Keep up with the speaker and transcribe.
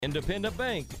Independent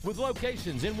bank with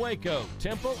locations in Waco,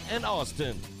 Temple, and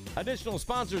Austin. Additional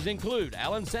sponsors include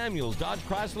Allen Samuels Dodge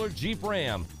Chrysler Jeep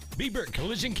Ram, Biebert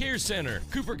Collision Care Center,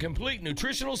 Cooper Complete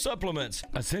Nutritional Supplements,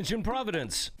 Ascension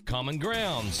Providence, Common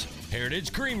Grounds,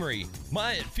 Heritage Creamery,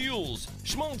 Myatt Fuels,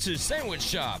 Schmaltz's Sandwich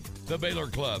Shop, The Baylor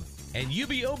Club, and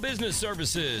UBO Business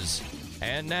Services.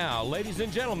 And now, ladies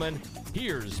and gentlemen,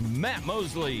 here's Matt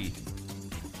Mosley.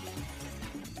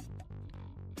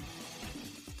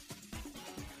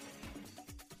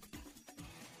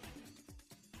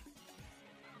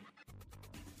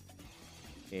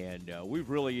 And we've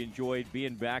really enjoyed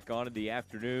being back on in the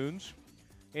afternoons.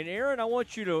 And, Aaron, I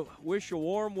want you to wish a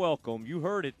warm welcome. You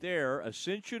heard it there.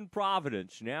 Ascension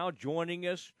Providence now joining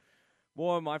us.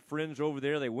 Boy, my friends over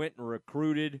there, they went and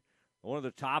recruited one of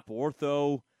the top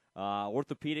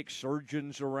orthopedic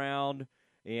surgeons around.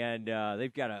 And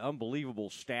they've got an unbelievable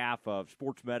staff of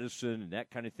sports medicine and that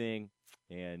kind of thing.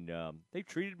 And they've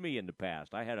treated me in the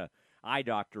past. I had an eye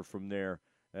doctor from there.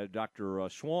 Dr.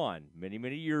 Swan, many,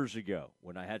 many years ago,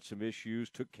 when I had some issues,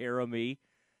 took care of me,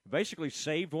 basically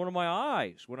saved one of my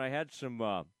eyes when I had some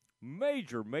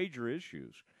major, major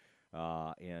issues,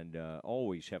 and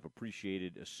always have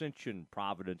appreciated Ascension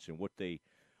Providence and what they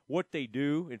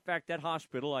do. In fact, that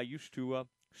hospital, I used to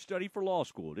study for law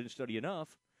school. Didn't study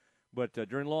enough, but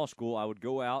during law school, I would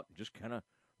go out and just kind of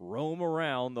roam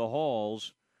around the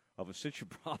halls of Ascension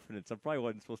Providence. I probably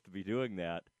wasn't supposed to be doing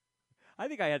that. I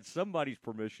think I had somebody's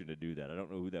permission to do that. I don't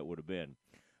know who that would have been.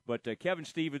 But Kevin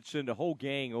Stevenson, the whole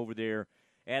gang over there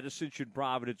at Ascension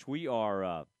Providence, we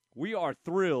are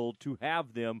thrilled to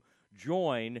have them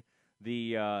join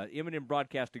the M&M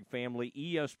Broadcasting family,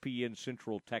 ESPN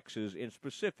Central Texas, and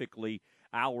specifically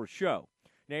our show.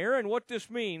 Now, Aaron, what this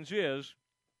means is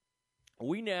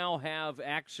we now have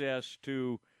access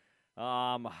to,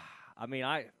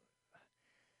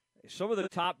 some of the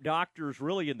top doctors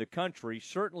really in the country,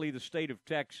 certainly the state of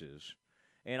Texas.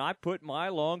 And I put my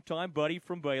longtime buddy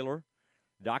from Baylor,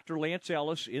 Dr. Lance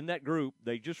Ellis, in that group.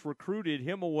 They just recruited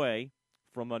him away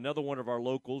from another one of our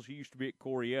locals. He used to be at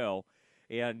Coryell.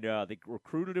 And they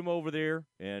recruited him over there,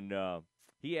 and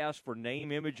he asked for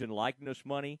name, image, and likeness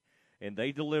money, and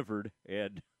they delivered.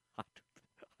 And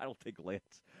I don't think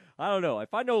Lance – I don't know.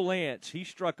 If I know Lance, he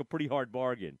struck a pretty hard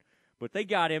bargain. But they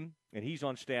got him, and he's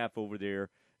on staff over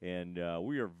there. And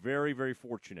we are very, very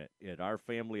fortunate in our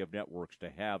family of networks to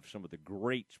have some of the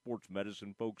great sports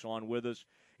medicine folks on with us.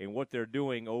 And what they're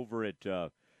doing over at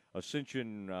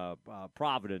Ascension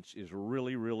Providence is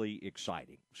really, really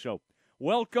exciting. So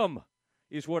welcome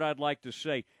is what I'd like to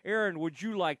say. Aaron, would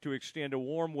you like to extend a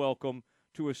warm welcome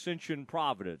to Ascension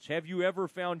Providence? Have you ever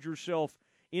found yourself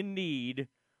in need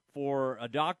for a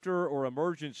doctor or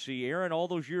emergency? Aaron, all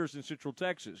those years in Central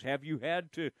Texas, have you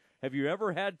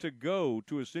ever had to go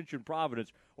to Ascension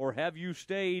Providence, or have you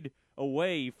stayed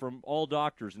away from all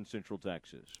doctors in Central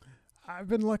Texas? I've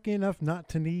been lucky enough not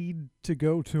to need to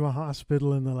go to a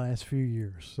hospital in the last few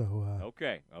years. So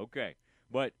Okay.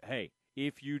 But, hey,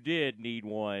 if you did need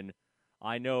one,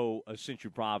 I know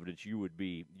Ascension Providence, you would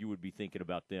be thinking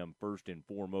about them first and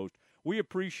foremost. We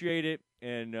appreciate it,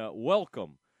 and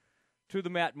welcome to the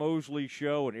Matt Mosley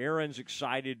Show, and Aaron's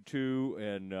excited too.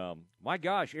 And my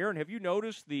gosh, Aaron, have you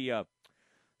noticed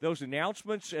those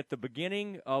announcements at the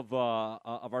beginning of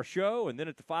our show, and then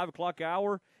at the 5 o'clock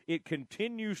hour, it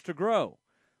continues to grow.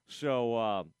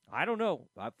 So I don't know,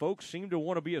 folks seem to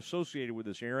want to be associated with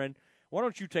this. Aaron, why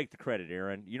don't you take the credit,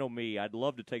 Aaron? You know me, I'd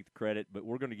love to take the credit, but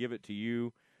we're going to give it to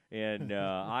you. And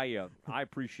I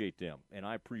appreciate them, and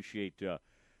I appreciate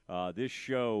this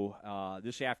show,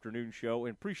 this afternoon show,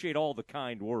 and appreciate all the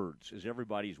kind words as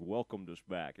everybody's welcomed us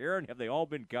back. Aaron, have they all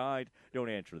been kind? Don't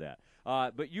answer that.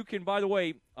 But you can, by the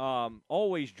way,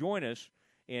 always join us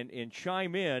and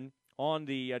chime in on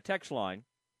the text line.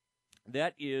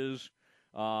 That is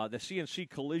the CNC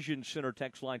Collision Center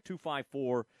text line,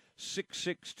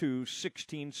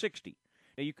 254-662-1660.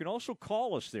 Now, you can also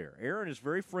call us there. Aaron is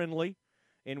very friendly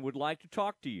and would like to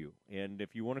talk to you. And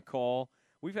if you want to call,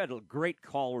 we've had great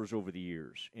callers over the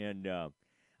years, and I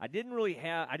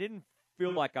didn't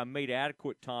feel like I made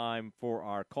adequate time for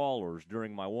our callers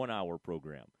during my 1 hour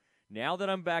program. Now that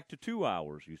I'm back to 2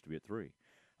 hours, used to be at 3,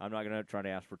 I'm not going to try to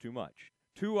ask for too much.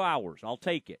 2 hours, I'll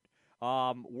take it.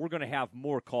 We're going to have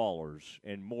more callers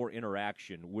and more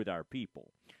interaction with our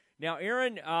people. Now,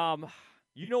 Aaron,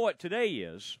 you know what today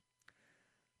is?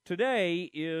 Today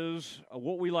is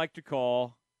what we like to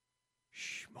call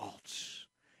schmaltz.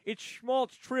 It's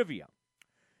schmaltz trivia.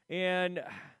 And,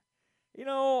 you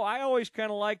know, I always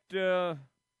kind of like to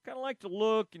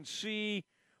look and see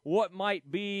what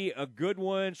might be a good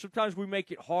one. Sometimes we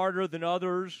make it harder than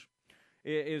others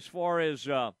as far as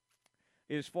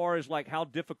as far as like how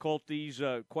difficult these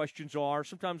questions are.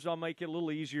 Sometimes I'll make it a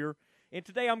little easier. And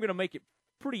today I'm going to make it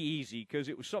pretty easy because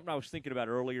it was something I was thinking about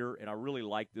earlier, and I really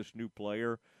like this new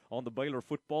player on the Baylor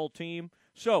football team.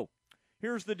 So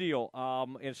here's the deal.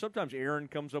 And sometimes Aaron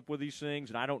comes up with these things,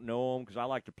 and I don't know them because I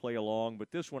like to play along.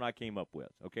 But this one I came up with.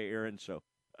 Okay, Aaron, so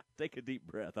take a deep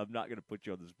breath. I'm not going to put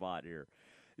you on the spot here.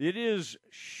 It is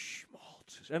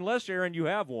schmaltz. Unless, Aaron, you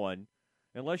have one.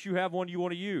 Unless you have one you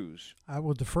want to use. I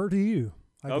will defer to you.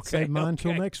 I can save mine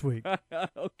until next week.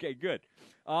 Okay, good.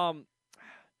 Now,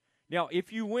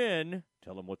 if you win,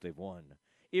 tell them what they've won.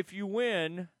 If you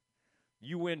win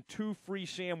 2 free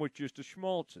sandwiches to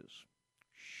Schmaltz's.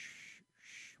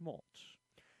 Schmaltz.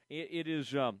 It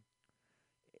is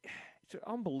it's an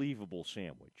unbelievable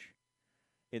sandwich.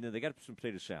 And then they got some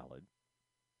potato salad.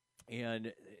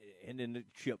 And then the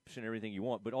chips and everything you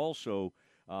want. But also,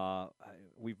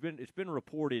 it's been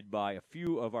reported by a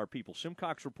few of our people.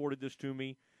 Simcox reported this to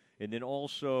me, and then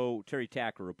also Terry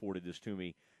Tacker reported this to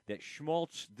me, that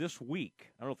Schmaltz this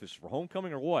week, I don't know if it's for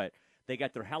homecoming or what, they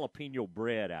got their jalapeno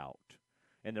bread out,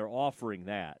 and they're offering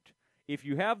that. If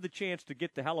you have the chance to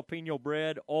get the jalapeno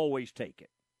bread, always take it.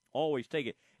 Always take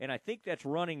it. And I think that's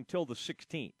running till the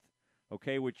 16th,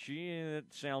 okay, which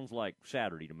sounds like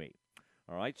Saturday to me.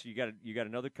 All right, so you got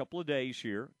another couple of days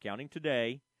here, counting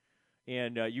today,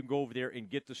 and you can go over there and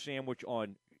get the sandwich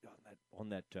on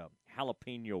that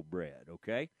jalapeno bread,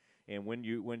 okay? And when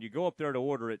you go up there to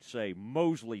order it, say,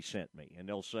 Mosley sent me. And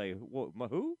they'll say,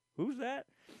 who? Who's that?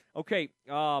 Okay,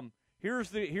 here's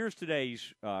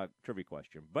today's trivia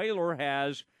question. Baylor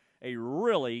has a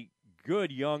really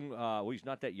good young he's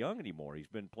not that young anymore. He's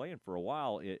been playing for a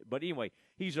while. But anyway,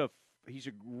 he's a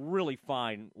really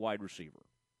fine wide receiver.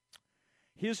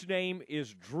 His name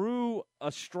is Drew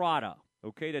Estrada.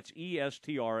 Okay, that's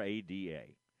Estrada.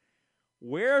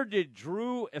 Where did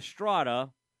Drew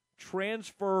Estrada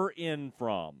transfer in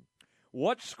from?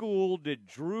 What school did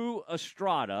Drew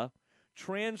Estrada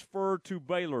transfer to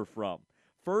Baylor from?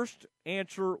 First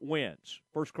answer wins.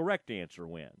 First correct answer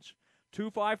wins.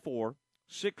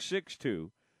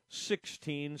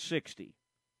 254-662-1660.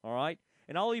 All right?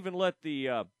 And I'll even let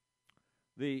the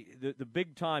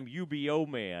big-time UBO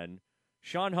man,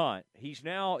 Sean Hunt,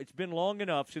 it's been long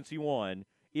enough since he won.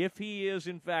 If he is,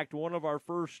 in fact, one of our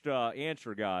first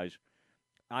answer guys,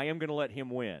 I am going to let him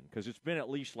win because it's been at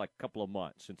least like a couple of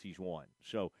months since he's won.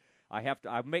 So I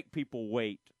make people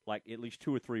wait like at least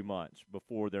 2 or 3 months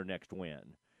before their next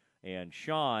win. And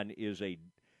Sean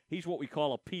he's what we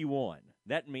call a P1.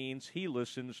 That means he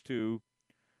listens to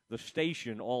the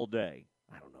station all day.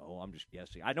 I don't know. I'm just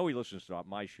guessing. I know he listens to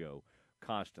my show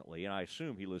constantly, and I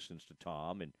assume he listens to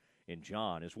Tom and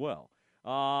John as well.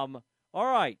 All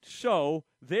right, so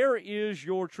there is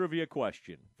your trivia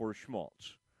question for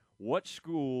Schmaltz. What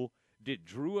school did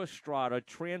Drew Estrada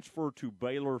transfer to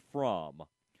Baylor from?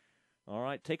 All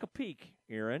right, take a peek,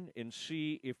 Aaron, and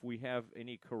see if we have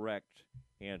any correct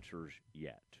answers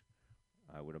yet.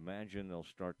 I would imagine they'll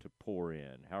start to pour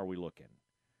in. How are we looking?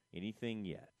 Anything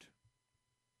yet?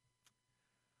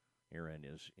 Aaron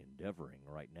is endeavoring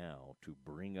right now to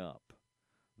bring up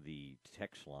the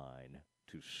text line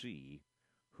to see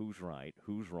who's right,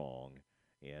 who's wrong,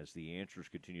 as the answers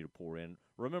continue to pour in.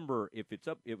 Remember, if it's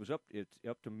up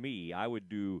to me, I would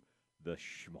do the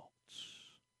schmaltz.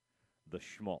 The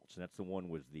schmaltz. That's the one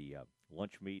with the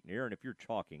lunch meat. And Aaron, if you're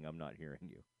talking, I'm not hearing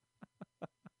you.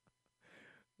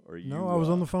 No, I was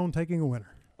on the phone taking a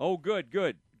winner. Oh, good.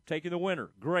 Taking the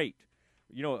winner. Great.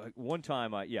 You know, one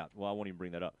time, I won't even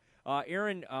bring that up.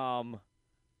 Aaron,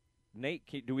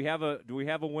 Nate, do we have a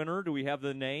winner? Do we have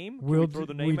the name? Can we throw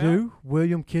the name out? We do.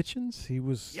 William Kitchens. He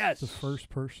was the first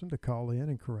person to call in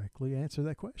and correctly answer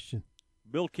that question.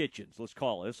 Bill Kitchens. Let's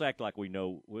call it. Let's act like we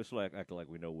know. Act like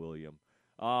we know William.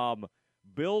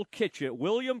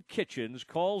 William Kitchens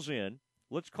calls in.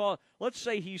 Let's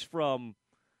say he's from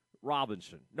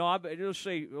Robinson. No, let's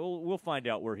say we'll find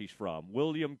out where he's from.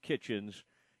 William Kitchens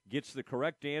gets the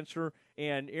correct answer,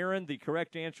 and Aaron, the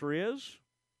correct answer is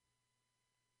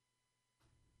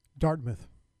Dartmouth.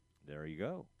 There you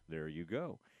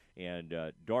go. And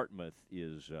Dartmouth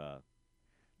is, I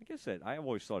guess that I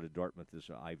always thought of Dartmouth as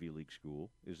an Ivy League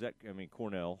school. Is that? I mean,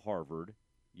 Cornell, Harvard,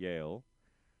 Yale,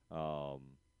 all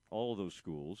of those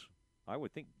schools. I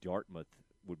would think Dartmouth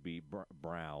would be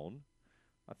Brown.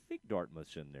 I think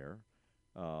Dartmouth's in there.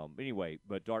 Anyway,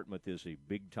 but Dartmouth is a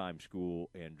big-time school,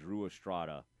 and Drew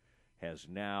Estrada has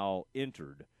now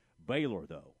entered Baylor,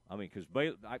 though. I mean, because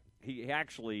he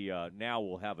actually now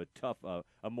will have a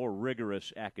more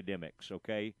rigorous academics,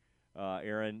 okay,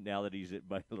 Aaron, now that he's at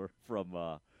Baylor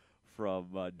from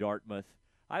Dartmouth.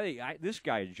 I think this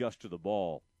guy adjusts to the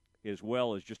ball as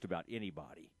well as just about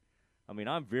anybody. I mean,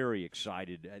 I'm very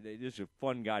excited. This is a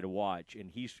fun guy to watch,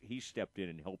 and he stepped in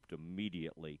and helped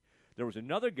immediately. There was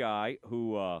another guy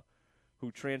who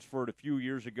transferred a few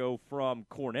years ago from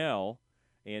Cornell,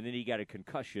 and then he got a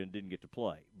concussion, didn't get to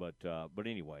play. But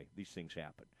anyway, these things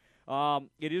happen.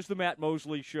 It is the Matt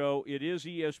Mosley Show. It is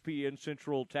ESPN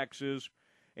Central Texas,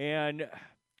 and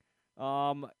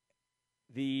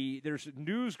there's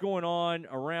news going on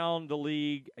around the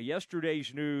league.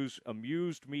 Yesterday's news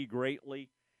amused me greatly.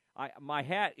 My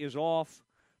hat is off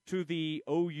to the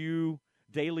OU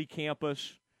Daily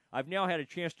Campus. I've now had a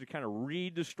chance to kind of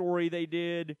read the story they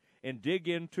did and dig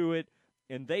into it,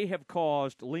 and they have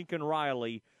caused Lincoln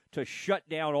Riley to shut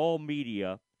down all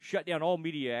media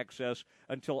access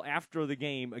until after the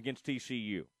game against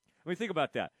TCU. I mean, think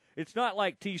about that. It's not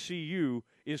like TCU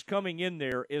is coming in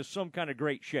there as some kind of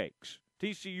great shakes.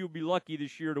 TCU will be lucky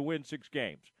this year to win 6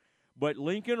 games. But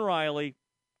Lincoln Riley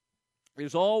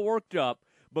is all worked up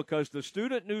because the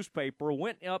student newspaper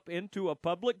went up into a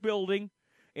public building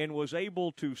and was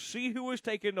able to see who was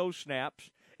taking those snaps,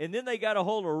 and then they got a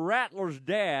hold of Rattler's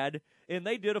dad, and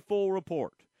they did a full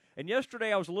report. And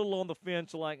yesterday I was a little on the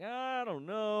fence, like, I don't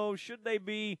know, should they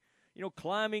be,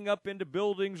 climbing up into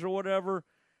buildings or whatever?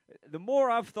 The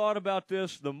more I've thought about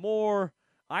this, the more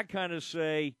I kind of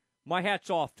say, my hat's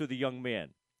off to the young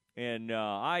men. And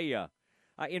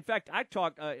in fact,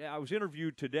 I was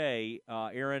interviewed today,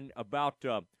 Aaron, about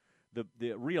the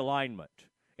realignment.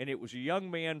 And it was a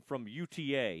young man from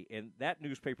UTA, and that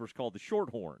newspaper is called the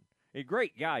Shorthorn. A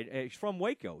great guy. He's from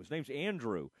Waco. His name's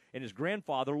Andrew, and his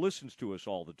grandfather listens to us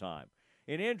all the time.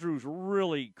 And Andrew's a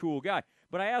really cool guy.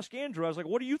 But I asked Andrew, I was like,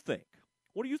 what do you think?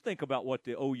 What do you think about what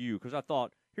the OU? Because I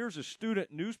thought, here's a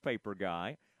student newspaper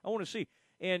guy. I want to see.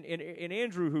 And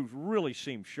Andrew, who really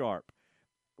seemed sharp,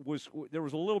 there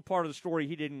was a little part of the story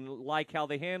he didn't like how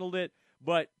they handled it,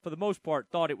 but for the most part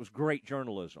thought it was great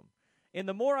journalism. And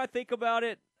the more I think about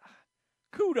it,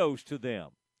 kudos to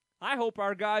them. I hope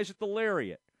our guys at the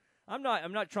Lariat. I'm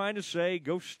not trying to say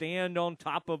go stand on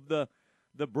top of the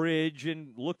bridge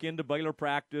and look into Baylor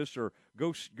practice or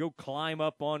go climb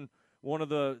up on one of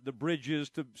the bridges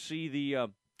to see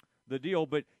the deal.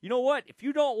 But you know what? If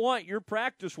you don't want your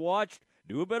practice watched,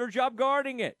 do a better job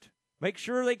guarding it. Make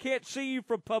sure they can't see you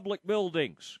from public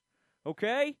buildings.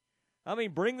 Okay? I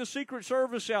mean, bring the Secret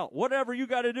Service out. Whatever you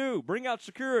got to do, bring out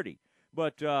security.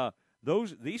 But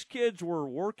these kids were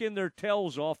working their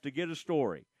tails off to get a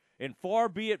story. And far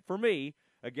be it for me,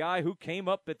 a guy who came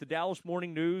up at the Dallas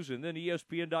Morning News and then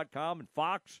ESPN.com and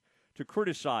Fox to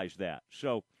criticize that.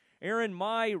 So, Aaron,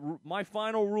 my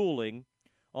final ruling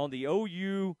on the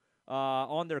OU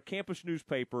on their campus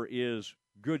newspaper is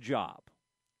good job.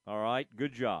 All right,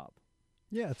 good job.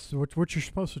 Yeah, it's what you're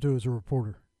supposed to do as a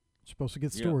reporter. You're supposed to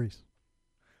get stories.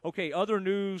 Okay, other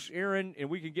news, Aaron, and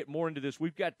we can get more into this.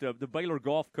 We've got the Baylor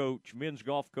golf coach, men's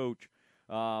golf coach,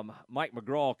 Mike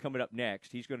McGraw coming up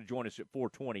next. He's going to join us at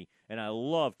 4:20, and I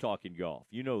love talking golf.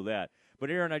 You know that. But,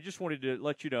 Aaron, I just wanted to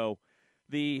let you know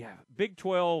the Big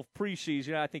 12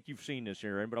 preseason, I think you've seen this,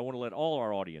 Aaron, but I want to let all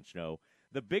our audience know,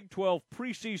 the Big 12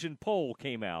 preseason poll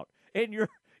came out, and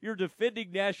your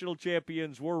defending national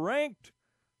champions were ranked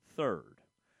 3rd.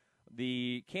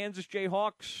 The Kansas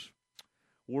Jayhawks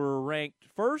were ranked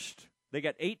 1st. They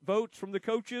got 8 votes from the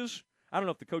coaches. I don't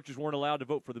know if the coaches weren't allowed to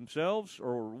vote for themselves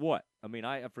or what. I mean,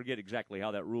 I forget exactly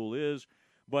how that rule is.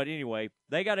 But anyway,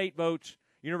 they got 8 votes.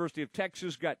 University of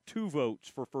Texas got 2 votes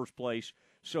for first place.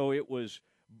 So it was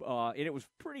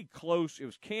pretty close. It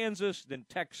was Kansas, then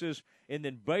Texas, and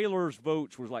then Baylor's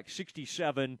votes was like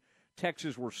 67.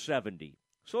 Texas were 70.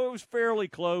 So it was fairly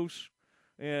close.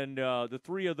 And the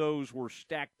 3 of those were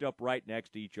stacked up right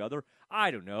next to each other.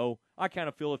 I don't know. I kind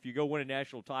of feel if you go win a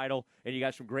national title and you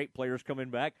got some great players coming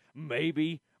back,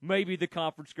 maybe the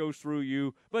conference goes through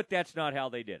you, but that's not how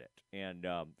they did it. And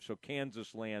so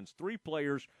Kansas lands 3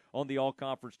 players on the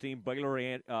all-conference team.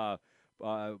 Baylor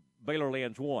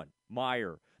lands 1,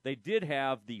 Meyer. They did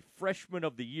have the freshman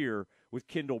of the year with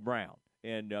Kendall Brown.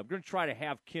 And I'm going to try to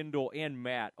have Kendall and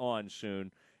Matt on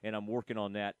soon, and I'm working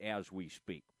on that as we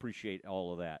speak. Appreciate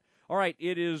all of that. All right,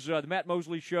 it is the Matt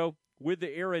Mosley Show with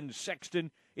the Aaron Sexton.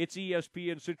 It's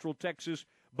ESPN Central Texas.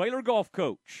 Baylor golf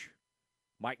coach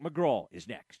Mike McGraw is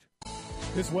next.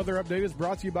 This weather update is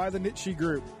brought to you by the Nitshe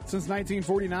Group. Since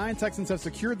 1949, Texans have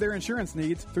secured their insurance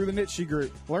needs through the Nitshe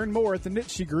Group. Learn more at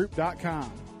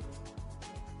thenitshegroup.com.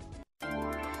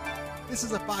 This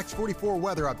is a Fox 44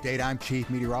 weather update. I'm Chief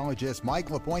Meteorologist Mike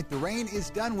LaPointe. The rain is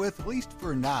done with, at least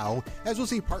for now, as we'll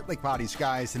see partly cloudy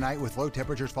skies tonight with low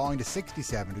temperatures falling to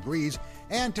 67 degrees.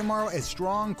 And tomorrow, a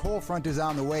strong cold front is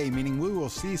on the way, meaning we will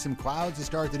see some clouds to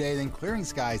start the day, then clearing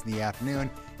skies in the afternoon.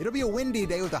 It'll be a windy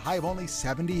day with a high of only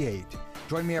 78.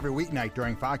 Join me every weeknight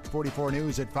during Fox 44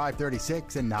 News at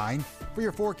 5:36 and 9 for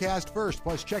your forecast first.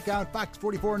 Plus, check out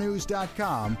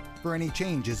fox44news.com for any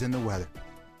changes in the weather.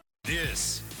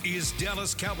 This is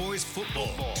Dallas Cowboys football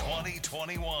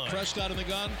 2021. Prescott in the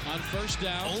gun on first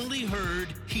down. Only heard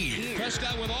here.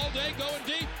 Prescott with all day going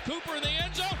deep. Cooper in the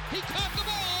end zone. He caught the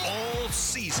ball. All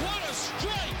season. What a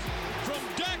strike from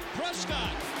Dak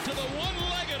Prescott to the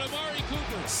one-legged Amari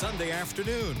Cooper. Sunday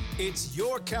afternoon, it's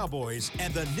your Cowboys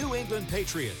and the New England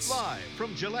Patriots. Live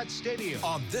from Gillette Stadium.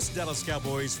 On this Dallas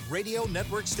Cowboys radio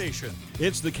network station.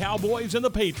 It's the Cowboys and the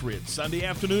Patriots, Sunday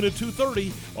afternoon at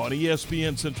 2:30 on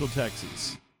ESPN Central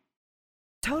Texas.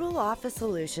 Total Office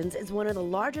Solutions is one of the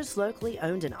largest locally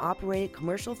owned and operated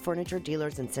commercial furniture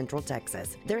dealers in Central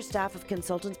Texas. Their staff of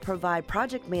consultants provide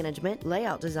project management,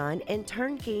 layout design, and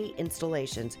turnkey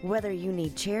installations. Whether you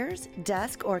need chairs,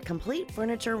 desk, or complete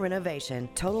furniture renovation,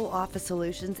 Total Office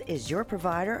Solutions is your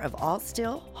provider of all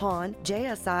steel, HON,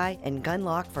 JSI, and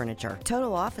Gunlock furniture.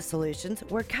 Total Office Solutions,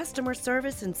 where customer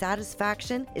service and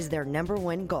satisfaction is their number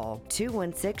one goal.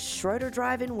 216 Schroeder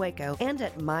Drive in Waco and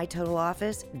at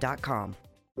mytotaloffice.com.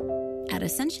 At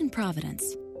Ascension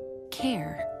Providence,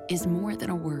 care is more than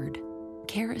a word.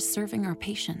 Care is serving our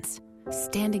patients,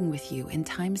 standing with you in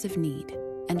times of need,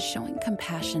 and showing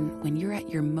compassion when you're at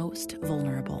your most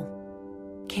vulnerable.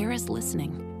 Care is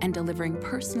listening and delivering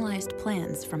personalized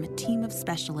plans from a team of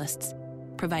specialists,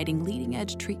 providing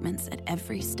leading-edge treatments at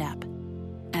every step.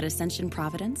 At Ascension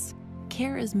Providence,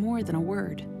 care is more than a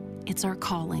word. It's our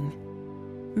calling.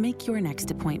 Make your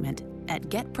next appointment at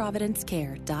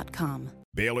getprovidencecare.com.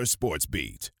 Baylor Sports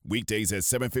Beat, weekdays at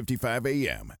 7:55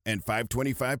 a.m. and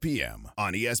 5:25 p.m.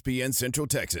 on ESPN Central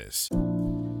Texas.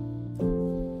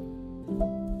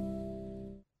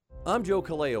 I'm Joe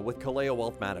Kaleo with Kaleo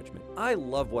Wealth Management. I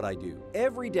love what I do.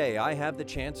 Every day I have the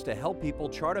chance to help people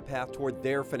chart a path toward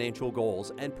their financial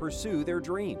goals and pursue their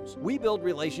dreams. We build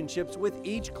relationships with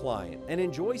each client and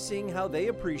enjoy seeing how they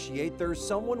appreciate there's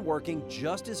someone working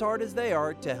just as hard as they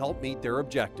are to help meet their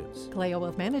objectives. Kaleo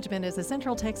Wealth Management is a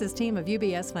Central Texas team of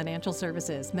UBS Financial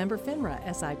Services, member FINRA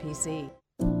SIPC.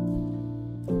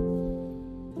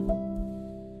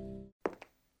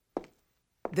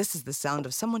 This is the sound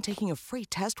of someone taking a free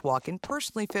test walk in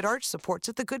personally fit arch supports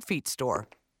at the Good Feet store.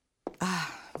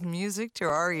 Ah, music to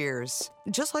our ears.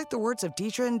 Just like the words of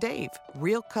Deidre and Dave,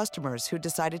 real customers who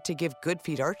decided to give Good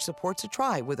Feet arch supports a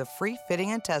try with a free fitting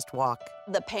and test walk.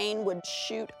 The pain would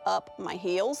shoot up my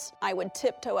heels. I would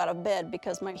tiptoe out of bed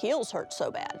because my heels hurt so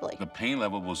badly. The pain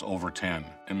level was over 10,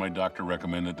 and my doctor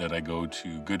recommended that I go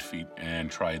to Good Feet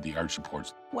and try the arch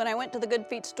supports. When I went to the Good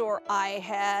Feet store, I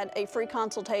had a free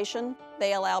consultation.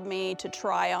 They allowed me to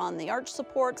try on the arch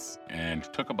supports. And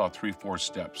took about 3-4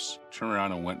 steps, turned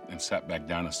around and went and sat back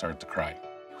down and started to cry.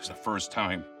 It was the first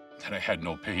time that I had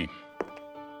no pain.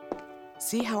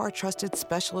 See how our trusted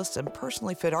specialists and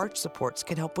personally fit arch supports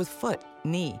can help with foot,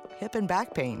 knee, hip, and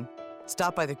back pain.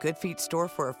 Stop by the Good Feet store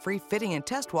for a free fitting and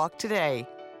test walk today.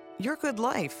 Your good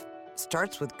life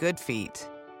starts with Good Feet.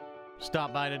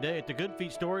 Stop by today at the Good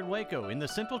Feet store in Waco in the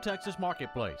Central Texas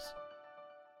Marketplace.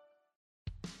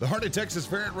 The Heart of Texas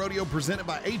Fair and Rodeo presented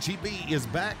by H-E-B is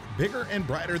back bigger and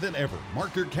brighter than ever.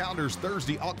 Mark your calendars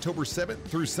Thursday, October 7th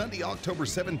through Sunday, October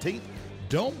 17th.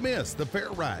 Don't miss the fair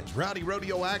rides, rowdy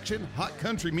rodeo action, hot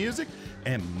country music,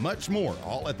 and much more,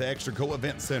 all at the Extraco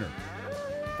Event Center.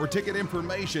 For ticket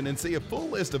information and see a full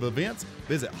list of events,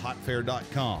 visit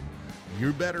hotfair.com.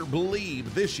 You better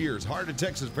believe this year's Heart of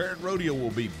Texas Fair and Rodeo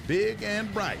will be big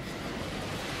and bright.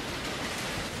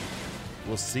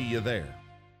 We'll see you there.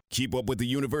 Keep up with the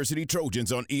University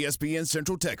Trojans on ESPN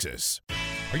Central Texas.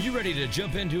 Are you ready to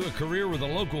jump into a career with a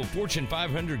local Fortune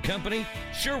 500 company?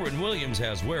 Sherwin-Williams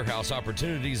has warehouse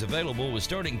opportunities available with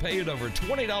starting pay at over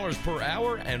 $20 per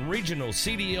hour and regional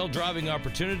CDL driving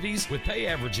opportunities with pay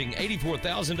averaging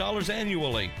 $84,000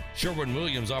 annually.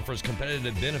 Sherwin-Williams offers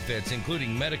competitive benefits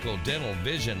including medical, dental,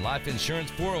 vision, life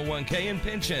insurance, 401k, and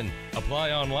pension.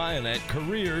 Apply online at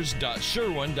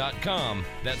careers.sherwin.com.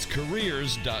 That's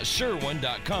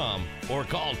careers.sherwin.com or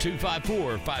call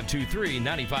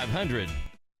 254-523-9500.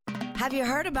 Have you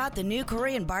heard about the new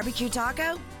Korean barbecue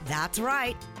taco? That's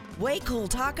right. Way Cool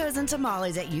Tacos and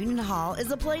Tamales at Union Hall is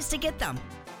the place to get them.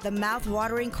 The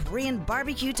mouth-watering Korean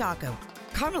barbecue taco.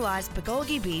 Caramelized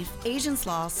bulgogi beef, Asian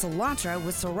slaw, cilantro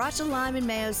with sriracha lime and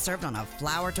mayo served on a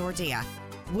flour tortilla.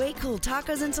 Way Cool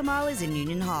Tacos and Tamales in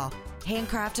Union Hall.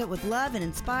 Handcrafted with love and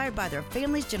inspired by their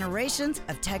family's generations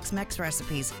of Tex-Mex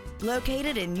recipes.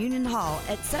 Located in Union Hall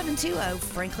at 720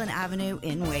 Franklin Avenue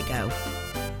in Waco.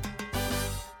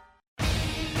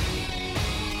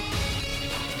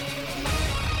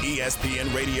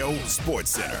 ESPN Radio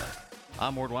Sports Center.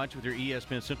 I'm Ward Weitz with your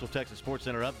ESPN Central Texas Sports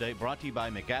Center update, brought to you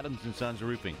by McAdams & Sons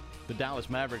Roofing. The Dallas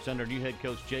Mavericks under new head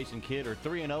coach Jason Kidd are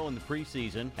 3-0 in the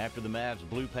preseason after the Mavs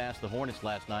blew past the Hornets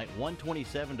last night,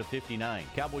 127-59.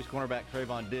 Cowboys cornerback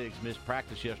Trayvon Diggs missed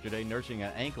practice yesterday, nursing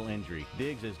an ankle injury.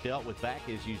 Diggs has dealt with back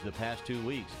issues the past 2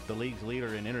 weeks. The league's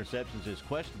leader in interceptions is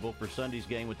questionable for Sunday's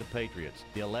game with the Patriots.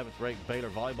 The 11th-ranked Baylor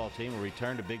volleyball team will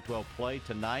return to Big 12 play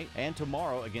tonight and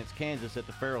tomorrow against Kansas at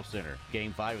the Farrell Center.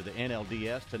 Game 5 of the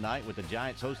NLDS tonight with the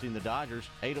Giants hosting the Dodgers,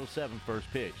 8:07 first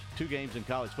pitch. 2 games in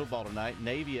college football tonight,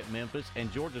 Navy at Memphis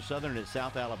and Georgia Southern at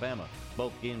South Alabama.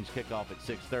 Both games kick off at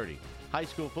 6:30. High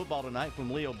school football tonight from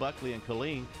Leo Buckley and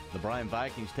Killeen. The Bryan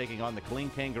Vikings taking on the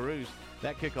Killeen Kangaroos.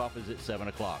 That kickoff is at 7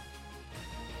 o'clock.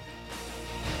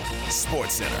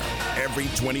 Sports Center, every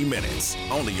 20 minutes,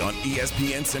 only on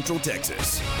ESPN Central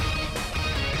Texas.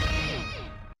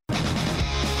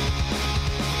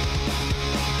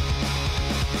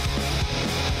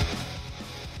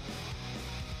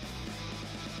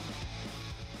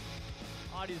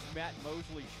 Matt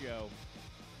Mosley Show.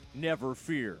 Never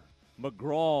fear,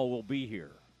 McGraw will be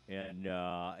here,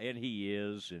 and he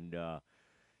is, and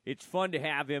it's fun to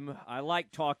have him. I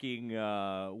like talking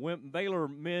Baylor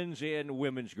men's and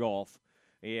women's golf,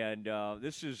 and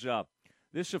this is a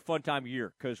fun time of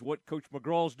year because what Coach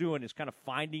McGraw's doing is kind of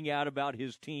finding out about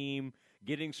his team,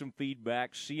 getting some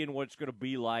feedback, seeing what it's going to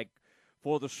be like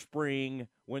for the spring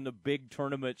when the big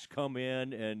tournaments come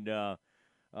in, and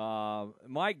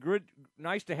Mike,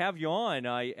 nice to have you on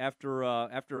after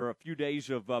a few days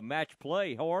of match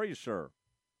play. How are you, sir?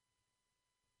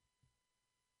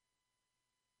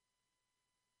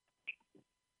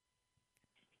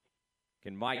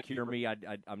 Can Mike hear me?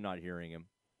 I'm not hearing him.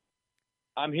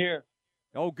 I'm here.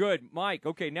 Oh, good, Mike.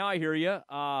 Okay, now I hear you.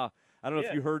 I don't know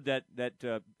if you heard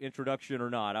that introduction or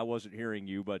not. I wasn't hearing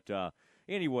you, but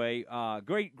anyway,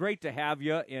 great to have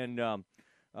you. And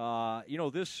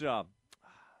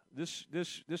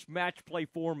This match play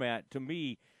format, to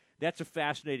me, that's a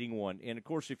fascinating one. And of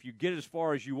course, if you get as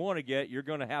far as you want to get, you're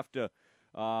going to have to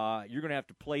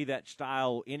play that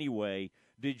style anyway.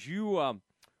 You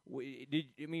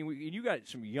got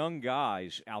some young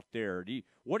guys out there.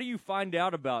 What do you find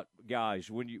out about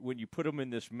guys when you put them in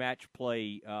this match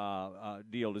play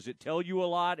deal? Does it tell you a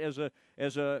lot as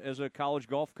a college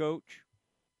golf coach?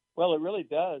 Well, it really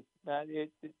does, Matt.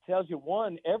 It tells you,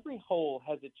 one, every hole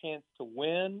has a chance to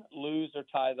win, lose, or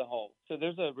tie the hole. So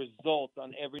there's a result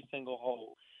on every single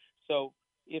hole. So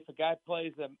if a guy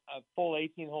plays a full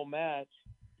 18-hole match,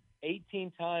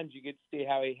 18 times you get to see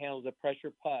how he handles a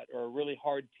pressure putt or a really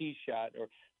hard tee shot.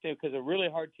 Because a really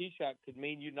hard tee shot could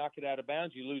mean you knock it out of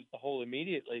bounds, you lose the hole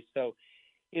immediately. So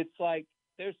it's like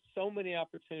there's so many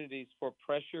opportunities for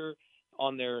pressure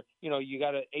on their, you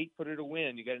got an 8-footer to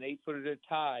win, you got an 8-footer to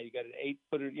tie, you got an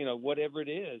 8-footer, whatever it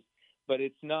is. But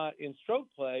it's not in stroke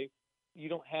play. You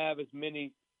don't have as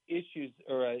many issues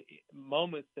or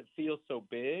moments that feel so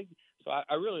big. So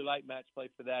I really like match play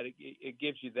for that. It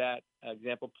gives you that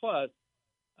example. Plus,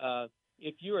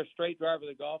 if you're a straight driver of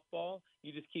the golf ball,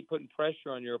 you just keep putting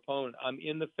pressure on your opponent. I'm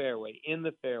in the fairway, in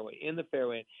the fairway, in the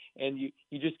fairway, and you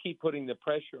just keep putting the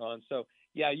pressure on. So,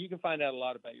 yeah, you can find out a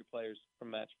lot about your players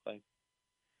from match play.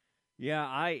 Yeah,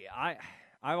 I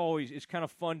always, it's kind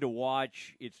of fun to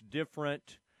watch. It's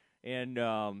different, and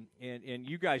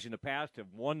you guys in the past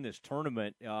have won this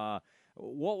tournament. Every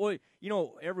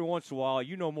once in a while,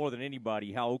 more than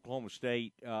anybody how Oklahoma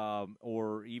State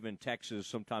or even Texas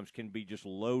sometimes can be just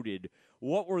loaded.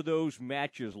 What were those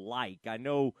matches like? I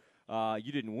know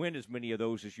you didn't win as many of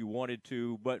those as you wanted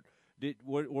to, but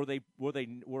were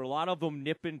a lot of them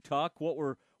nip and tuck? What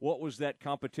was that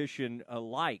competition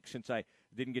like? Since I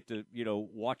didn't get to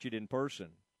watch it in person.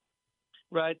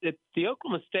 Right. The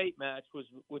Oklahoma State match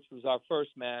which was our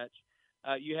first match.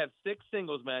 You have 6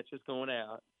 singles matches going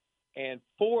out, and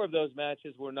 4 of those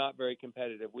matches were not very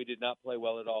competitive. We did not play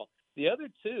well at all. The other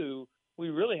 2, we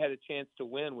really had a chance to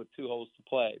win with 2 holes to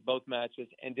play, both matches,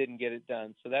 and didn't get it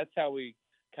done. So that's how we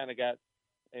kind of got,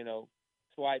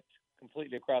 swiped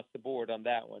completely across the board on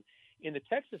that one. In the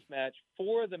Texas match,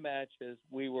 4 of the matches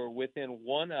we were within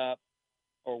 1 up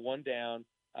or 1 down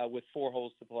with 4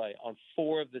 holes to play on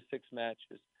 4 of the 6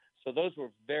 matches. So those were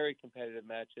very competitive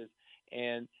matches.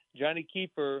 And Johnny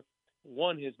Keeper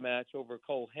won his match over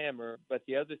Cole Hammer, but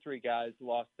the other 3 guys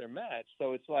lost their match.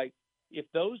 So it's like if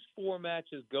those 4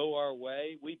 matches go our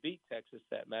way, we beat Texas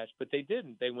that match, but they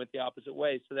didn't. They went the opposite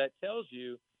way. So that tells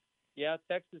you, yeah,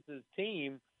 Texas's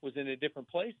team was in a different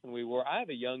place than we were. I have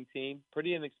a young team,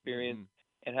 pretty inexperienced,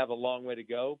 and have a long way to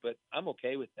go, but I'm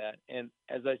okay with that. And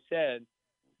as I said,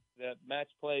 the match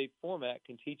play format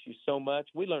can teach you so much.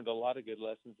 We learned a lot of good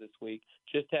lessons this week.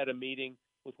 Just had a meeting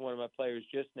with one of my players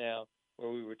just now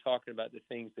where we were talking about the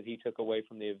things that he took away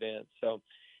from the event. So,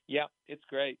 yeah, it's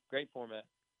great. Great format.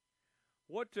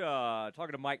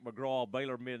 Talking to Mike McGraw,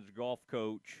 Baylor men's golf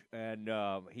coach, and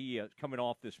he is coming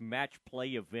off this match play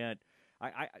event.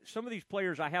 Some of these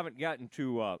players I haven't gotten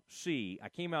to see. I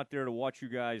came out there to watch you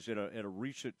guys at a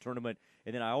recent tournament,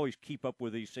 and then I always keep up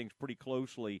with these things pretty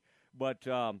closely. But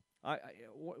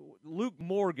Luke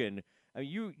Morgan,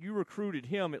 you recruited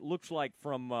him, it looks like,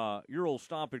 from your old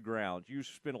stomping grounds. You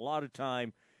spent a lot of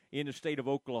time in the state of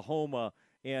Oklahoma,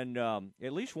 and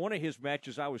at least one of his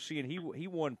matches I was seeing, he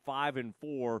won 5 and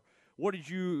 4. What did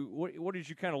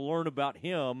you kind of learn about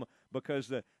him? Because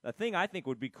the thing I think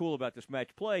would be cool about this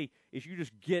match play is you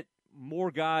just get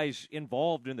more guys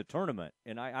involved in the tournament,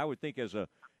 and I would think as a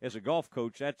golf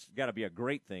coach that's got to be a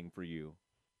great thing for you.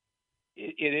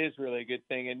 It is really a good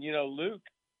thing. And, Luke,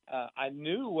 I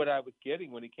knew what I was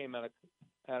getting when he came out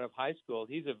of high school.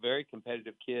 He's a very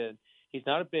competitive kid. He's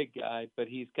not a big guy, but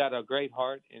he's got a great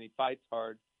heart, and he fights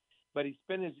hard. But he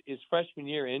spent his freshman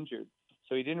year injured,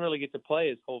 so he didn't really get to play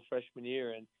his whole freshman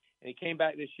year. And he came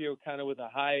back this year kind of with a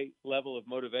high level of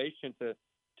motivation to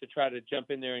try to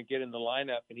jump in there and get in the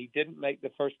lineup. And he didn't make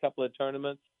the first couple of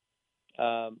tournaments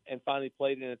and finally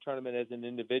played in a tournament as an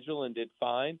individual and did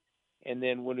fine. And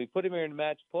then when we put him here in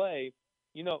match play,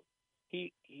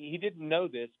 he didn't know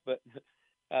this, but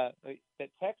that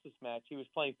Texas match, he was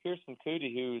playing Pearson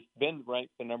Coody, who's been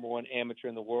ranked the number 1 amateur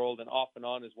in the world and off and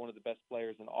on is one of the best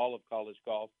players in all of college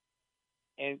golf.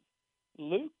 And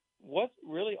Luke wasn't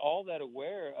really all that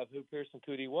aware of who Pearson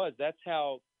Coody was. That's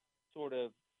how sort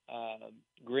of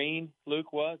green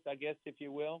Luke was, I guess, if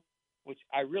you will, which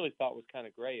I really thought was kind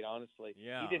of great, honestly.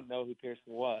 Yeah. He didn't know who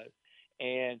Pearson was.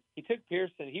 And he took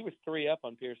Pearson. He was 3 up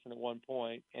on Pearson at one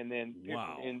point, and then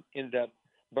Pearson ended up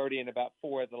birdieing about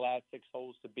 4 of the last 6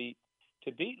 holes to beat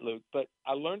Luke. But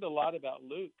I learned a lot about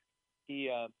Luke.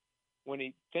 He when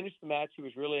he finished the match, he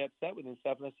was really upset with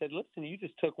himself, and I said, "Listen, you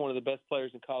just took one of the best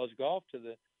players in college golf to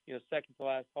the second to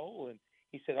last hole." And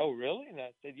he said, "Oh, really?" And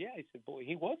I said, "Yeah." He said, "Boy,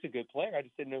 he was a good player. I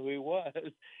just didn't know who he was."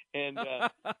 And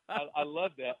I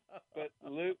love that. But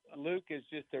Luke is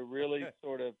just a really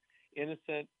sort of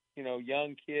innocent,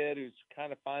 young kid who's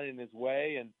kind of finding his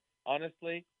way. And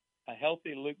honestly, a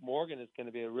healthy Luke Morgan is going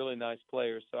to be a really nice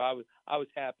player. So I was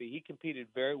happy. He competed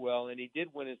very well, and he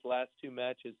did win his last 2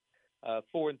 matches,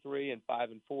 4 and 3 and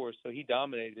 5 and 4. So he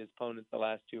dominated his opponent the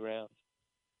last 2 rounds.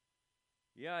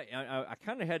 Yeah, I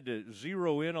kind of had to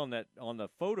zero in on the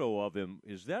photo of him.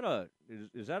 Is that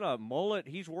a mullet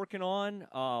he's working on,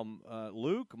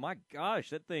 Luke? My gosh,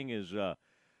 that thing is.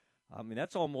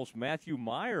 That's almost Matthew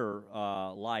Meyer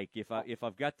like. If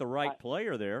I've got the right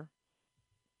player there.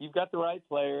 You've got the right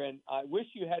player, and I wish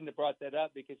you hadn't have brought that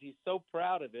up because he's so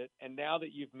proud of it. And now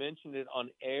that you've mentioned it on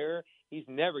air, he's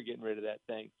never getting rid of that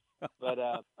thing. But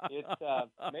it's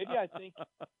maybe I think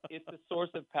it's a source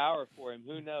of power for him.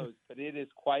 Who knows? But it is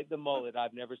quite the mullet.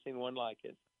 I've never seen one like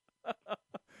it.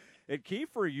 And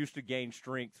Kiefer used to gain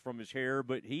strength from his hair,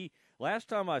 but last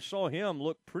time I saw him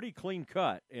look pretty clean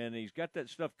cut, and he's got that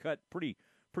stuff cut pretty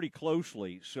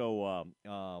closely. So,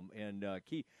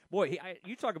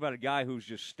 you talk about a guy who's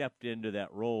just stepped into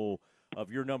that role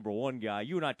of your number 1 guy.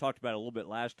 You and I talked about it a little bit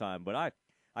last time, but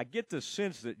I get the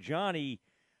sense that Johnny,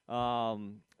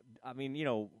 having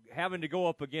to go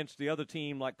up against the other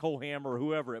team like Cole Hammer or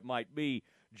whoever it might be,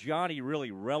 Johnny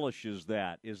really relishes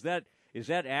that. Is that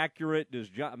accurate?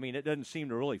 It doesn't seem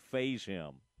to really faze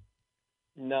him.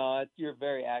 No, you're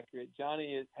very accurate.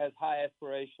 Johnny has high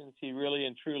aspirations. He really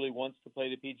and truly wants to play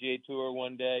the PGA Tour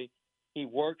one day. He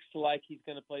works like he's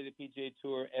going to play the PGA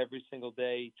Tour every single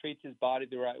day. He treats his body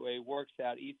the right way, works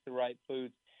out, eats the right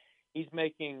foods. He's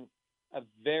making a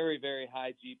very, very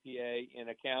high GPA in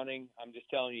accounting. I'm just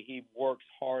telling you, he works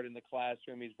hard in the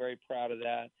classroom. He's very proud of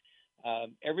that.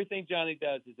 Everything Johnny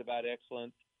does is about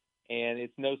excellence, and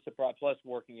it's no surprise, plus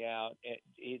working out.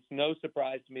 It's no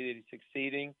surprise to me that he's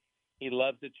succeeding. He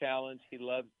loves the challenge. He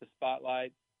loves the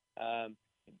spotlight.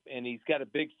 And he's got a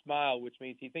big smile, which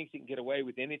means he thinks he can get away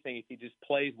with anything if he just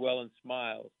plays well and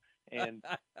smiles. And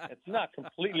it's not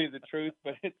completely the truth,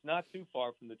 but it's not too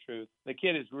far from the truth. The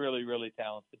kid is really, really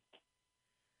talented.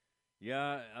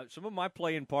 Yeah, some of my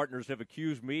playing partners have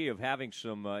accused me of having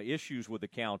some issues with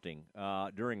accounting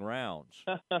during rounds.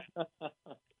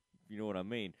 you know what I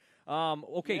mean.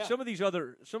 Okay, Yeah. some of these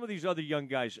other young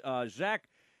guys, Zach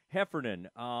Heffernan.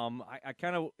 I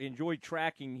kind of enjoyed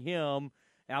tracking him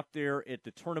out there at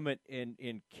the tournament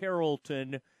in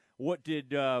Carrollton. What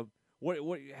did how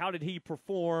did he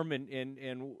perform,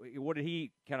 and what did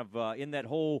he kind of in that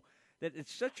whole? That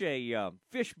it's such a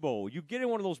fishbowl. You get in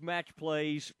one of those match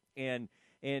plays, and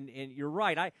you're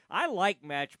right. I like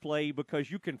match play because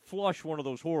you can flush one of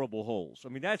those horrible holes. I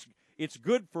mean, it's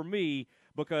good for me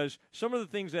because some of the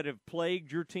things that have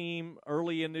plagued your team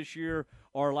early in this year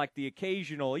are like the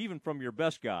occasional, even from your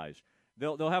best guys,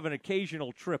 they'll have an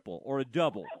occasional triple or a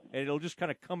double, and it'll just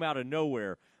kind of come out of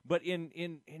nowhere. But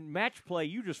in match play,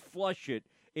 you just flush it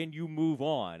and you move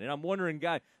on. And I'm wondering,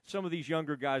 some of these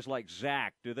younger guys like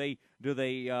Zach, does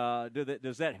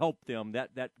that help them?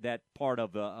 That part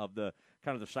of the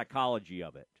kind of the psychology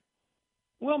of it.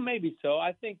 Well, maybe so.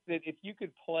 I think that if you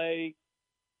could play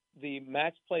the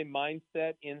match play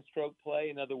mindset in stroke play,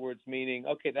 in other words, meaning,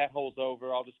 okay, that hole's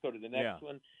over, I'll just go to the next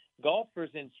one. Golfers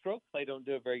in stroke play don't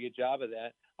do a very good job of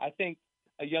that. I think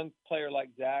a young player like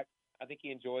Zach, I think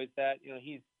he enjoys that. You know,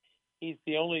 he's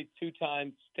the only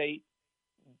two-time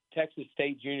Texas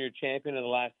State junior champion in the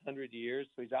last 100 years,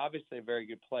 so he's obviously a very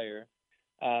good player.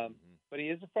 But he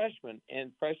is a freshman,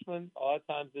 and freshmen, a lot of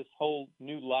times this whole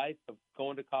new life of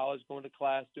going to college, going to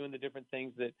class, doing the different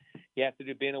things that you have to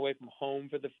do, being away from home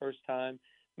for the first time,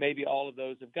 maybe all of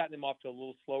those have gotten him off to a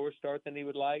little slower start than he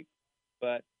would like.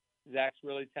 But Zach's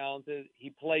really talented. He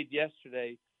played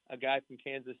yesterday, a guy from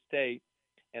Kansas State,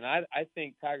 and I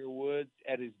think Tiger Woods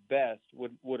at his best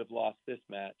would have lost this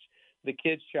match. The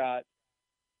kid shot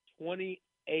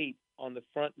 28 on the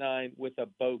front nine with a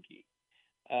bogey.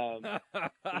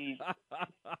 He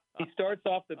starts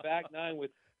off the back nine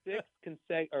with He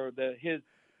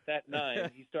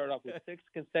started off with 6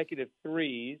 consecutive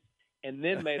threes and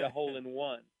then made a hole in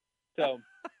one. So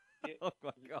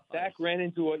Zach ran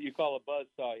into what you call a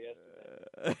buzzsaw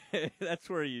yesterday. That's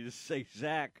where you just say,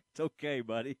 Zach, it's okay,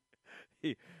 buddy.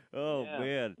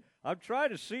 Man. I'm trying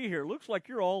to see here. Looks like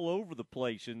you're all over the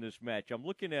place in this match. I'm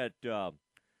looking at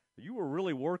you were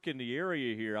really working the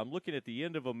area here. I'm looking at the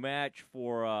end of a match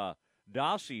for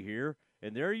Dossie here,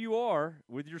 and there you are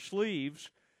with your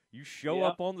sleeves. You show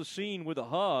up on the scene with a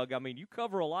hug. I mean, you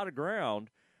cover a lot of ground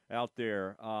out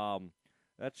there.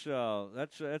 That's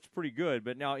pretty good.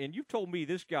 But now, and you've told me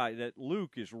this guy, that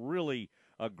Luke, is really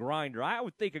a grinder. I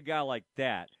would think a guy like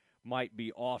that might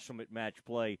be awesome at match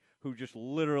play, who just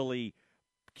literally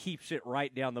keeps it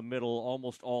right down the middle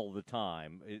almost all the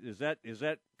time. Is that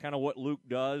kind of what Luke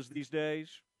does these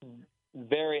days?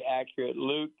 Very accurate.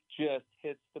 Luke just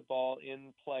hits the ball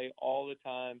in play all the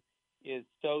time, is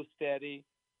so steady.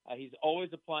 He's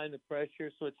always applying the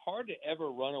pressure, so it's hard to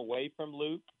ever run away from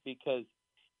Luke because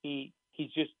he's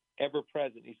just ever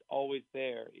present. He's always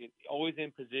there, always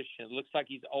in position. It looks like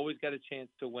he's always got a chance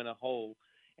to win a hole,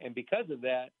 and because of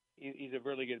that, he's a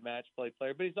really good match play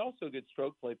player, but he's also a good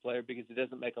stroke play player because he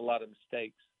doesn't make a lot of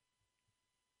mistakes.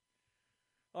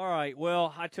 All right.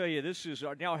 Well, I tell you, this is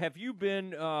now. Have you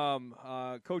been,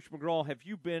 Coach McGraw? Have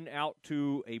you been out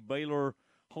to a Baylor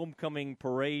homecoming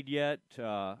parade yet?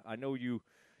 I know you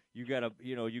got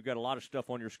a lot of stuff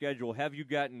on your schedule. Have you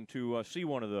gotten to see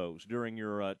one of those during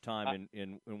your time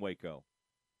in Waco?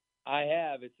 I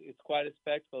have. It's quite a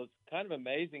spectacle. It's kind of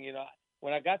amazing. You know,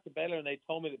 when I got to Baylor and they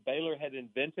told me that Baylor had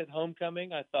invented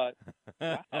homecoming, I thought,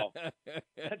 wow,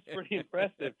 that's pretty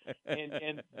impressive.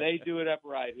 And they do it up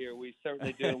right here. We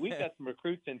certainly do. We've got some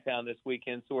recruits in town this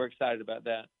weekend, so we're excited about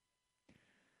that.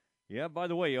 Yeah, by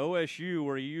the way, OSU,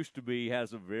 where you used to be,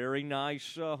 has a very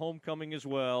nice homecoming as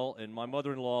well. And my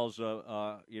mother-in-law's,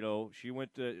 she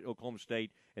went to Oklahoma State,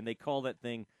 and they call that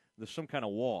thing some kind of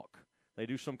walk. They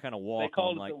do some kind of walk. They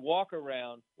call it the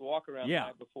walk-around the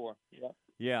night before.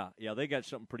 Yeah, they got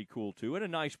something pretty cool, too, and a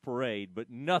nice parade, but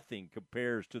nothing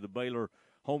compares to the Baylor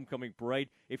homecoming parade.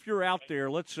 If you're out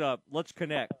there, let's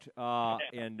connect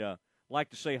and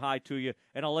like to say hi to you,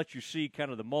 and I'll let you see kind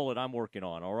of the mullet I'm working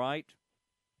on, all right?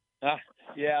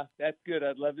 Yeah, that's good.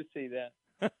 I'd love to see that.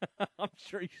 I'm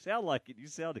sure you sound like it. You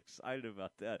sound excited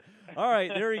about that. All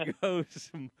right, there he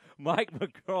goes, Mike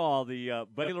McGraw, the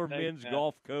Baylor men's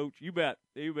golf coach. You bet.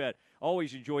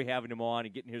 Always enjoy having him on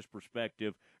and getting his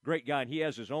perspective. Great guy, and he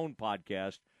has his own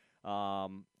podcast. I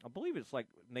believe it's like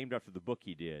named after the book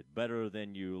he did, Better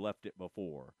Than You Left It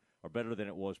Before, or Better Than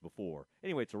It Was Before.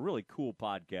 Anyway, it's a really cool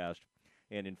podcast,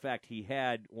 and in fact, he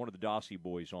had one of the Dossie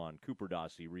boys on, Cooper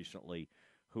Dossie, recently,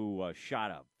 who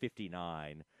shot a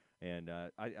 59. And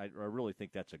I really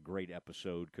think that's a great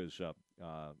episode because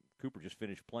Cooper just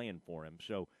finished playing for him.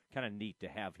 So kind of neat to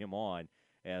have him on.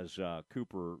 as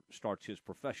Cooper starts his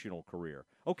professional career.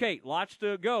 Okay, lots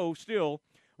to go still.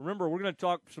 Remember, we're going to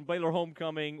talk some Baylor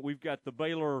homecoming. We've got the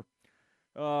Baylor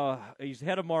he's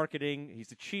head of marketing. He's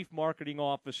the chief marketing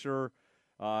officer,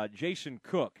 Jason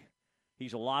Cook.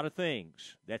 He's a lot of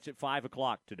things. That's at 5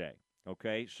 o'clock today,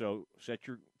 okay? So set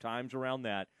your times around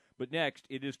that. But next,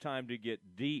 it is time to get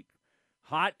deep,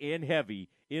 hot and heavy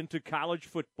into college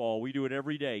football. We do it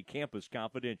every day. Campus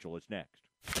Confidential is next.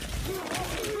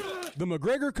 The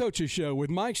McGregor Coaches Show with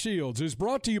Mike Shields is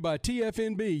brought to you by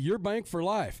TFNB, your bank for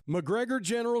life, McGregor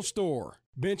General Store,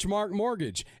 Benchmark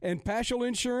Mortgage, and Paschal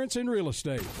Insurance and Real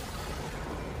Estate.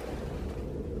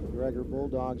 McGregor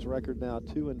Bulldogs record now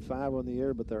 2-5 on the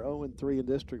year, but they're 0-3 in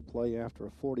district play after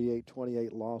a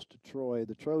 48-28 loss to Troy.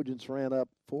 The Trojans ran up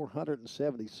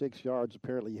 476 yards.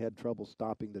 Apparently, had trouble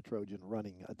stopping the Trojan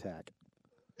running attack.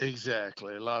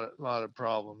 Exactly, a lot of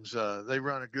problems. They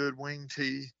run a good wing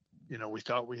tee. You know, we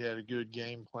thought we had a good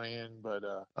game plan, but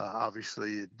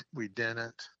obviously we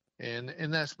didn't, and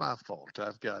that's my fault.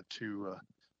 I've got to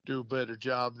do a better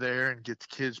job there and get the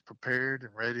kids prepared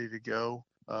and ready to go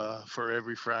for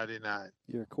every Friday night.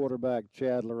 Your quarterback,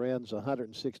 Chad Lorenz,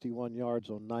 161 yards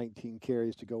on 19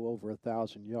 carries to go over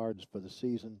 1,000 yards for the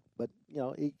season. But, you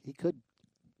know, he could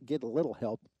get a little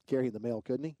help carrying the mail,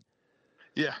 couldn't he?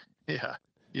 Yeah.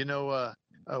 You know,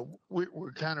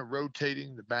 we're kind of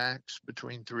rotating the backs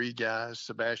between three guys,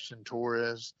 Sebastian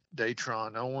Torres,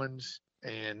 Datron Owens,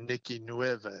 and Nicky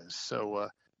Nueves. So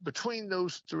between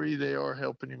those three, they are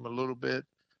helping him a little bit.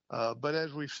 But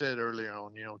as we've said earlier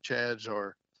on, you know, Chad's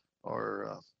our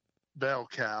bell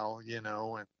cow, you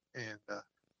know, and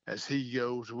as he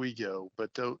goes, we go.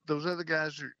 But those other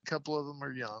guys, a couple of them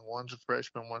are young. One's a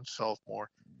freshman, one's a sophomore.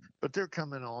 But they're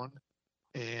coming on,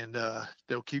 and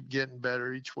they'll keep getting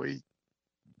better each week.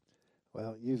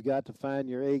 Well, you've got to find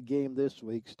your A game this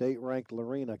week. State-ranked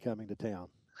Lorena coming to town.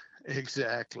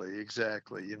 Exactly.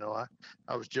 You know,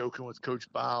 I was joking with Coach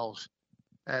Biles,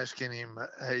 asking him,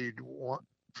 hey,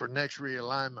 for next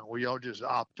realignment, we all just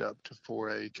opt up to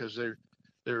 4A because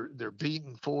they're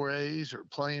beating 4As or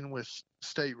playing with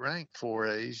state-ranked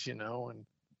 4As, you know,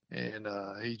 and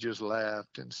he just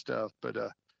laughed and stuff. But,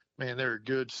 man, they're a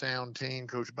good, sound team.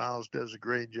 Coach Biles does a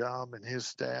great job, and his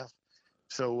staff.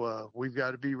 So we've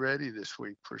got to be ready this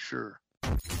week for sure.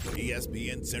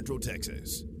 ESPN Central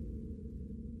Texas.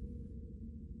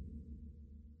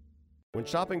 When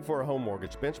shopping for a home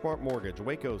mortgage, Benchmark Mortgage,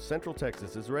 Waco, Central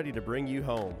Texas is ready to bring you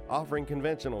home, offering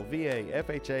conventional VA,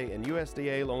 FHA, and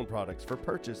USDA loan products for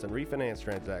purchase and refinance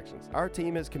transactions. Our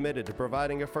team is committed to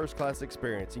providing a first-class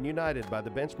experience and united by the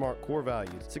Benchmark core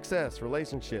values: success,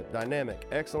 relationship, dynamic,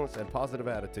 excellence, and positive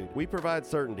attitude. We provide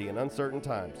certainty in uncertain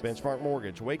times. Benchmark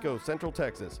Mortgage, Waco, Central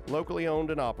Texas, locally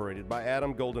owned and operated by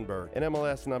Adam Goldenberg,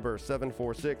 NMLS number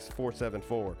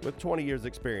 746474, with 20 years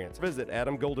experience. Visit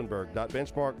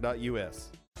adamgoldenberg.benchmark.us.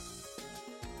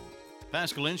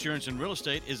 Paschal Insurance and Real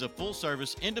Estate is a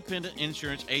full-service independent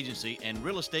insurance agency and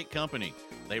real estate company.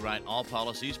 They write all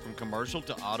policies from commercial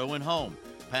to auto and home.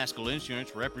 Paschal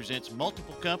Insurance represents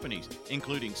multiple companies,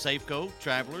 including Safeco,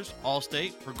 Travelers,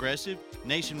 Allstate, Progressive,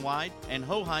 Nationwide, and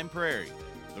Hoheim Prairie.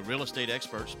 The real estate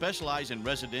experts specialize in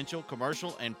residential,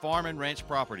 commercial, and farm and ranch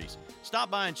properties. Stop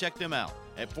by and check them out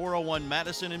at 401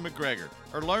 Madison in McGregor,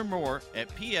 or learn more at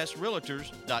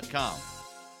psrealtors.com.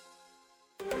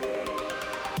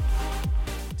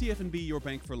 TFNB Your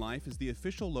Bank for Life is the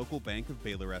official local bank of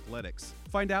Baylor Athletics.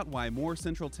 Find out why more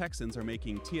Central Texans are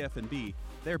making TFNB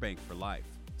their bank for life.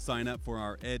 Sign up for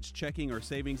our Edge checking or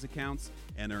savings accounts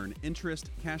and earn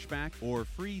interest, cashback, or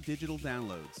free digital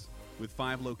downloads. With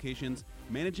 5 locations,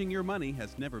 managing your money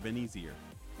has never been easier.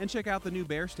 And check out the new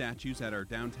bear statues at our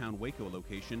downtown Waco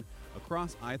location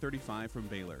across I-35 from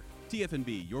Baylor.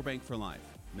 TFNB Your Bank for Life.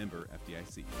 Member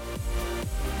FDIC.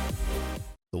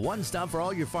 The one stop for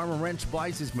all your farm and ranch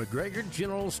supplies is McGregor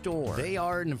General Store. They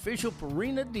are an official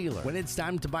Purina dealer when it's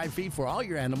time to buy feed for all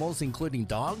your animals, including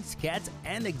dogs, cats,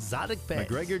 and exotic pets.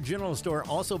 McGregor General Store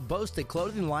also boasts a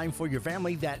clothing line for your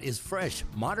family that is fresh,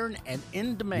 modern, and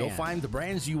in demand. You'll find the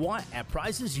brands you want at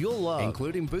prices you'll love,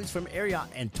 including boots from Ariat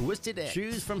and Twisted X,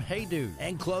 shoes from Hey Dude,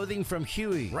 and clothing from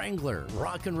Huey, Wrangler,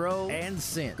 Rock and Roll, and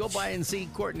Cinch. Go by and see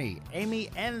Courtney, Amy,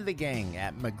 and the gang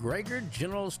at McGregor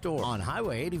General Store on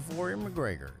Highway 84 in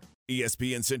McGregor.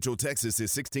 ESPN Central Texas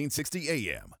is 1660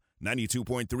 AM,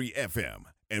 92.3 FM,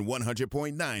 and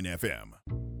 100.9 FM.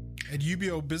 At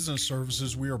UBO Business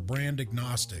Services, we are brand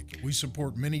agnostic. We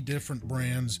support many different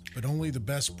brands, but only the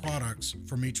best products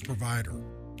from each provider.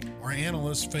 Our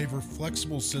analysts favor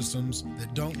flexible systems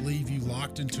that don't leave you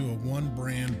locked into a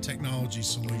one-brand technology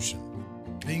solution.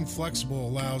 Being flexible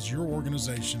allows your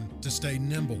organization to stay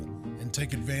nimble and and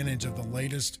take advantage of the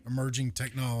latest emerging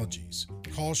technologies.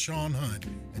 Call Sean Hunt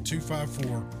at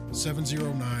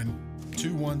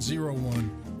 254-709-2101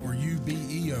 or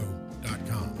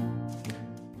ubeo.com.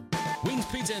 Wings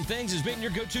Pizza and Things has been your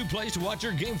go-to place to watch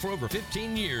your game for over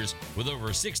 15 years. With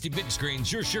over 60 big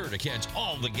screens, you're sure to catch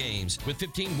all the games. With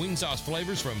 15 wing sauce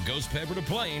flavors from ghost pepper to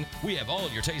plain, we have all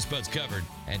your taste buds covered.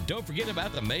 And don't forget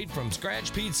about the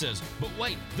made-from-scratch pizzas. But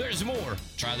wait, there's more.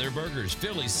 Try their burgers,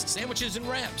 Phillies, sandwiches, and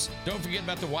wraps. Don't forget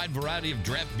about the wide variety of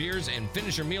draft beers, and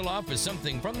finish your meal off with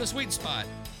something from the sweet spot.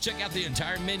 Check out the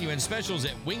entire menu and specials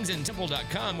at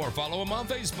wingsandtemple.com or follow them on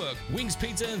Facebook. Wings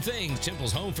Pizza and Things,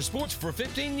 Temple's home for sports for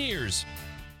 15 years.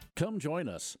 Come join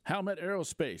us. Howmet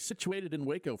Aerospace, situated in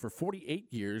Waco for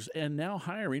 48 years and now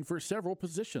hiring for several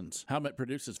positions. Howmet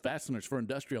produces fasteners for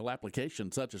industrial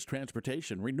applications such as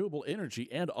transportation, renewable energy,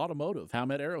 and automotive.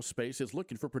 Howmet Aerospace is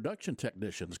looking for production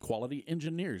technicians, quality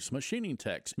engineers, machining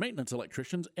techs, maintenance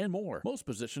electricians, and more. Most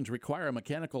positions require a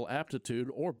mechanical aptitude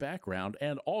or background,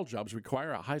 and all jobs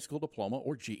require a high school diploma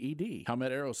or GED.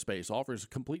 Howmet Aerospace offers a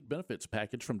complete benefits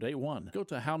package from day one. Go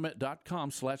to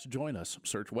howmet.com/join us.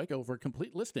 Search Waco for a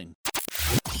complete listing.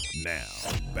 Now,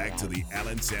 back to the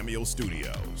Allen Samuel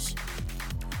Studios.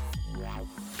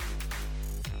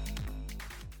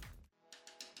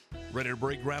 Ready to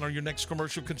break ground on your next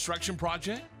commercial construction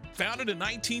project? Founded in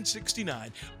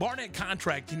 1969, Barnett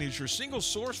Contracting is your single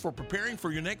source for preparing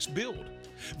for your next build.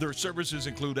 Their services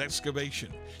include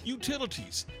excavation,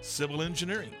 utilities, civil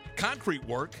engineering, concrete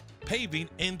work, paving,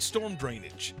 and storm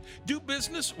drainage. Do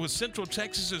business with Central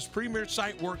Texas's premier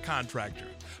site work contractor,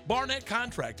 Barnett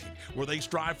Contracting, where they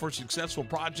strive for successful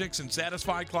projects and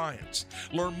satisfy clients.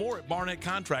 Learn more at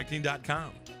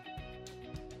barnettcontracting.com.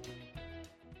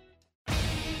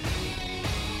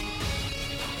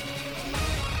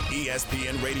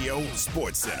 ESPN Radio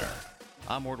Sports Center.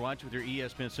 I'm Ward Weitz with your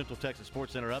ESPN Central Texas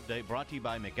Sports Center update, brought to you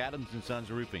by McAdams & Sons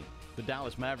Roofing. The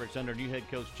Dallas Mavericks under new head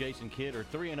coach Jason Kidd are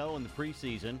 3-0 in the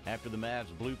preseason after the Mavs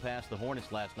blew past the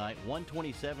Hornets last night,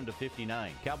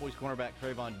 127-59. Cowboys cornerback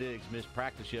Trayvon Diggs missed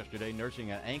practice yesterday,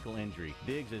 nursing an ankle injury.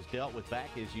 Diggs has dealt with back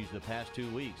issues the past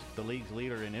 2 weeks. The league's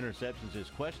leader in interceptions is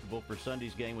questionable for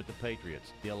Sunday's game with the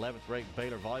Patriots. The 11th-ranked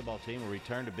Baylor volleyball team will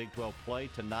return to Big 12 play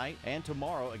tonight and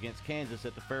tomorrow against Kansas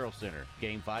at the Farrell Center.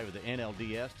 Game 5 of the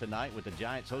NLDS tonight with the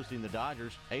Giants hosting the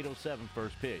Dodgers, 8:07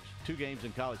 first pitch. 2 games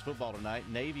in college football tonight,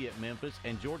 Navy at Memphis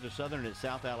and Georgia Southern at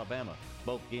South Alabama.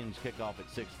 Both games kick off at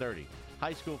 6:30.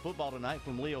 High school football tonight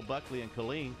from Leo Buckley and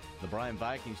Killeen. The Bryan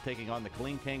Vikings taking on the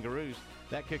Killeen Kangaroos.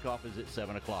 That kickoff is at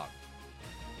 7 o'clock.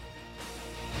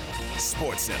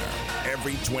 Sports Center,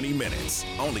 every 20 minutes,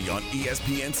 only on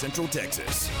ESPN Central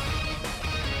Texas.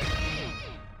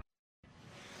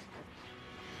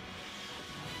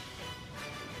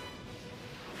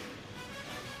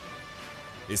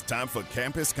 It's time for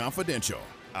Campus Confidential,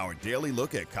 our daily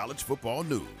look at college football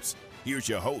news. Here's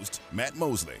your host, Matt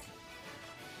Mosley. It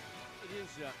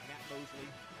is Matt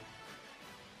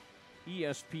Mosley,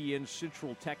 ESPN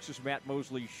Central Texas Matt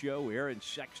Mosley Show. Aaron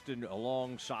Sexton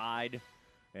alongside.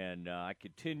 And I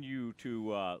continue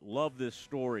to love this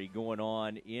story going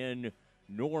on in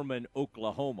Norman,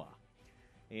 Oklahoma.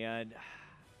 And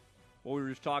well, we were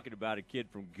just talking about a kid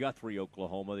from Guthrie,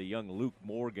 Oklahoma, the young Luke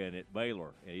Morgan at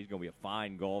Baylor. And he's going to be a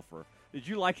fine golfer. Did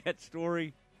you like that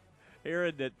story,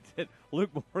 Aaron, that Luke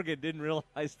Morgan didn't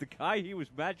realize the guy he was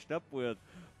matched up with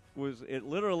was, it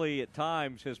literally at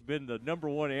times has been the number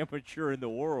one amateur in the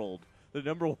world, the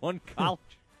number one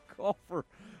college golfer,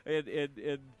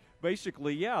 and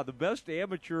basically, yeah, the best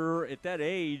amateur at that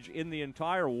age in the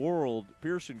entire world,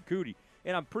 Pearson Coody.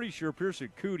 And I'm pretty sure Pearson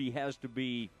Coody has to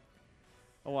be,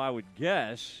 I would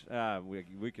guess,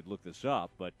 we could look this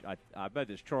up, but I bet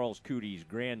it's Charles Coody's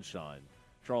grandson.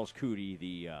 Charles Coody,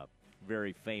 the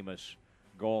very famous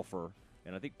golfer,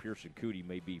 and I think Pearson Coody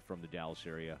may be from the Dallas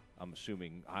area. I'm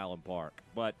assuming Highland Park.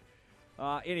 But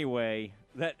anyway,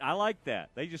 I like that.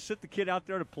 They just sit the kid out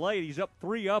there to play, and he's up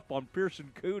 3-up on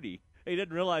Pearson Coody. He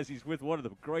didn't realize he's with one of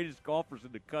the greatest golfers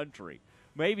in the country,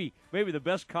 maybe the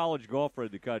best college golfer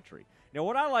in the country. Now,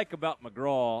 what I like about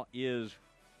McGraw is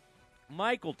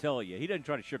Mike will tell you. He doesn't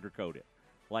try to sugarcoat it.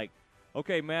 Like,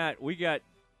 okay, Matt, we got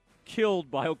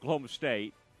killed by Oklahoma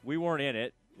State. We weren't in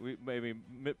it.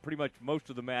 Pretty much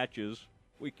most of the matches.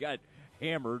 We got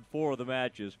hammered 4 of the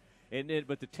matches.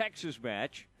 But the Texas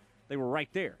match, they were right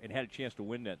there and had a chance to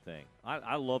win that thing.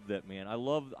 I love that, man.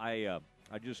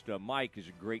 Mike is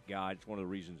a great guy. It's one of the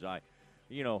reasons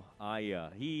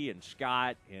he and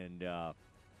Scott and,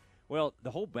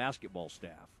 the whole basketball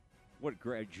staff. What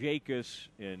great, Jacobs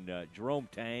and Jerome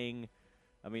Tang.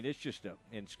 I mean, it's just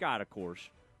and Scott, of course.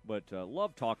 But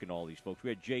love talking to all these folks. We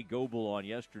had Jay Goebel on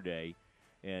yesterday,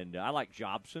 And I like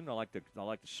Jobson. I like the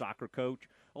soccer coach.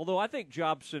 Although I think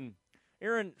Jobson,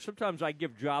 Aaron, sometimes I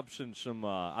give Jobson some.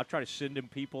 I try to send him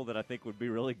people that I think would be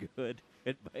really good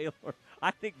at Baylor.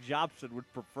 I think Jobson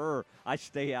would prefer I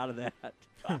stay out of that.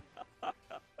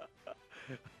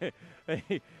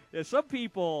 Some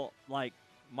people like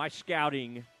my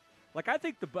scouting. Like I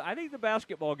think the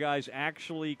basketball guys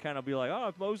actually kind of be like, oh,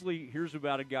 if Mosley hears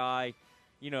about a guy,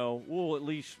 we'll at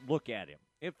least look at him.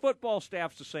 If football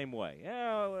staff's the same way,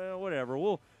 well,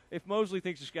 whatever. If Mosley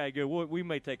thinks this guy good, we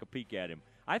may take a peek at him.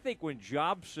 I think when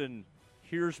Jobson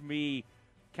hears me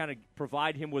kind of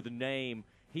provide him with a name,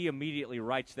 he immediately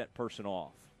writes that person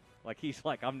off. Like he's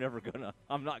like, I'm not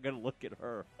gonna look at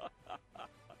her.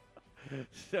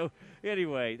 So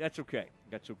anyway, that's okay.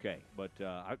 But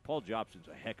Paul Jobson's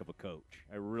a heck of a coach.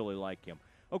 I really like him.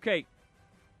 Okay,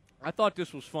 I thought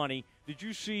this was funny. Did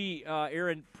you see,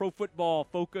 Aaron, Pro Football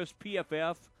Focus,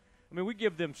 PFF? I mean, we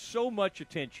give them so much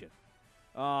attention.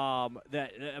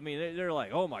 They're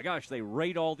like, oh my gosh, they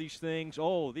rate all these things.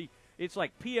 It's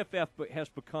like PFF has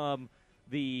become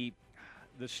the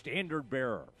standard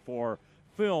bearer for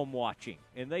film watching,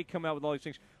 and they come out with all these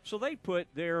things. So they put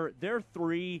their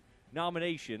 3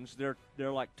 nominations. They're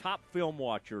like top film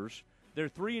watchers. Their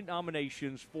 3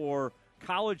 nominations for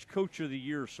College Coach of the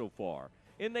Year so far.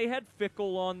 And they had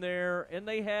Fickle on there, and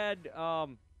they had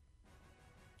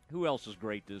who else is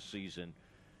great this season?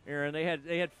 Aaron, they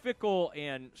had Fickle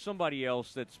and somebody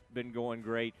else that's been going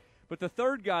great. But the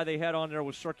third guy they had on there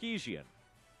was Sarkisian.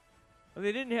 And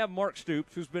they didn't have Mark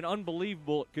Stoops, who's been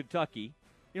unbelievable at Kentucky.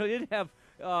 They didn't have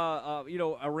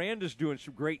Aranda's doing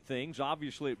some great things,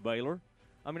 obviously at Baylor.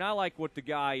 I mean, I like what the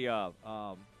guy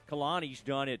Kalani's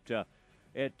done at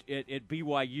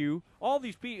BYU. All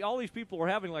these people were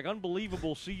having like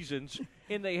unbelievable seasons,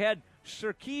 and they had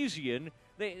Sarkisian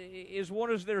is one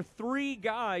of their 3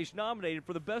 guys nominated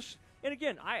for the best. And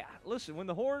again, listen, when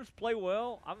the Horns play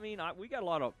well, I mean, we got a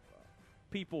lot of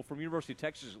people from University of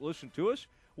Texas that listen to us.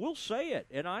 We'll say it,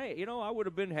 and I would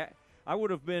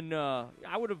have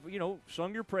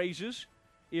sung your praises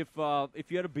if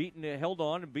you had held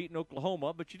on and beaten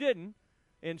Oklahoma, but you didn't.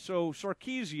 And so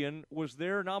Sarkisian was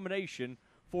their nomination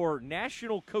for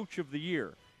National Coach of the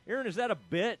Year. Aaron, is that a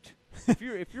bit?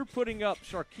 If you're putting up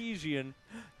Sarkisian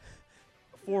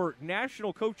for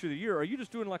National Coach of the Year, are you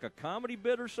just doing like a comedy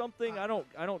bit or something? I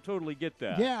don't totally get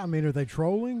that. Yeah, I mean, are they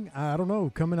trolling? I don't know.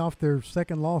 Coming off their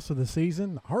second loss of the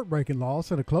season, heartbreaking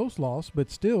loss and a close loss, but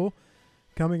still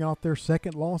coming off their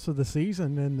second loss of the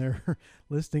season, and they're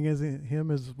listing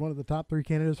him as one of the top 3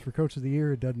 candidates for Coach of the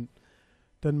Year. It doesn't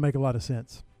make a lot of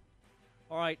sense.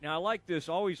 All right, now I like this.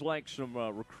 I always like some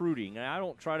recruiting, and I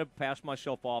don't try to pass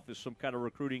myself off as some kind of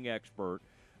recruiting expert,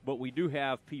 but we do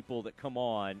have people that come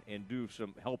on and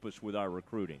help us with our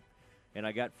recruiting. And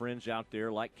I got friends out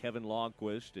there like Kevin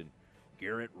Longquist and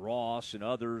Garrett Ross and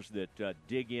others that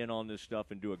dig in on this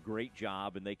stuff and do a great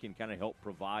job, and they can kind of help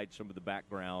provide some of the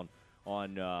background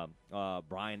on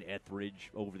Brian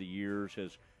Etheridge over the years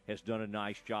has done a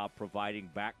nice job providing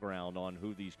background on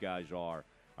who these guys are.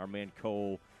 Our man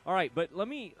Cole. All right, but let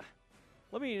me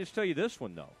just tell you this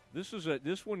one though.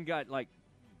 This one got like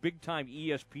big time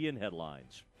ESPN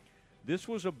headlines. This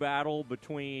was a battle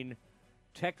between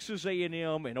Texas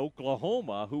A&M and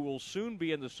Oklahoma, who will soon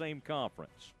be in the same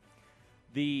conference.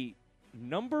 The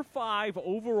number 5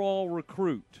 overall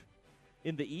recruit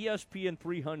in the ESPN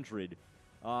 300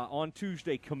 on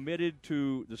Tuesday committed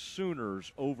to the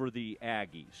Sooners over the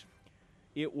Aggies.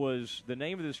 The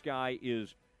name of this guy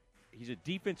he's a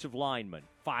defensive lineman,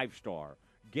 5-star,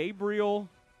 Gabriel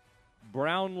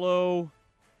Brownlow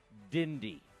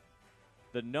Dindy.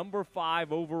 The number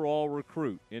 5 overall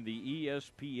recruit in the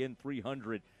ESPN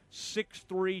 300,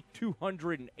 6'3",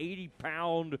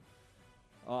 280-pound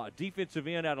defensive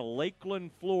end out of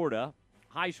Lakeland, Florida,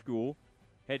 high school,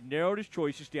 had narrowed his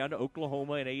choices down to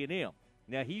Oklahoma and A&M.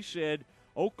 Now, he said,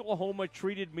 Oklahoma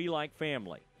treated me like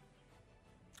family.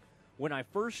 When I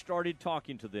first started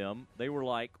talking to them, they were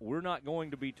like, we're not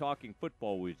going to be talking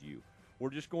football with you. We're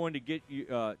just going to get you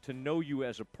to know you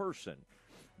as a person.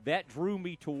 That drew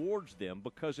me towards them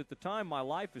because at the time my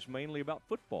life is mainly about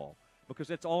football because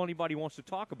that's all anybody wants to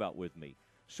talk about with me.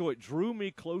 So it drew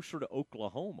me closer to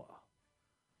Oklahoma.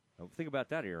 Now, think about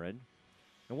that, Aaron.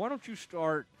 And why don't you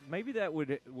start, maybe that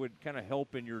would kind of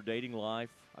help in your dating life.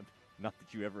 Not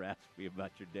that you ever asked me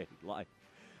about your dating life.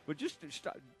 But just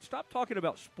stop talking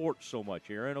about sports so much,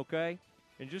 Aaron, okay?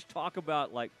 And just talk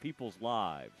about, like, people's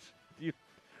lives.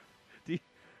 Do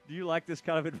you like this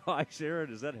kind of advice,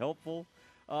 Aaron? Is that helpful?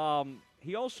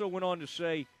 He also went on to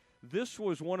say, this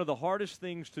was one of the hardest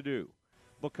things to do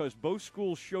because both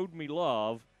schools showed me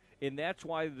love, and that's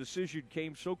why the decision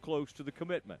came so close to the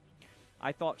commitment.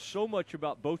 I thought so much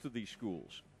about both of these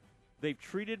schools. They've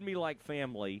treated me like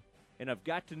family, and I've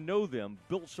got to know them,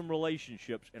 built some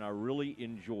relationships, and I really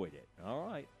enjoyed it. All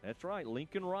right, that's right,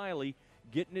 Lincoln Riley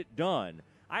getting it done.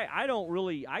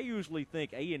 I usually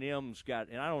think A&M's got,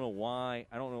 and I don't know why,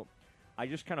 I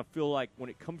just kind of feel like when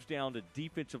it comes down to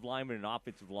defensive linemen and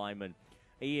offensive linemen,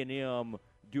 A&M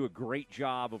do a great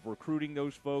job of recruiting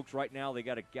those folks. Right now they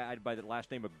got a guy by the last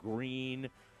name of Green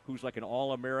who's like an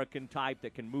All-American type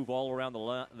that can move all around the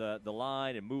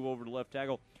line and move over to left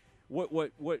tackle.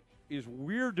 What is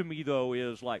weird to me, though,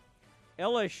 is like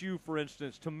LSU, for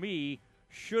instance, to me,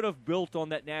 should have built on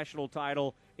that national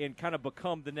title and kind of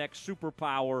become the next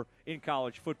superpower in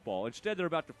college football. Instead, they're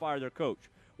about to fire their coach.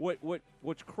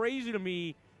 What's crazy to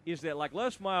me is that, like,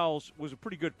 Les Miles was a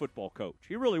pretty good football coach.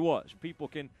 He really was. People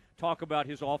can talk about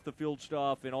his off-the-field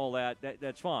stuff and all that.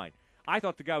 That's fine. I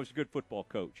thought the guy was a good football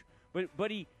coach. But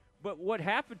what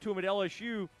happened to him at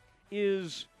LSU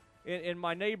is, and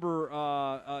my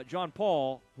neighbor, John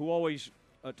Paul, who always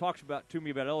talks to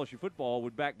me about LSU football,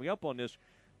 would back me up on this.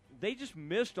 They just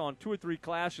missed on 2 or 3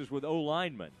 classes with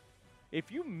O-linemen.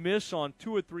 If you miss on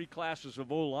 2 or 3 classes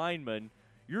of O-linemen,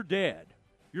 you're dead.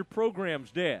 Your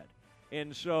program's dead.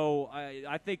 And so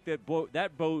I think that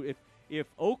if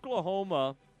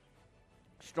Oklahoma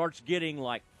starts getting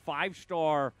like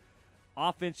 5-star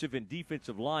offensive and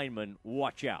defensive linemen,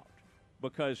 watch out.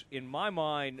 Because in my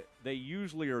mind, they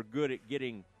usually are good at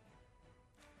getting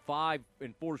 5-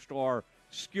 and 4-star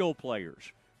skill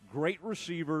players. Great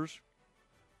receivers,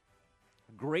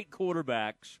 great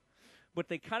quarterbacks, but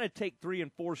they kind of take 3-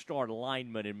 and 4-star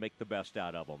linemen and make the best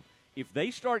out of them. If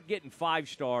they start getting 5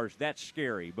 stars, that's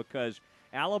scary because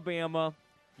Alabama,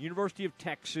 University of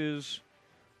Texas,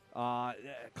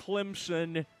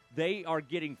 Clemson, they are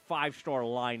getting 5-star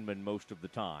linemen most of the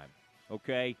time,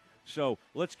 okay? So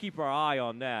let's keep our eye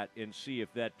on that and see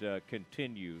if that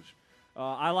continues.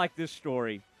 I like this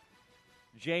story.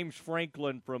 James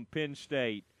Franklin from Penn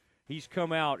State, he's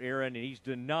come out, Aaron, and he's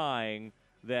denying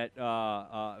that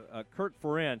Kurt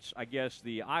Ferentz, I guess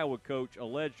the Iowa coach,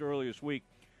 alleged earlier this week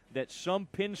that some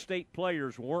Penn State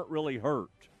players weren't really hurt.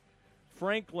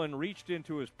 Franklin reached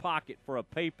into his pocket for a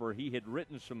paper he had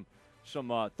written some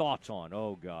thoughts on.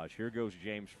 Oh, gosh, here goes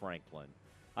James Franklin.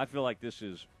 I feel like this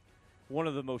is one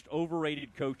of the most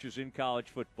overrated coaches in college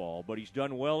football, but he's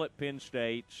done well at Penn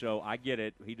State, so I get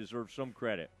it. He deserves some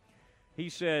credit. He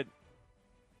said,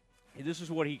 this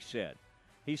is what he said.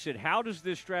 He said, how does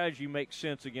this strategy make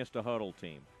sense against a huddle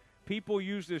team? People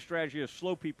use this strategy to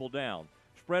slow people down.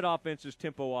 Spread offense is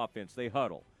tempo offense. They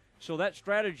huddle. So that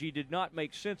strategy did not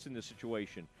make sense in this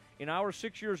situation. In our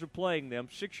 6 years of playing them,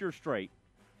 6 years straight,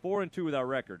 4-2 with our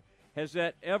record, has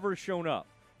that ever shown up?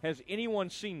 Has anyone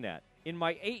seen that? In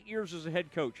my 8 years as a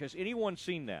head coach, has anyone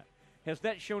seen that? Has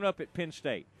that shown up at Penn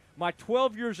State? My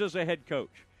 12 years as a head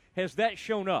coach, has that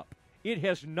shown up? It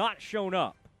has not shown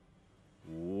up.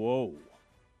 Whoa.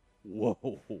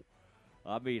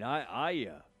 I mean,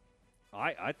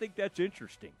 I think that's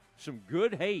interesting. Some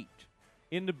good hate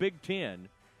in the Big Ten.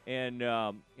 And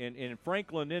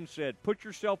Franklin then said, put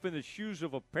yourself in the shoes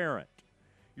of a parent.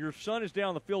 Your son is down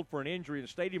on the field for an injury, and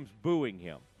the stadium's booing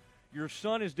him. Your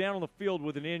son is down on the field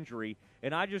with an injury,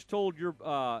 and I just told you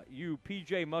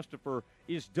P.J. Mustipher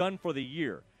is done for the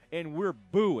year, and we're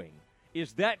booing.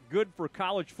 Is that good for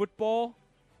college football?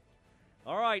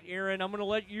 All right, Aaron, I'm going to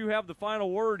let you have the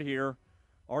final word here.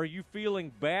 Are you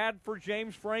feeling bad for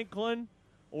James Franklin,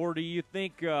 or do you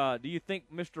think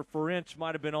Mr. Ferentz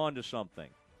might have been onto something?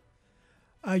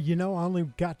 I only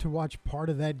got to watch part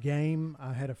of that game.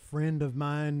 I had a friend of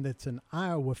mine that's an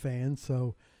Iowa fan,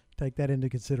 so take that into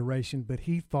consideration. But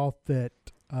he thought that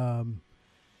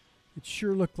it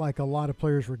sure looked like a lot of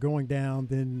players were going down,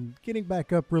 then getting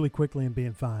back up really quickly and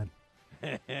being fine.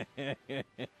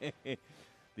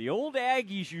 The old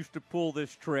Aggies used to pull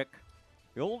this trick.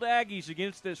 The old Aggies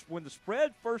against this, when the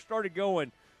spread first started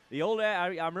going, I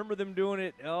remember them doing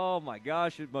it, oh my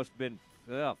gosh, it must have been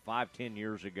 5-10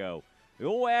 years ago. The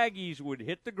old Aggies would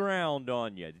hit the ground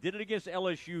on you. They did it against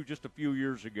LSU just a few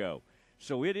years ago.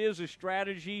 So it is a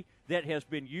strategy that has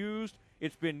been used.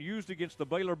 It's been used against the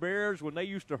Baylor Bears when they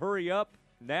used to hurry up.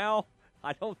 Now,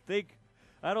 I don't think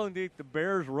the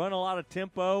Bears run a lot of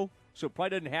tempo, so it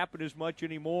probably doesn't happen as much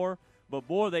anymore. But,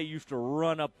 boy, they used to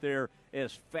run up there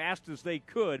as fast as they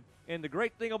could. And the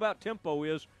great thing about tempo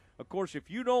is, of course, if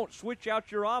you don't switch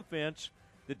out your offense,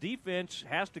 the defense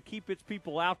has to keep its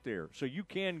people out there. So you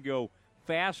can go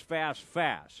fast.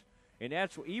 And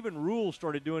that's even Rule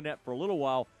started doing that for a little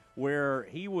while, where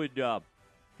he would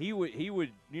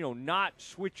not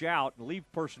switch out and leave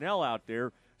personnel out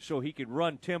there so he can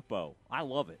run tempo. I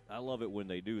love it. I love it when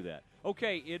they do that.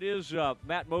 Okay, it is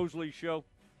Matt Mosley Show,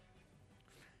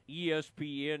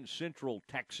 ESPN Central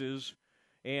Texas,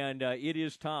 and it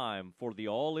is time for the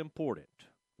all-important.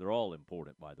 They're all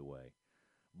important, by the way,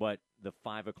 but the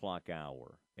 5 o'clock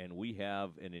hour, and we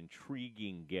have an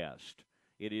intriguing guest.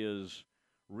 It is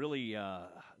really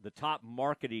the top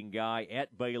marketing guy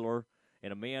at Baylor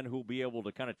and a man who will be able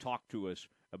to kind of talk to us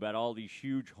about all these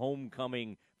huge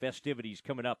homecoming festivities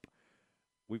coming up.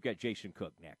 We've got Jason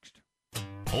Cook next.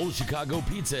 Old Chicago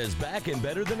Pizza is back and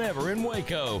better than ever in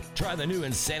Waco. Try the new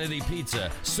Insanity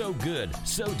Pizza. So good,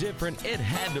 so different, it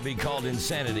had to be called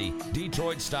Insanity.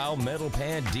 Detroit-style metal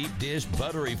pan, deep dish,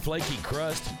 buttery, flaky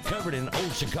crust, covered in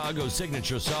Old Chicago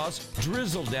signature sauce,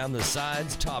 drizzled down the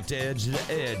sides, topped edge to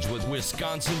edge with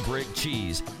Wisconsin brick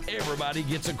cheese. Everybody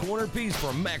gets a corner piece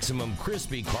for maximum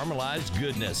crispy caramelized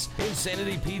goodness.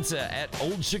 Insanity Pizza at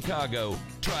Old Chicago.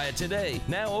 Try it today.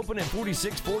 Now open at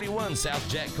 4641 South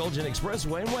Jack Colgan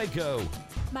Expressway in Waco.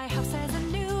 My house has a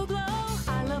new glow.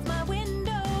 I love my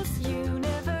windows.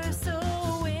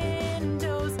 Universal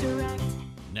Windows Direct.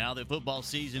 Now that football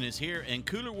season is here and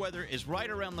cooler weather is right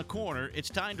around the corner, it's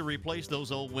time to replace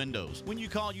those old windows. When you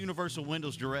call Universal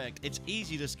Windows Direct, it's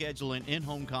easy to schedule an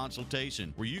in-home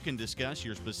consultation where you can discuss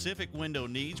your specific window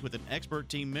needs with an expert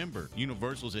team member.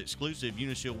 Universal's exclusive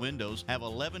Unishield windows have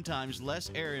 11 times less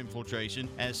air infiltration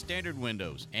as standard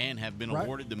windows and have been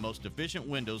awarded the most efficient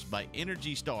windows by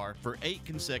Energy Star for 8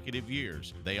 consecutive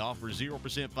years. They offer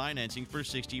 0% financing for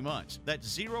 60 months. That's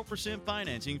 0%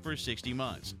 financing for 60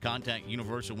 months. Contact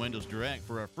Universal Windows Direct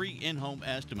for a free in-home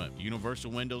estimate.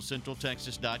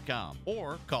 UniversalWindowsCentralTexas.com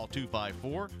or call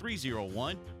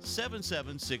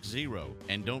 254-301-7760.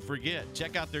 And don't forget,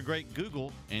 check out their great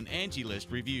Google and Angie List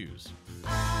reviews.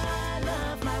 I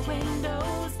love my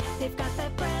windows. They've got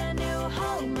that brand new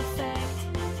home effect.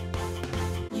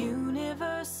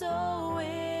 Universal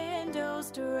Windows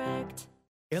Direct.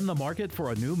 In the market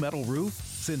for a new metal roof?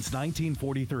 Since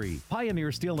 1943,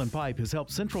 Pioneer Steel & Pipe has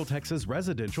helped Central Texas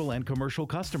residential and commercial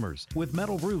customers with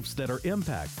metal roofs that are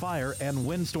impact, fire, and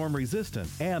windstorm resistant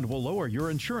and will lower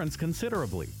your insurance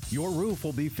considerably. Your roof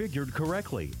will be figured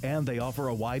correctly, and they offer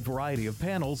a wide variety of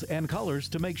panels and colors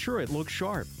to make sure it looks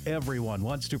sharp. Everyone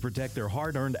wants to protect their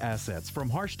hard-earned assets from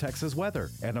harsh Texas weather,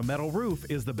 and a metal roof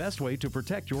is the best way to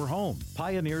protect your home.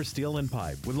 Pioneer Steel &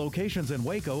 Pipe with locations in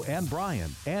Waco and Bryan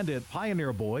and at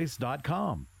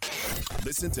pioneerboys.com.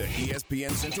 Listen to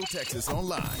ESPN Central Texas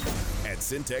online at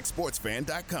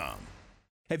syntechsportsfan.com.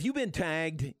 Have you been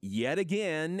tagged yet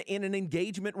again in an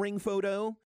engagement ring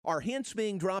photo? Are hints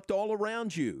being dropped all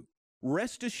around you?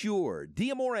 Rest assured,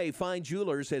 D'Amore Fine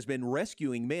Jewelers has been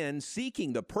rescuing men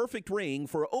seeking the perfect ring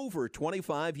for over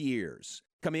 25 years.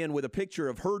 Come in with a picture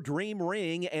of her dream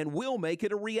ring and we'll make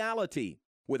it a reality.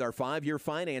 With our 5-year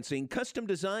financing, custom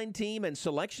design team, and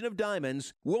selection of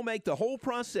diamonds, we'll make the whole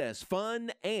process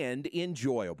fun and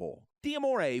enjoyable.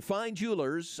 D'Amore Fine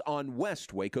Jewelers on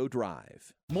West Waco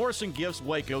Drive. Morrison Gifts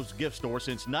Waco's gift store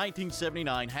since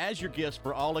 1979 has your gifts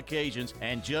for all occasions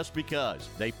and just because.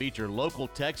 They feature local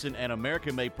Texan and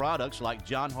American-made products like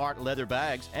John Hart leather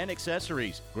bags and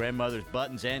accessories, grandmother's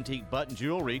buttons, antique button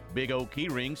jewelry, big old key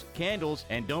rings, candles,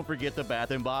 and don't forget the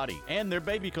Bath & Body and their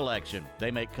baby collection. They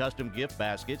make custom gift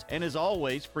baskets and as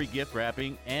always, free gift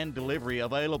wrapping and delivery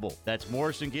available. That's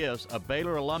Morrison Gifts, a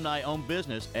Baylor alumni-owned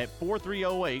business at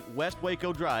 4308 West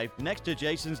Waco Drive next to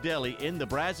Jason's Deli in the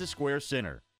Brazos Square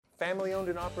Center. Family owned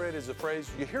and operated is a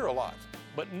phrase you hear a lot.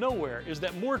 But nowhere is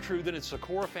that more true than at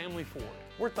Socorro Family Ford.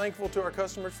 We're thankful to our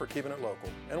customers for keeping it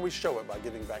local, and we show it by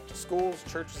giving back to schools,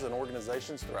 churches, and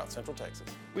organizations throughout Central Texas.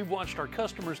 We've watched our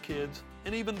customers' kids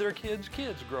and even their kids'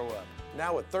 kids grow up.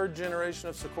 Now a 3rd generation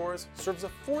of Socorros serves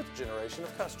a 4th generation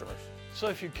of customers. So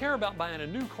if you care about buying a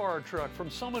new car or truck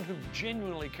from someone who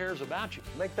genuinely cares about you,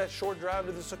 make that short drive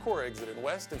to the Socorro exit in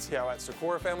West and see how at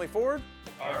Socorro Family Ford,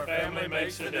 our family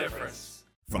makes a difference.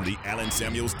 From the Allen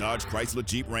Samuels Dodge Chrysler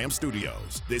Jeep Ram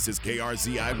Studios, this is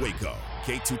KRZI Waco,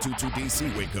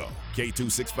 K222DC Waco,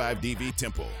 K265DV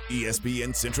Temple,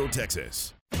 ESPN Central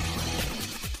Texas.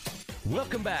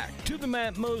 Welcome back to the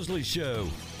Matt Mosley Show.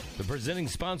 The presenting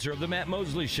sponsor of the Matt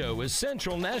Mosley Show is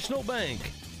Central National Bank.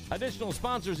 Additional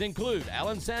sponsors include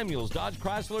Allen Samuels Dodge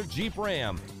Chrysler Jeep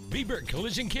Ram, Biebert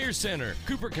Collision Care Center,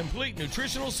 Cooper Complete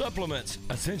Nutritional Supplements,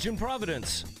 Ascension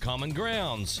Providence, Common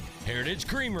Grounds, Heritage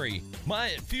Creamery,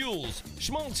 Myatt Fuels,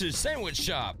 Schmaltz's Sandwich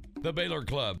Shop, the Baylor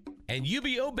Club, and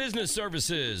UBO Business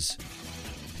Services.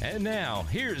 And now,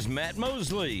 here's Matt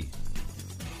Mosley.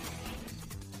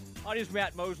 It is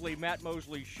Matt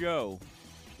Mosley Show.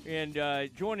 And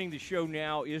joining the show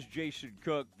now is Jason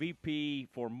Cook, VP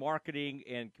for Marketing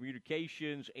and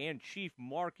Communications and Chief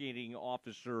Marketing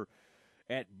Officer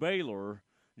at Baylor.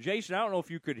 Jason, I don't know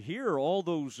if you could hear all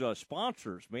those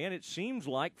sponsors, man. It seems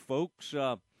like folks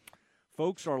are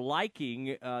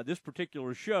liking this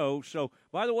particular show. So,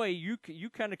 by the way, you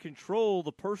kind of control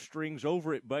the purse strings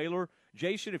over at Baylor,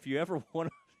 Jason. If you ever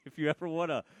want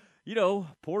to,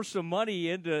 pour some money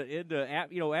into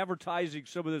advertising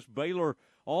some of this Baylor,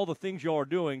 all the things y'all are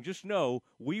doing, just know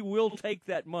we will take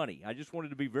that money. I just wanted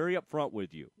to be very upfront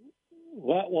with you.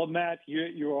 Well, Matt,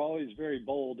 you were always very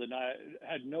bold, and I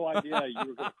had no idea you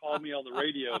were going to call me on the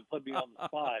radio and put me on the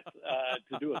spot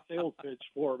to do a sales pitch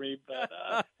for me.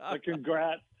 But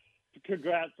congrats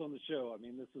on the show. I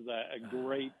mean, this is a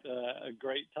great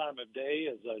time of day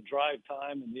as a drive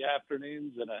time in the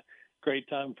afternoons, and a great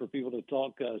time for people to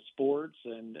talk sports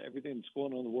and everything that's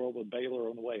going on in the world with Baylor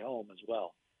on the way home as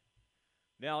well.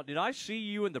 Now, did I see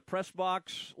you in the press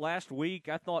box last week?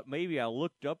 I thought maybe I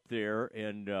looked up there,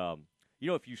 and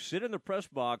if you sit in the press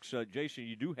box, Jason,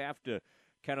 you do have to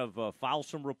kind of file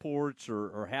some reports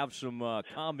or have some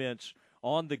comments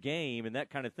on the game and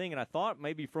that kind of thing. And I thought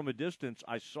maybe from a distance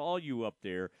I saw you up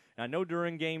there. And I know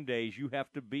during game days you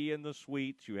have to be in the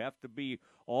suites, you have to be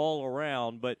all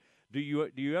around. But do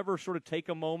you ever sort of take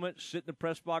a moment, sit in the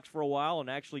press box for a while,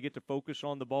 and actually get to focus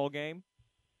on the ball game?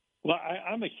 Well,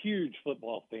 I'm a huge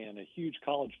football fan, a huge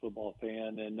college football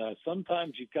fan, and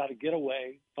sometimes you've got to get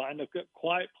away, find a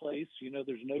quiet place.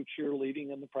 There's no cheering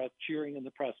in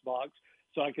the press box,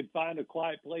 so I could find a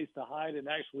quiet place to hide and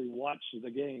actually watch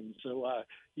the game. So,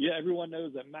 everyone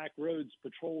knows that Mack Rhodes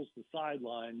patrols the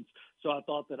sidelines, so I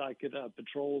thought that I could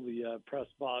patrol the press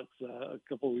box a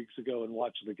couple of weeks ago and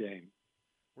watch the game.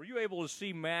 Were you able to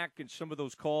see Mack in some of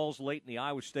those calls late in the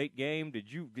Iowa State game?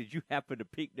 Did you happen to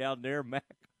peek down there, Mack?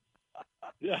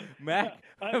 Yeah, Mack.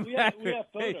 Yeah. We have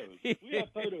photos. We have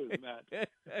photos, Matt.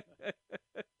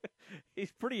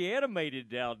 He's pretty animated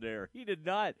down there. He did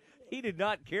not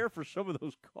care for some of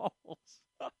those calls.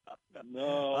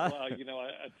 No, I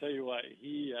tell you what,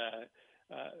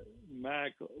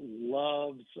 Mack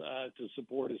loves to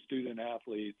support his student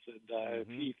athletes, and if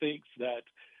he thinks that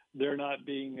they're not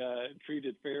being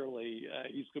treated fairly,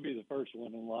 he's going to be the first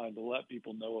one in line to let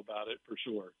people know about it for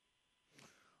sure.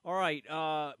 All right,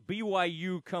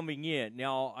 BYU coming in.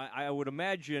 Now, I would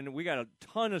imagine we got a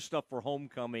ton of stuff for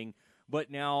homecoming,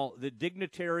 but now the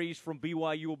dignitaries from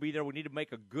BYU will be there. We need to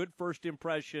make a good first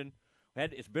impression.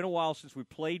 It's been a while since we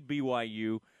played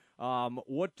BYU.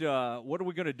 What are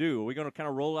we going to do? Are we going to kind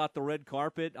of roll out the red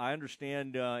carpet? I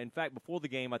understand, in fact, before the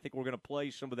game, I think we're going to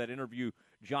play some of that interview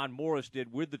John Morris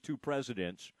did with the two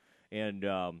presidents, and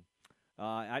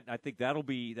I think that'll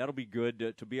be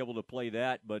good to be able to play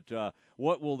that. But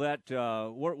what will that?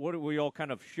 What do we all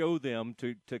kind of show them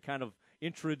to kind of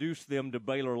introduce them to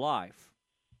Baylor life?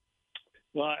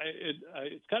 Well,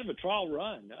 it's kind of a trial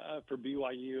run for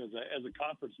BYU as a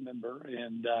conference member,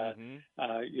 and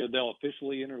they'll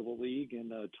officially enter the league in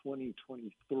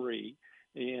 2023.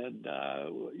 And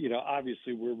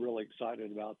obviously we're really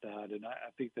excited about that, and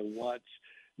I think that once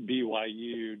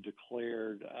BYU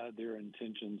declared their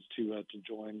intentions to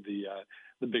join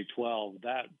the Big 12,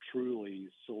 that truly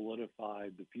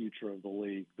solidified the future of the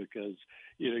league, because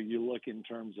you look in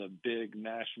terms of big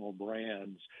national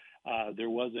brands, there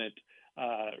wasn't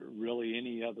really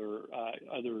any others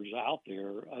out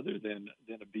there other than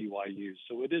a BYU.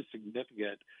 So it is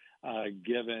significant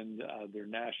given their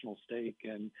national stake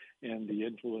and the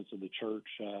influence of the church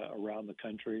around the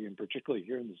country, and particularly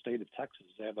here in the state of Texas.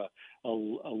 They have a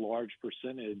large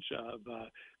percentage of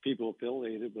people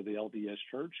affiliated with the LDS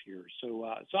Church here. So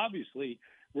obviously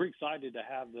we're excited to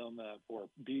have them for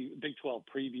Big 12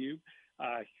 preview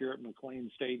here at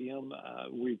McLean Stadium.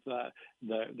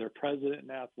 Their president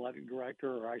and athletic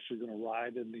director are actually going to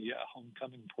ride in the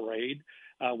homecoming parade,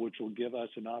 which will give us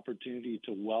an opportunity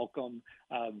to welcome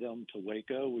them to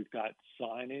Waco. We've got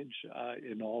signage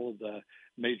in all of the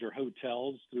major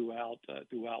hotels throughout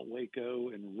Waco,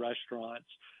 and restaurants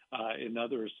and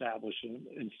other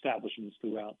establishments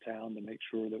throughout town to make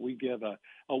sure that we give a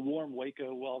warm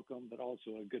Waco welcome, but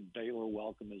also a good Baylor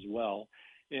welcome as well.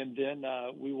 And then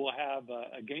we will have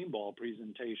a game ball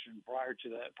presentation prior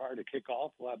to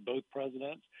kickoff. We'll have both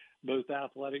presidents, both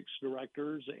athletics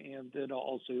directors, and then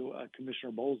also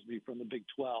Commissioner Bowlesby from the Big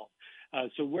 12.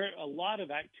 So we're a lot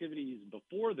of activities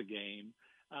before the game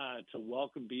to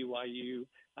welcome BYU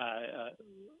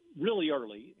really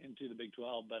early into the Big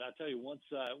 12. But I tell you, once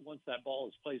that ball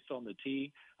is placed on the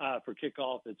tee for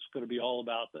kickoff, it's going to be all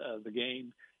about the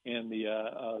game, and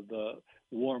the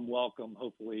warm welcome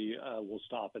hopefully will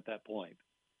stop at that point.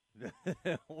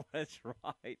 That's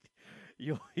right.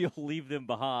 You'll leave them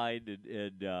behind,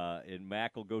 and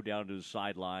Mac will go down to the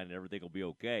sideline, and everything will be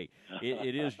okay.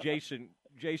 It is Jason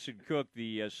Cook,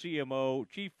 the CMO,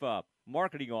 Chief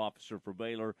Marketing Officer for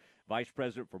Baylor, Vice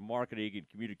President for Marketing and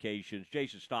Communications.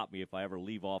 Jason, stop me if I ever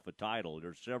leave off a title.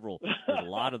 There's a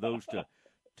lot of those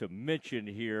to mention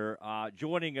here.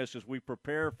 Joining us as we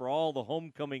prepare for all the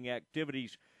homecoming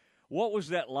activities. What was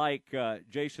that like,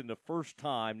 Jason, the first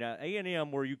time? Now,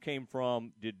 A&M, where you came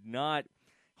from,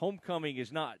 homecoming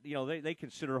is not, they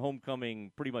consider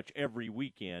homecoming pretty much every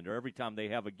weekend or every time they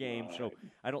have a game. Right. So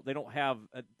they don't have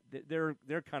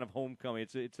their kind of homecoming.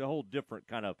 It's a whole different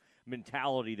kind of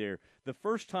mentality there. The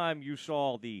first time you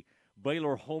saw the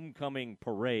Baylor homecoming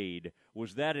parade,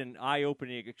 was that an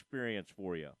eye-opening experience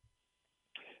for you?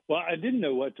 Well, I didn't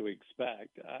know what to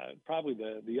expect. Probably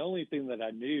the only thing that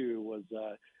I knew was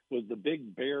the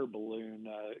big bear balloon.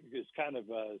 Is kind of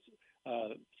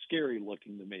scary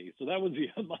looking to me. So that was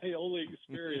my only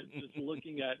experience, just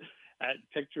looking at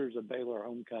pictures of Baylor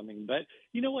homecoming. But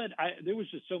you know what? There was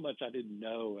just so much I didn't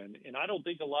know, and I don't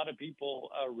think a lot of people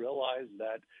realized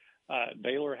that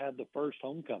Baylor had the first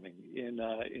homecoming in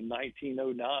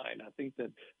 1909. I think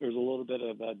that there's a little bit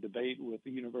of a debate with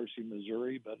the University of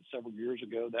Missouri, but several years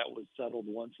ago that was settled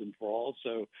once and for all.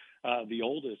 So the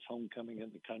oldest homecoming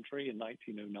in the country in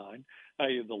 1909,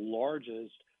 the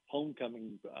largest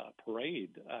homecoming parade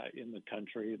in the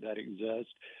country that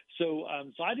exists. So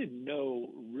I didn't know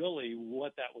really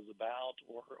what that was about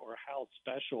or how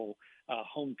special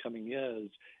homecoming is.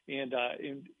 And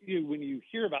when you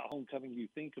hear about homecoming, you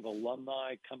think of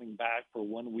alumni coming back for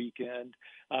one weekend.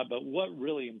 But what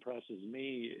really impresses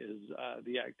me is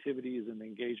the activities and the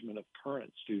engagement of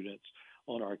current students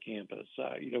on our campus.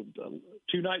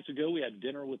 2 nights ago, we had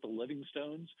dinner with the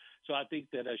Livingstones. So I think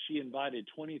that she invited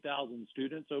 20,000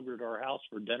 students over to our house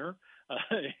for dinner.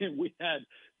 And we had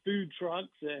food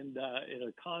trucks and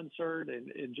a concert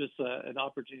and just an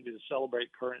opportunity to celebrate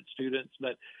current students.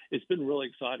 But it's been really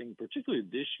exciting, particularly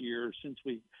this year, since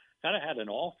we kind of had an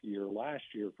off year last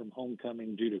year from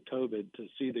homecoming due to COVID, to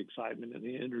see the excitement and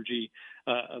the energy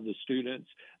of the students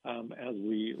as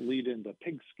we lead into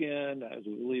Pigskin, as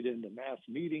we lead into mass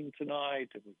meeting tonight,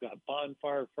 and we've got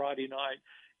bonfire Friday night,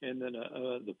 and then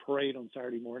the parade on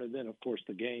Saturday morning, and then, of course,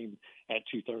 the game at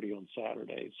 2:30 on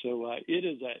Saturday. So it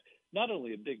is not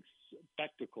only a big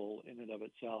spectacle in and of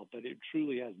itself, but it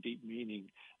truly has deep meaning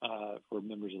for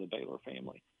members of the Baylor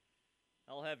family.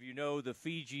 I'll have you know the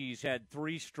Fijis had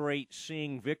 3 straight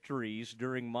Sing victories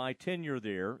during my tenure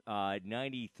there,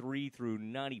 93 through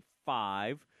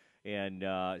 95, and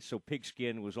so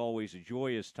Pigskin was always a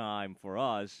joyous time for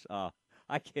us.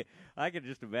 I can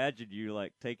just imagine you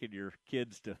like taking your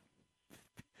kids to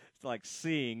like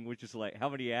Sing, which is like, how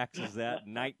many acts is that?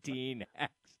 19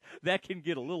 acts. That can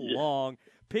get a little long.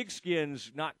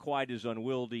 Pigskin's not quite as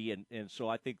unwieldy, and so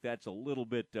I think that's a little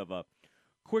bit of a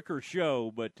quicker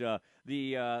show, but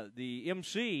the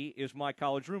MC is my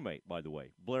college roommate, by the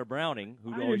way, Blair Browning,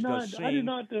 who always does Sing. I did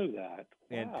not know that.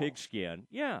 Wow. And Pigskin.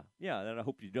 Yeah, and I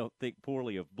hope you don't think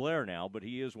poorly of Blair now, but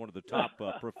he is one of the top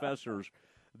professors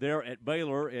there at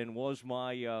Baylor and was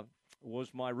my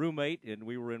roommate, and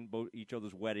we were in each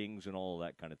other's weddings and all of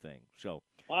that kind of thing. So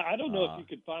I don't know if you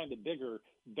could find a bigger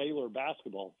Baylor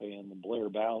basketball fan than Blair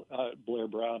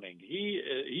Browning. He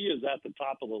is at the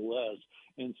top of the list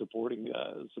in supporting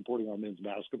our men's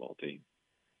basketball team.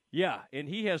 Yeah, and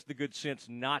he has the good sense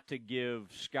not to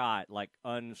give Scott like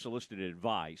unsolicited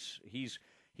advice. He's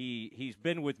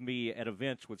been with me at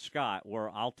events with Scott where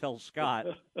I'll tell Scott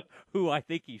who I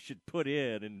think he should put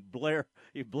in, and Blair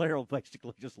will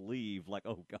basically just leave like,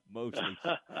 oh God,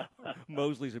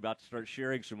 Mosley's about to start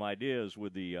sharing some ideas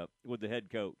with the head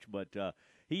coach, but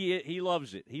he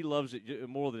loves it. He loves it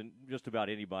more than just about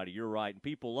anybody. You're right, and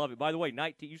people love it. By the way,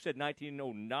 you said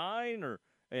 1909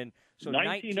 so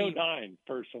 1909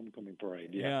 first homecoming parade.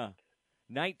 Yeah.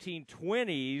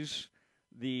 1920s.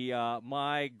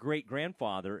 My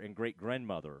great-grandfather and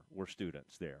great-grandmother were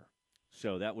students there.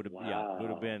 So that would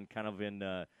have been kind of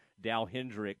in Dow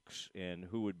Hendricks, and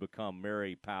who would become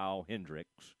Mary Powell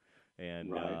Hendricks.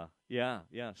 And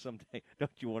someday,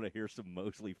 don't you want to hear some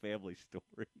Mosley family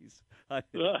stories?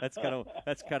 That's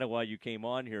kind of why you came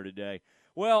on here today.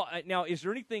 Well, now, is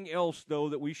there anything else though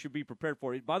that we should be prepared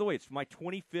for? By the way, it's my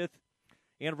 25th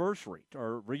anniversary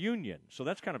or reunion, so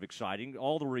that's kind of exciting,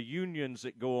 all the reunions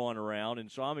that go on around,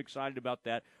 and so I'm excited about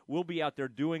that. We'll be out there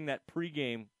doing that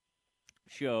pregame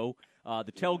show,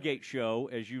 the tailgate show,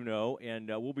 as you know, and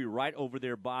we'll be right over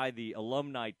there by the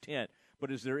alumni tent.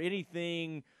 But is there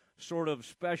anything sort of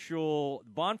special?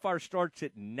 Bonfire starts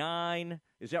at 9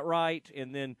 Is that right?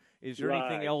 And then is there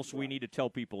anything else we need to tell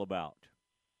people about?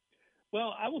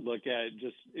 Well, I would look at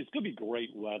it's going to be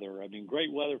great weather. I mean,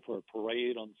 great weather for a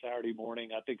parade on Saturday morning.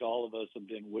 I think all of us have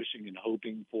been wishing and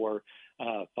hoping for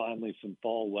finally some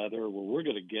fall weather. Well, we're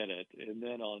going to get it. And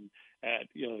then at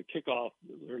the kickoff,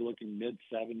 they're looking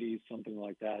mid-70s, something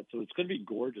like that. So it's going to be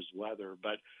gorgeous weather.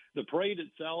 But the parade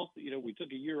itself, we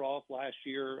took a year off last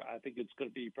year. I think it's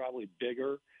going to be probably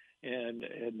bigger. And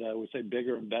we say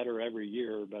bigger and better every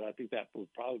year, but I think that will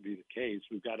probably be the case.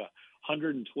 We've got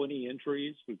 120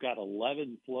 entries. We've got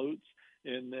 11 floats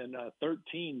and then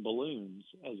 13 balloons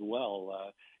as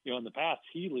well. In the past,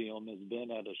 helium has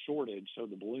been at a shortage, so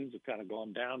the balloons have kind of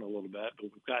gone down a little bit, but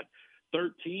we've got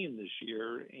 13 this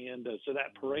year. And so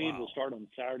that parade will start on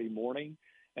Saturday morning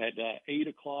at 8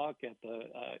 o'clock at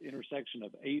the intersection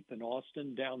of 8th and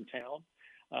Austin downtown.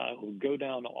 We'll go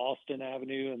down to Austin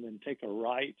Avenue and then take a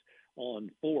right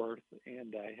on 4th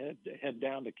and head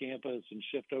down to campus and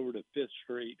shift over to 5th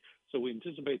Street. So we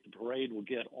anticipate the parade will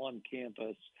get on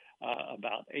campus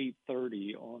about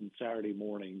 8:30 on Saturday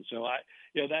morning. So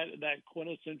that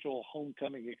quintessential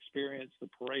homecoming experience, the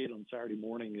parade on Saturday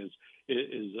morning is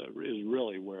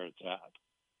really where it's at.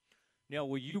 Now,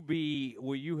 will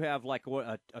you have like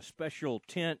a special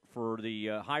tent for the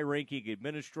high-ranking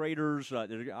administrators?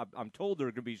 I'm told there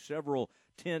are going to be several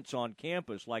tents on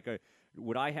campus.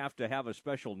 Would I have to have a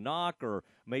special knock, or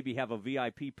maybe have a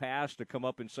VIP pass to come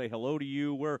up and say hello to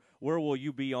you? Where will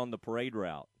you be on the parade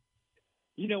route?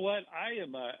 You know what?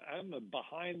 I'm a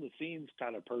behind-the-scenes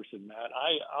kind of person, Matt.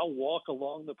 I'll walk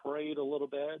along the parade a little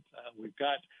bit. We've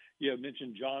got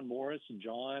mentioned John Morris,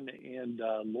 John and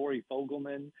Lori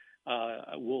Fogelman.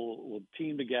 We'll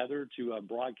team together to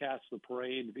broadcast the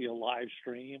parade via live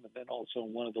stream and then also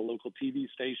on one of the local TV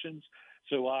stations.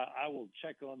 So I will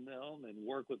check on them and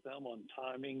work with them on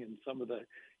timing and some of the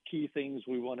key things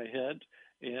we want to hit,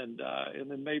 and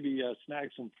then maybe snag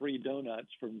some free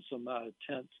donuts from some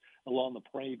tents along the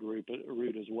parade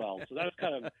route as well. So that's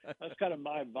kind of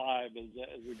my vibe as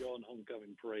we go on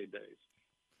homecoming parade days.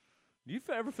 Do you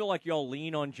ever feel like y'all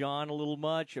lean on John a little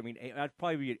much? I mean, that'd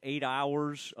probably be 8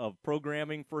 hours of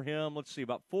programming for him. Let's see,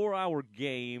 about 4-hour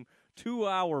game,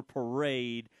 2-hour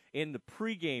parade, in the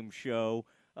pregame show.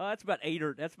 That's about 8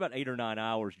 or 9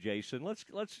 hours, Jason. Let's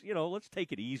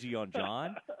take it easy on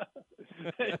John.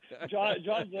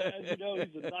 John's, as you know,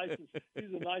 he's the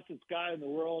nicest guy in the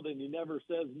world, and he never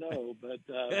says no. But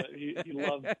he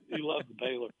loves the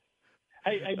Baylor.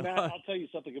 Hey, Matt, I'll tell you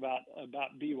something about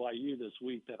BYU this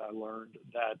week that I learned,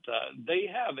 that they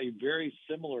have a very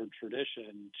similar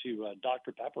tradition to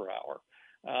Dr. Pepper Hour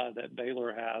that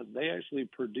Baylor has. They actually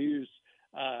produce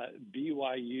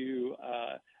BYU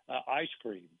ice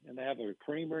cream, and they have a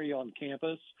creamery on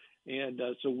campus. And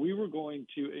so we were going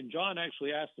to, and John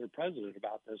actually asked their president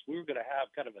about this, we were going to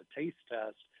have kind of a taste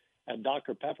test at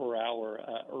Dr. Pepper Hour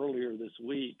earlier this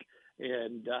week.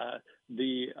 And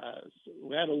we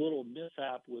had a little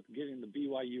mishap with getting the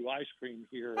BYU ice cream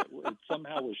here. It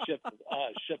somehow was shipped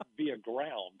via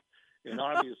ground, and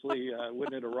obviously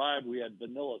when it arrived, we had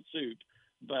vanilla soup.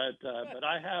 But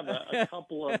I have a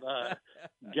couple of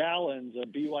gallons of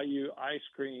BYU ice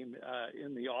cream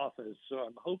in the office, so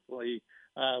I'm hopefully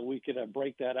we can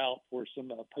break that out for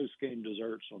some post-game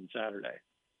desserts on Saturday.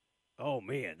 Oh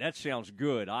man, that sounds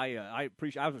good. I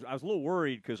appreciate. I was a little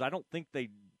worried because I don't think they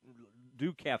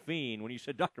do caffeine. When you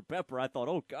said Dr. Pepper, I thought,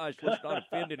 oh gosh, let's not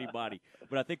offend anybody.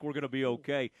 But I think we're going to be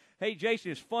okay. Hey,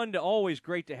 Jason, it's always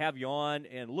great to have you on,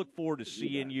 and look forward to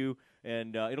seeing you.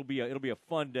 And it'll be a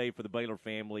fun day for the Baylor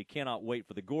family. Cannot wait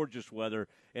for the gorgeous weather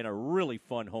and a really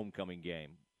fun homecoming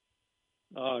game.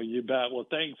 Oh, you bet. Well,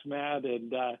 thanks, Matt,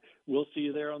 and we'll see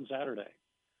you there on Saturday.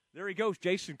 There he goes,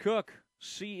 Jason Cook,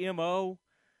 CMO,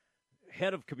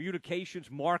 head of communications,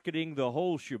 marketing, the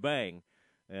whole shebang.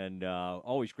 And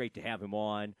always great to have him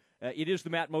on. It is the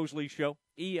Matt Mosley Show,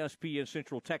 ESPN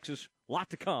Central Texas. A lot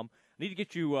to come. I need to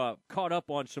get you caught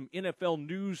up on some NFL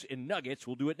news and nuggets.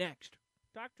 We'll do it next.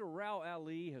 Dr. Rao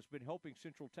Ali has been helping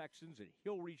Central Texans at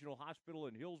Hill Regional Hospital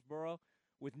in Hillsboro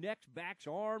with necks, backs,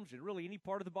 arms, and really any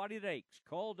part of the body that aches.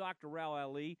 Call Dr. Rao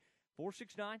Ali,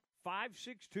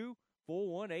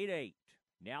 469-562-4188.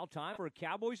 Now time for a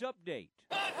Cowboys update.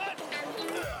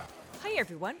 Hi,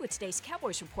 everyone. With today's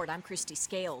Cowboys Report, I'm Christy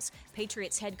Scales.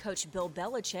 Patriots head coach Bill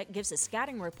Belichick gives a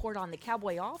scouting report on the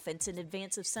Cowboy offense in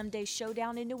advance of Sunday's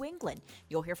showdown in New England.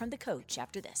 You'll hear from the coach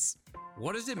after this.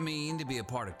 What does it mean to be a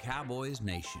part of Cowboys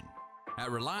Nation?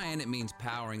 At Reliant, it means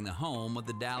powering the home of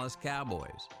the Dallas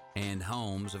Cowboys and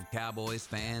homes of Cowboys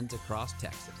fans across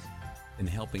Texas, and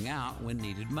helping out when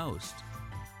needed most.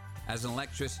 As an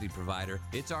electricity provider,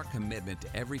 it's our commitment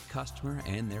to every customer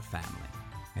and their family.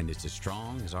 and it's as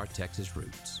strong as our Texas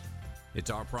roots. It's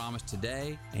our promise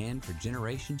today and for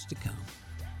generations to come.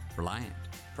 Reliant,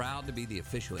 proud to be the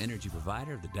official energy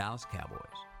provider of the Dallas Cowboys.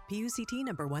 PUCT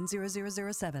number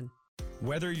 10007.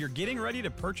 Whether you're getting ready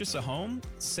to purchase a home,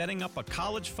 setting up a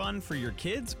college fund for your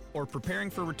kids, or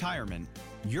preparing for retirement,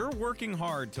 you're working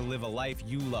hard to live a life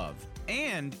you love.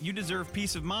 And you deserve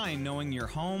peace of mind knowing your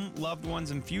home, loved ones,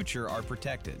 and future are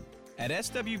protected. At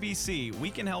SWBC,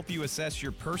 we can help you assess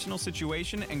your personal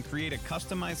situation and create a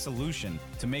customized solution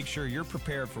to make sure you're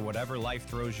prepared for whatever life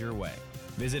throws your way.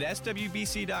 Visit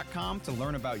SWBC.com to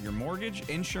learn about your mortgage,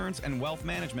 insurance, and wealth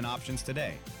management options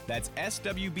today. That's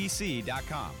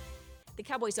SWBC.com. The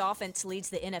Cowboys offense leads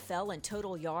the NFL in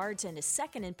total yards and is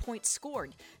second in points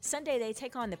scored. Sunday they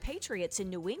take on the Patriots in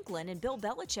New England, and Bill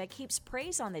Belichick heaps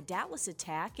praise on the Dallas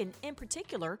attack and, in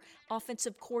particular,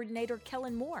 offensive coordinator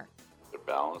Kellen Moore. They're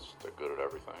balanced. They're good at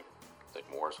everything. I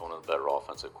think Moore's one of the better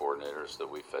offensive coordinators that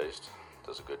we've faced.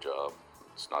 Does a good job.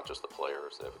 It's not just the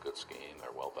players. They have a good scheme.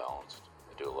 They're well balanced.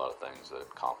 They do a lot of things that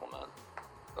complement,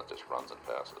 not just runs and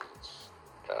passes. It's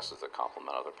passes that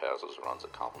complement other passes, runs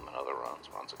that complement other runs,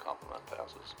 runs that complement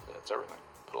passes. It's everything.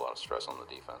 Put a lot of stress on the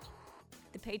defense.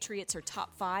 The Patriots are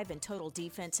top 5 in total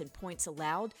defense and points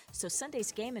allowed, so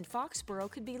Sunday's game in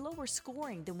Foxborough could be lower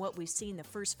scoring than what we've seen the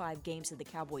first 5 games of the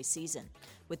Cowboys season.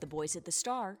 With the boys at the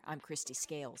Star, I'm Christy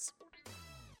Scales.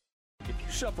 If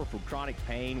you suffer from chronic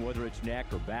pain, whether it's neck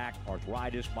or back,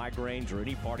 arthritis, migraines, or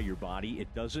any part of your body,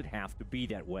 it doesn't have to be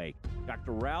that way.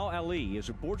 Dr. Rao Ali is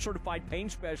a board-certified pain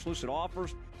specialist that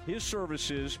offers his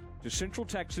services to Central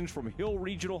Texans from Hill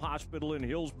Regional Hospital in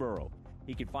Hillsboro.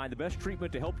 He can find the best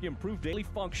treatment to help you improve daily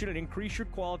function and increase your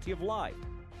quality of life.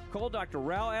 Call Dr.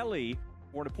 Rao Ali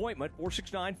for an appointment,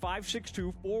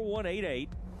 469-562-4188.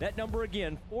 That number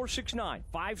again,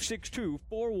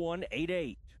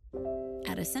 469-562-4188.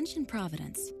 At Ascension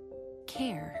Providence,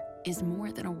 care is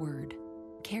more than a word.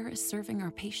 Care is serving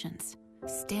our patients,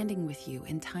 standing with you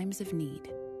in times of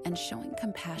need, and showing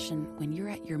compassion when you're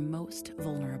at your most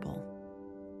vulnerable.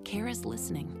 Care is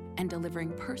listening and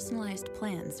delivering personalized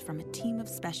plans from a team of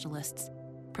specialists,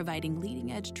 providing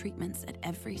leading-edge treatments at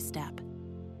every step.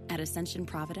 At Ascension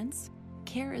Providence,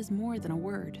 care is more than a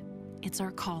word. It's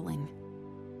our calling.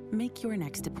 Make your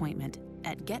next appointment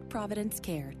at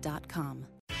getprovidencecare.com.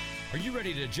 Are you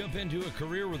ready to jump into a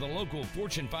career with a local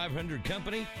Fortune 500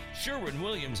 company?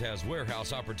 Sherwin-Williams has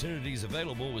warehouse opportunities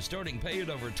available with starting pay at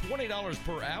over $20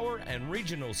 per hour and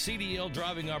regional CDL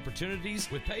driving opportunities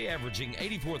with pay averaging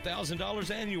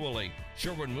 $84,000 annually.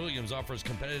 Sherwin-Williams offers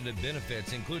competitive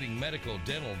benefits including medical,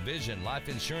 dental, vision, life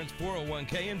insurance,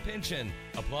 401k, and pension.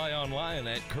 Apply online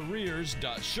at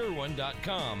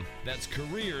careers.sherwin.com. That's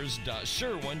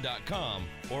careers.sherwin.com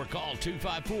or call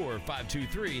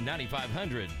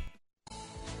 254-523-9500.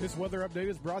 This weather update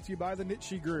is brought to you by the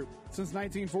Nitsche Group. Since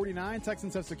 1949,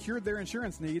 Texans have secured their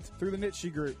insurance needs through the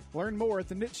Nitsche Group. Learn more at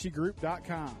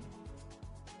thenitschegroup.com.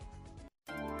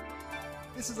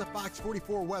 This is a Fox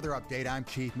 44 weather update. I'm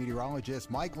Chief Meteorologist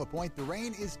Mike LaPointe. The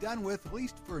rain is done with, at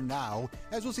least for now,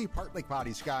 as we'll see partly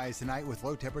cloudy skies tonight with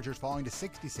low temperatures falling to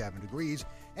 67 degrees.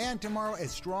 And tomorrow, a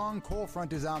strong cold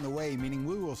front is on the way, meaning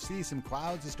we will see some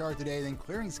clouds to start the day, then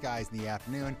clearing skies in the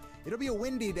afternoon. It'll be a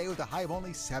windy day with a high of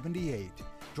only 78.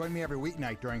 Join me every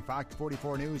weeknight during Fox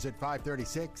 44 News at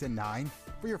 5:36 and 9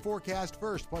 for your forecast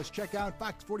first. Plus, check out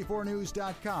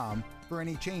fox44news.com for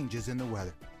any changes in the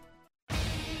weather.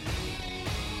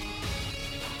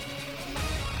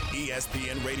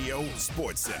 ESPN Radio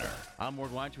Sports Center. I'm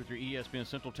Ward Weitz with your ESPN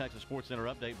Central Texas Sports Center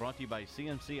update brought to you by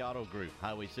CMC Auto Group.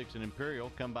 Highway 6 and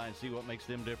Imperial, come by and see what makes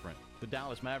them different. The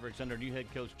Dallas Mavericks under new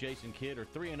head coach Jason Kidd are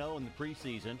 3-0 in the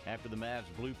preseason after the Mavs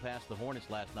blew past the Hornets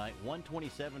last night,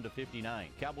 127-59.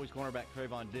 Cowboys cornerback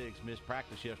Trayvon Diggs missed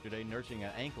practice yesterday nursing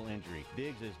an ankle injury.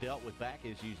 Diggs has dealt with back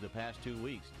issues the past 2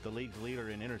 weeks. The league's leader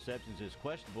in interceptions is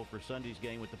questionable for Sunday's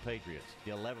game with the Patriots.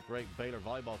 The 11th-ranked Baylor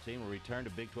volleyball team will return to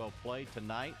Big 12 play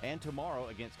tonight and tomorrow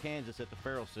against Kansas at the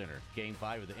Farrell Center. Game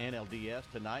 5 of the NLDS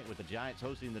tonight with the Giants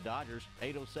hosting the Dodgers,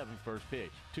 8:07 first pitch.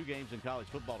 2 games in college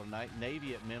football tonight,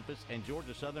 Navy at Memphis and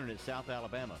Georgia Southern at South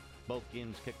Alabama. Both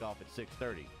games kick off at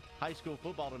 6:30. High school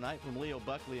football tonight from Leo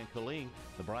Buckley and Killeen.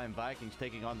 The Bryan Vikings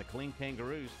taking on the Killeen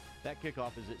Kangaroos. That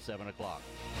kickoff is at 7 o'clock.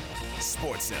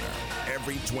 Sports Center,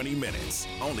 every 20 minutes,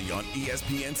 only on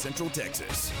ESPN Central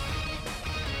Texas.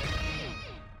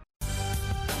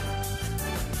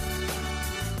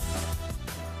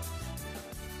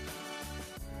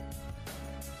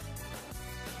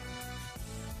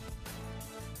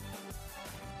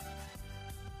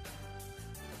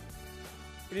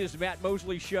 It is the Matt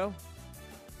Mosley Show,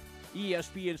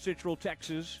 ESPN Central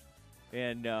Texas.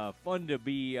 And fun to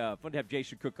have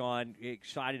Jason Cook on.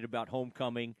 Excited about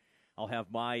homecoming. I'll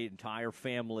have my entire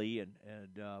family and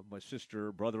my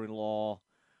sister, brother-in-law,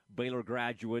 Baylor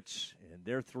graduates, and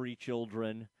their 3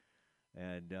 children,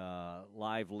 and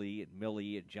Lively and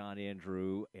Millie and John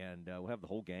Andrew, and we'll have the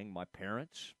whole gang, my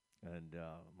parents and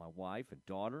my wife and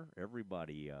daughter.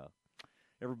 Everybody's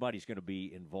going to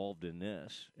be involved in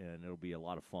this, and it'll be a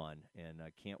lot of fun, and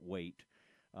I can't wait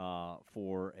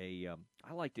for a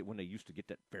I liked it when they used to get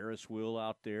that Ferris wheel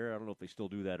out there. I don't know if they still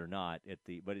do that or not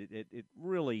but it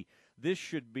really, this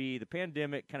should be, the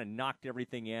pandemic kind of knocked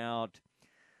everything out.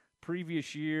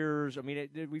 Previous years, I mean,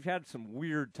 we've had some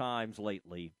weird times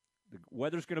lately. The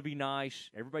weather's going to be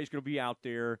nice. Everybody's going to be out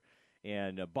there,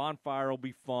 and a bonfire will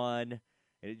be fun.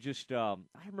 And it just, I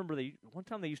remember one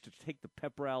time they used to take the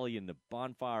pep rally and the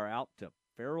bonfire out to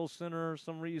Farrell Center for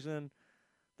some reason.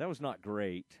 That was not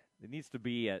great. It needs to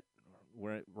be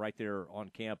right there on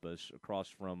campus across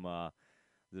from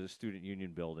the Student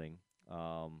Union building.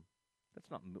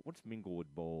 What's Minglewood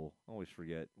Bowl? I always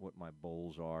forget what my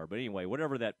bowls are. But anyway,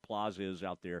 whatever that plaza is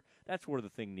out there, that's where the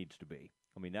thing needs to be.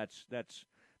 I mean, that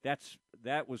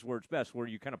was where it's best, where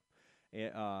you kind of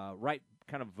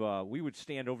we would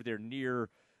stand over there near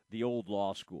the old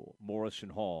law school, Morrison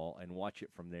Hall, and watch it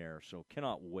from there. So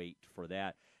cannot wait for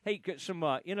that. Hey, got some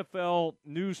NFL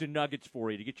news and nuggets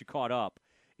for you to get you caught up.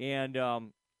 And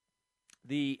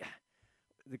the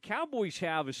Cowboys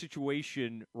have a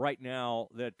situation right now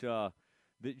that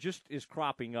just is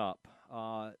cropping up.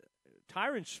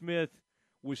 Tyron Smith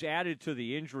was added to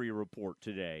the injury report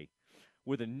today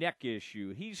with a neck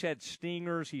issue. He's had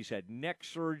stingers. He's had neck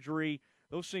surgery.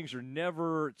 Those things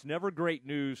are it's never great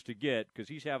news to get because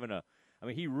he's having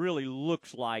he really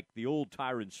looks like the old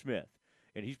Tyron Smith.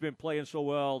 And he's been playing so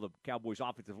well, the Cowboys'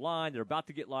 offensive line. They're about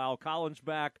to get Lyle Collins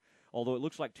back, although it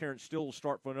looks like Terrence Steele will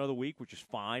start for another week, which is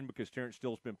fine because Terrence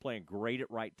Steele's been playing great at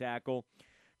right tackle.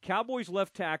 Cowboys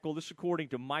left tackle, this according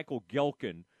to Michael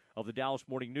Gelkin of the Dallas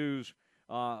Morning News,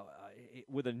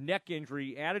 with a neck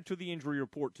injury added to the injury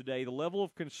report today. The level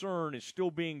of concern is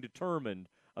still being determined,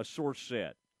 a source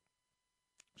said.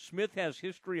 Smith has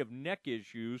history of neck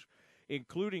issues,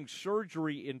 including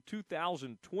surgery in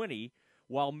 2020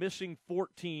 while missing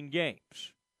 14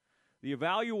 games. The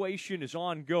evaluation is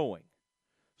ongoing.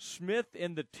 Smith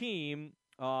and the team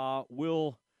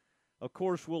will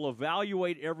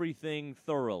evaluate everything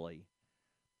thoroughly.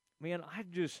 Man, I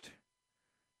just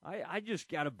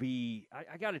got to be.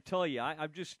 I got to tell you,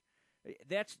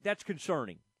 that's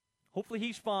concerning. Hopefully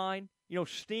he's fine.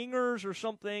 Stingers or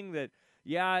something that,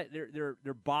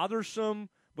 they're bothersome,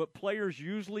 but players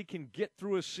usually can get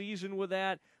through a season with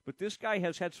that. But this guy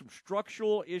has had some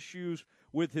structural issues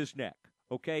with his neck.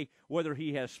 Okay, whether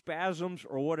he has spasms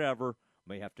or whatever,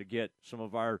 may have to get some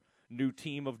of our new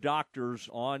team of doctors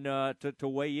on to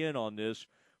weigh in on this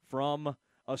from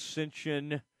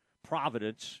Ascension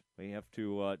Providence. May have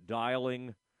to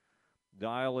dialing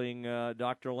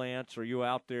Dr. Lance. Are you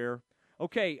out there?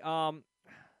 Okay.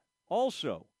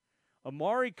 Also,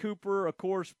 Amari Cooper, of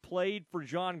course, played for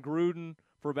John Gruden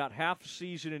for about half a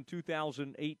season in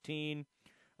 2018.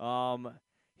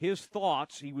 His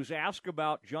thoughts, he was asked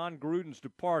about John Gruden's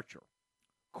departure.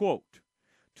 Quote,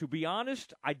 "To be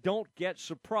honest, I don't get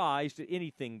surprised at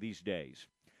anything these days.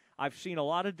 I've seen a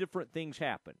lot of different things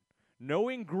happen.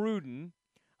 Knowing Gruden,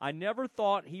 I never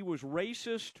thought he was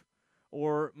racist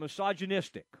or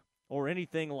misogynistic or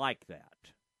anything like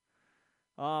that."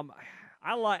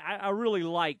 I really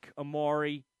like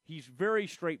Amari. He's very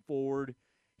straightforward.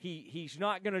 He's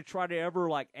not going to try to ever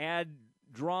add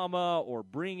drama or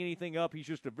bring anything up. He's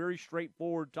just a very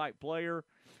straightforward type player,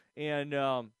 and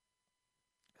I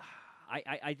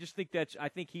just think I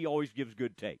think he always gives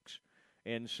good takes,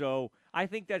 and so I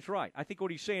think that's right. I think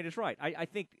what he's saying is right. I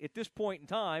think at this point in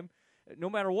time, no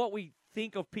matter what we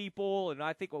think of people, and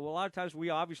I think a lot of times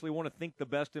we obviously want to think the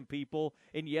best in people,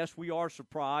 and yes, we are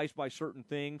surprised by certain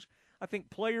things. I think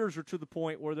players are to the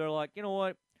point where they're like, you know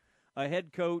what, a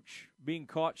head coach being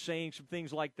caught saying some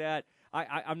things like that,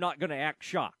 I'm not going to act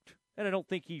shocked, and I don't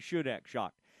think he should act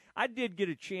shocked. I did get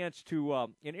a chance to,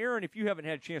 and Aaron, if you haven't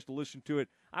had a chance to listen to it,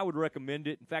 I would recommend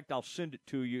it. In fact, I'll send it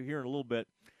to you here in a little bit,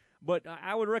 but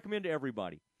I would recommend to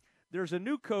everybody. There's a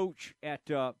new coach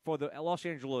for the Los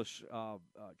Angeles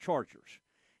Chargers.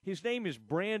 His name is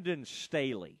Brandon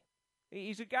Staley.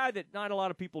 He's a guy that not a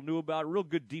lot of people knew about, a real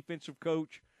good defensive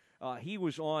coach. He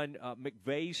was on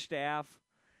McVay's staff,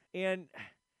 and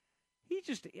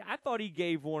I thought he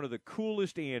gave one of the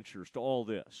coolest answers to all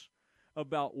this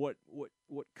about what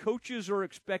coaches are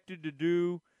expected to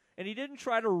do, and he didn't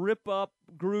try to rip up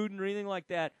Gruden or anything like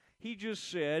that. He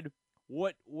just said,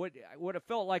 what it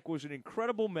felt like was an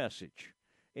incredible message.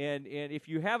 And if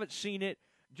you haven't seen it,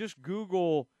 just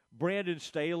Google Brandon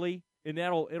Staley, and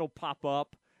it'll pop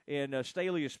up. And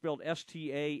Staley is spelled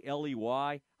Staley.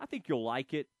 I think you'll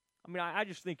like it. I mean, I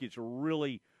just think it's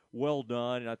really well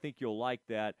done, and I think you'll like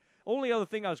that. Only other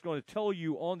thing I was going to tell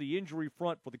you on the injury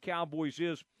front for the Cowboys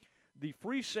is the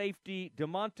free safety,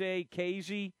 DeMonte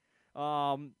Casey,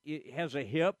 has a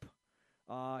hip.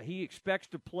 He expects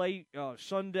to play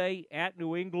Sunday at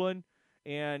New England,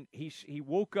 and he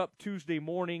woke up Tuesday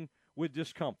morning with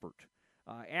discomfort.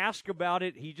 Asked about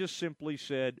it, he just simply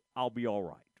said, "I'll be all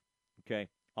right." Okay,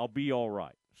 I'll be all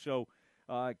right. So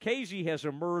Casey has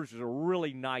emerged as a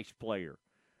really nice player.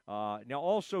 Now,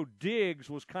 also, Diggs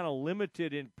was kind of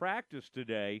limited in practice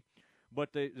today,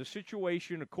 but the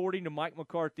situation, according to Mike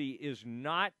McCarthy, is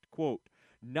not, quote,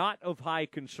 not of high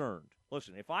concern.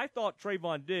 Listen, if I thought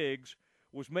Trayvon Diggs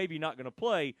was maybe not going to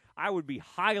play, I would be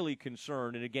highly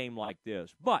concerned in a game like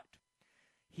this. But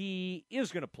he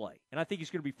is going to play, and I think he's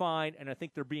going to be fine, and I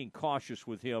think they're being cautious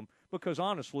with him because,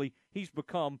 honestly, he's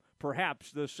become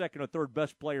perhaps the second or third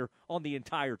best player on the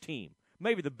entire team,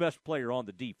 maybe the best player on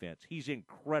the defense. He's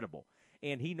incredible,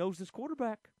 and he knows this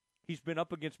quarterback. He's been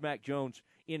up against Mac Jones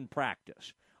in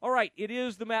practice. All right, it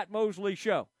is the Matt Mosley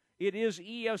Show. It is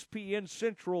ESPN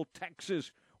Central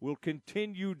Texas. We'll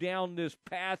continue down this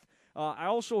path. I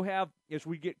also have, as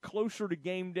we get closer to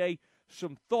game day,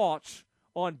 some thoughts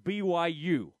on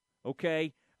BYU,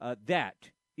 okay?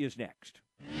 That is next.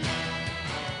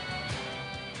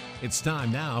 It's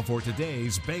time now for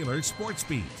today's Baylor Sports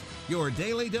Beat, your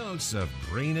daily dose of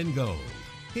green and gold.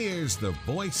 Here's the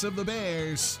voice of the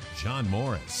Bears, John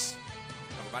Morris.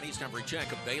 Everybody, it's time for a check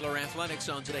of Baylor athletics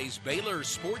on today's Baylor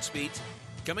Sports Beat.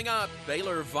 Coming up,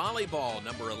 Baylor volleyball,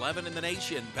 number 11 in the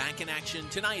nation, back in action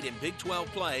tonight in Big 12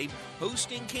 play,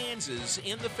 hosting Kansas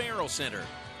in the Farrell Center.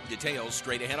 Details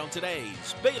straight ahead on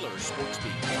today's Baylor Sports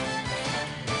Beat.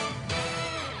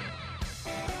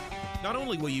 Not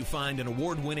only will you find an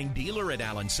award-winning dealer at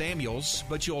Allen Samuels,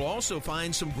 but you'll also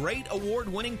find some great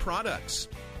award-winning products.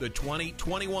 The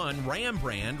 2021 Ram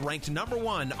brand ranked number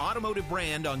 1 automotive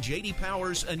brand on J.D.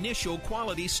 Power's initial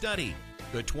quality study.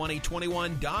 The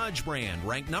 2021 Dodge brand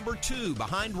ranked number 2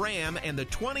 behind Ram, and the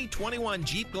 2021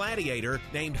 Jeep Gladiator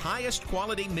named highest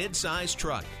quality midsize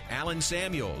truck. Allen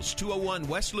Samuels, 201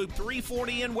 West Loop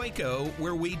 340 in Waco,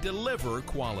 where we deliver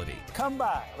quality. Come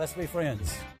by, let's be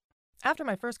friends. After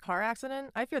my first car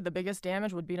accident, I feared the biggest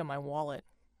damage would be to my wallet.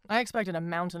 I expected a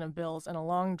mountain of bills and a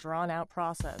long, drawn-out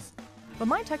process. But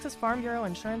my Texas Farm Bureau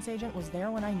insurance agent was there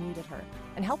when I needed her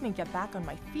and helped me get back on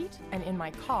my feet and in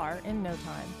my car in no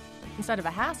time. Instead of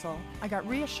a hassle, I got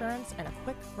reassurance and a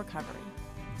quick recovery.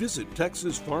 Visit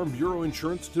Texas Farm Bureau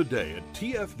Insurance today at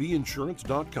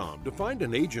tfbinsurance.com to find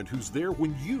an agent who's there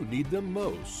when you need them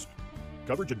most.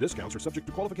 Coverage and discounts are subject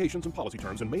to qualifications and policy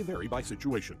terms and may vary by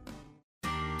situation.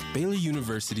 Baylor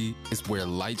University is where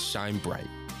lights shine bright.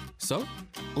 So,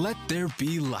 let there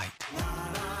be light.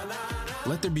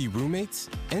 Let there be roommates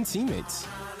and teammates,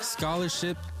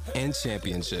 scholarship and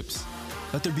championships.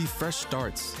 Let there be fresh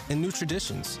starts and new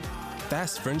traditions,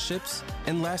 fast friendships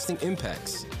and lasting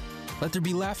impacts. Let there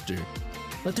be laughter.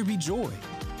 Let there be joy.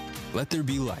 Let there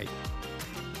be light.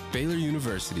 Baylor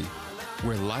University,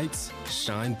 where lights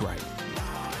shine bright.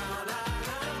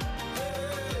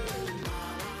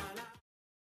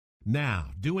 Now,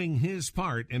 doing his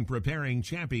part in preparing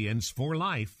champions for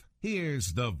life,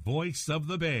 here's the voice of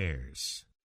the Bears.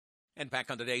 And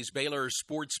back on today's Baylor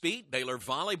Sports Beat, Baylor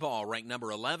volleyball ranked number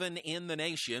 11 in the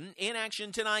nation, in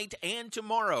action tonight and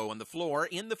tomorrow on the floor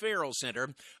in the Farrell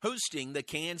Center, hosting the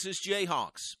Kansas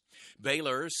Jayhawks.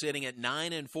 Baylor sitting at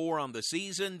 9-4 on the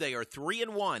season. They are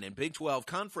 3-1 in Big 12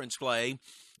 conference play.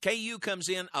 KU comes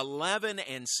in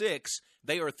 11-6.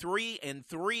 They are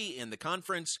 3-3 in the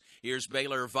conference. Here's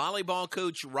Baylor volleyball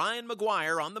coach Ryan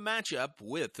McGuire on the matchup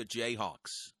with the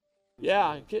Jayhawks.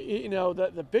 Yeah, you know,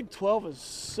 the Big 12 is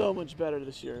so much better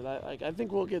this year. I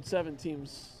think we'll get 7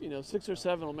 teams, 6 or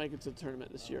 7 will make it to the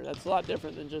tournament this year. That's a lot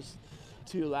different than just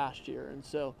 2 last year. And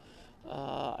so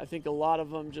I think a lot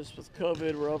of them, just with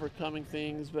COVID, were overcoming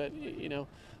things. But,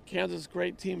 Kansas,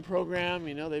 great team program.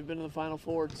 They've been in the Final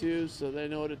Four too, so they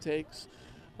know what it takes.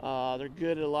 They're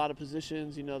good at a lot of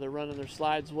positions. They're running their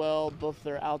slides well. Both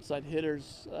their outside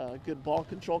hitters, good ball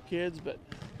control kids, but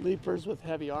leapers with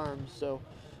heavy arms. So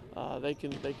they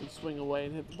can swing away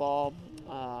and hit the ball.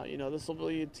 This will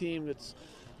be a team that's,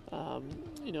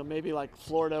 maybe like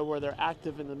Florida, where they're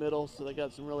active in the middle. So they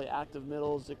got some really active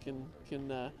middles that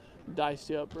can dice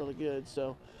you up really good.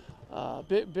 So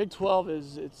Big 12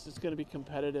 it's going to be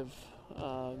competitive.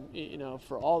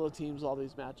 For all the teams, all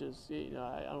these matches.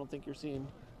 I don't think you're seeing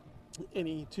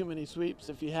any too many sweeps.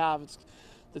 If you have, it's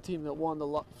the team that won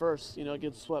the first,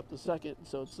 gets swept the second.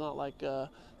 So it's not like 3-0,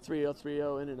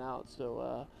 3-0 in and out.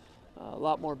 So a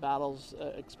lot more battles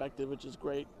expected, which is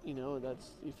great.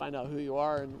 That's you find out who you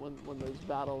are and when those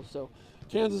battles. So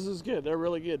Kansas is good. They're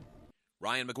really good.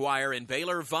 Ryan McGuire and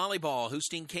Baylor Volleyball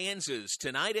hosting Kansas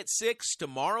tonight at 6,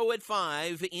 tomorrow at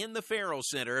 5 in the Farrell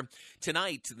Center.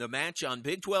 Tonight, the match on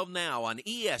Big 12 Now on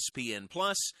ESPN+,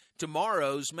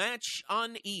 tomorrow's match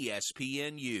on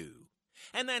ESPNU.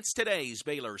 And that's today's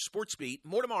Baylor Sports Beat.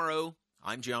 More tomorrow.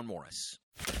 I'm John Morris.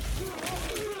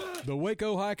 The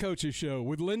Waco High Coaches Show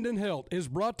with Lyndon Helt is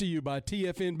brought to you by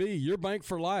TFNB, your bank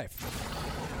for life.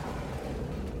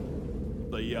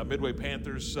 The Midway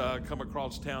Panthers come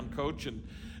across town, Coach, and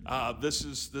this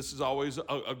is always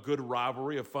a good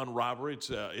rivalry, a fun rivalry.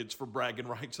 It's for bragging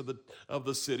rights of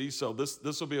the city, so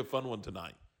this will be a fun one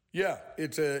tonight. Yeah,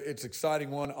 it's exciting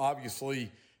one.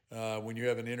 Obviously, when you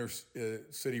have an inner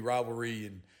city rivalry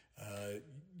and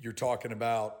you're talking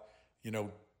about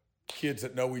kids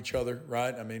that know each other,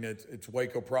 right? I mean, it's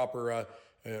Waco proper.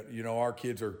 Our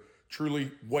kids are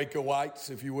truly Wacoites,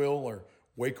 if you will, or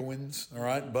Wacoans, all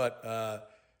right. But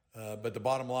the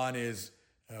bottom line is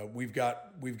we've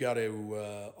got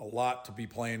a lot to be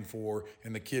playing for,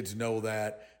 and the kids know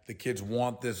that. The kids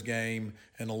want this game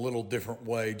in a little different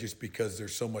way, just because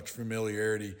there's so much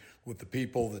familiarity with the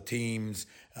people, the teams,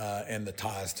 and the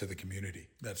ties to the community.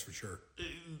 That's for sure.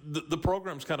 The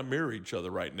programs kind of mirror each other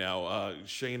right now.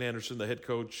 Shane Anderson, the head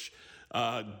coach,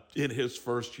 in his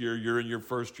first year, you're in your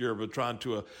first year, but trying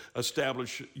to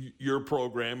establish your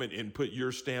program and put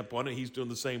your stamp on it. He's doing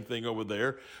the same thing over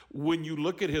there. When you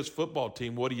look at his football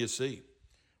team, what do you see?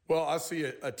 Well, I see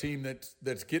a team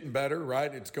that's getting better,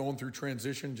 right? It's going through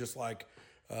transition just like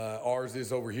ours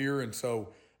is over here. And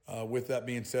so with that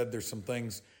being said, there's some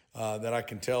things that I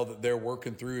can tell that they're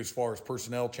working through as far as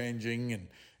personnel changing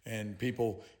and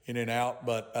people in and out.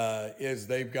 But as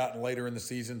they've gotten later in the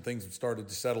season, things have started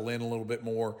to settle in a little bit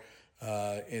more,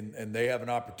 and they have an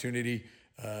opportunity.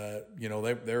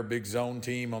 They're a big zone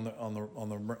team in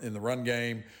the run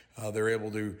game. They're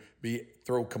able to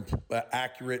throw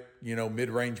accurate,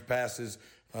 mid-range passes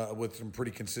with some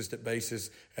pretty consistent basis,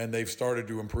 and they've started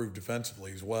to improve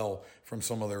defensively as well from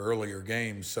some of their earlier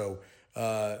games. So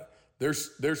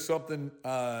there's something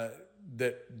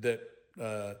that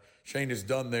Shane has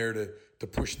done there to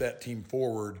push that team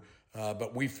forward,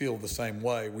 but we feel the same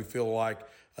way. We feel like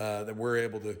that we're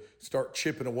able to start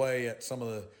chipping away at some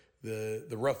of the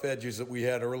rough edges that we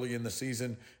had early in the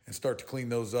season and start to clean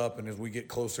those up. And as we get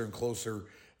closer and closer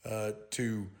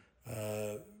to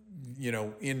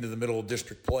into the middle of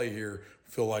district play here,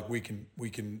 feel like we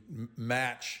can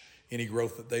match any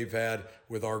growth that they've had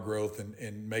with our growth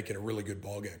and make it a really good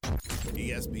ball game.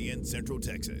 ESPN Central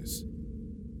Texas.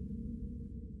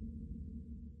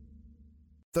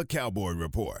 The Cowboy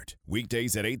Report,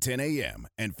 weekdays at 8:10 a.m.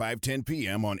 and 5:10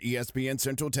 p.m. on ESPN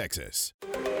Central Texas.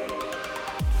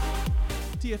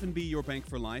 TFNB Your Bank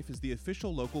for Life is the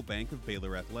official local bank of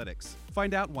Baylor Athletics.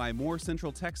 Find out why more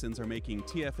Central Texans are making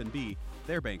TFNB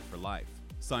their bank for life.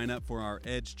 Sign up for our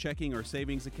Edge checking or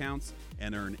savings accounts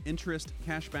and earn interest,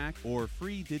 cashback, or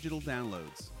free digital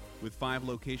downloads. With 5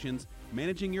 locations,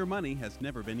 managing your money has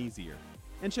never been easier.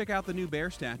 And check out the new bear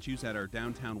statues at our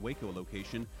downtown Waco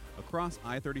location across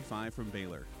I-35 from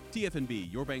Baylor.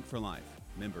 TFNB Your Bank for Life.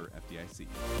 Member FDIC.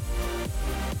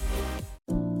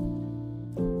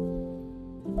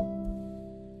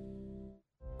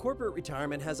 Corporate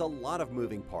retirement has a lot of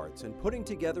moving parts, and putting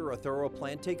together a thorough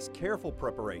plan takes careful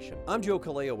preparation. I'm Joe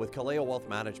Kaleo with Kaleo Wealth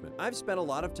Management. I've spent a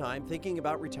lot of time thinking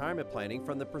about retirement planning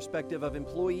from the perspective of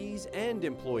employees and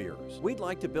employers. We'd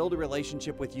like to build a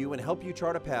relationship with you and help you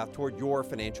chart a path toward your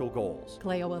financial goals.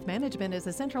 Kaleo Wealth Management is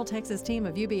a Central Texas team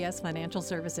of UBS Financial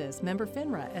Services, member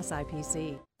FINRA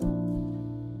SIPC.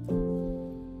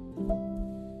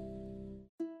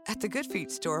 At the Good Feet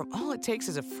store, all it takes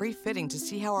is a free fitting to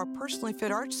see how our personally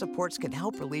fit arch supports can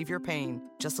help relieve your pain.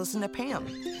 Just listen to Pam.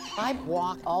 I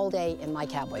walked all day in my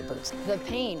cowboy boots. The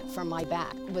pain from my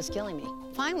back was killing me.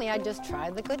 Finally, I just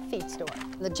tried the Good Feet store.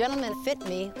 The gentleman fit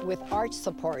me with arch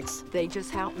supports. They just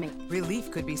helped me.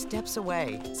 Relief could be steps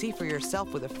away. See for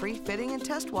yourself with a free fitting and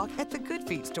test walk at the Good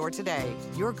Feet store today.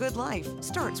 Your good life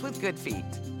starts with Good Feet.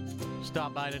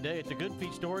 Stop by today at the Good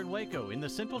Feet store in Waco in the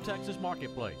Central Texas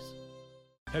Marketplace.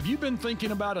 Have you been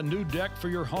thinking about a new deck for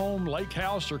your home, lake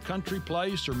house, or country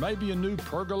place, or maybe a new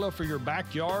pergola for your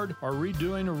backyard, or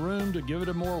redoing a room to give it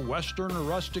a more western or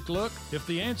rustic look? If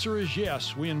the answer is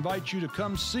yes, we invite you to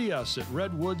come see us at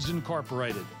Redwoods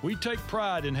Incorporated. We take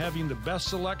pride in having the best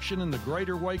selection in the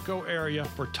greater Waco area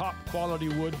for top quality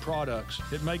wood products.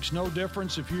 It makes no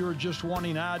difference if you are just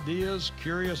wanting ideas,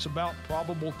 curious about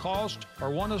probable cost, or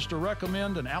want us to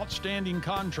recommend an outstanding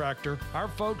contractor. Our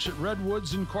folks at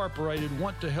Redwoods Incorporated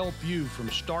want to help you from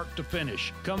start to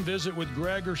finish. Come visit with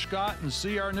Greg or Scott and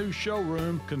see our new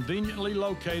showroom conveniently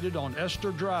located on Esther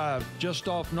Drive, just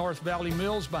off North Valley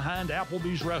Mills behind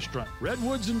Applebee's restaurant.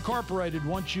 Redwoods Incorporated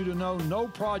wants you to know no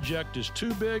project is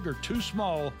too big or too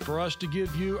small for us to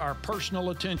give you our personal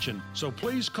attention. So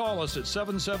please call us at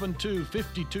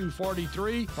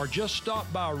 772-5243 or just stop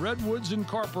by Redwoods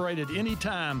Incorporated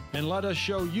anytime and let us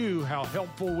show you how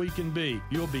helpful we can be.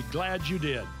 You'll be glad you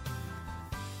did.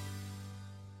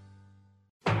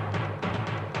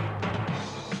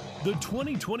 The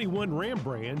 2021 Ram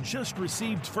brand just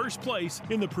received first place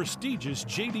in the prestigious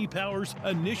J.D. Power's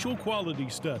Initial Quality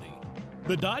Study.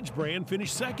 The Dodge brand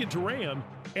finished second to Ram,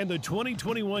 and the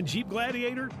 2021 Jeep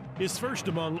Gladiator is first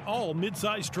among all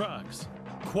midsize trucks.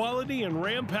 Quality and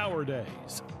Ram Power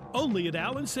Days, only at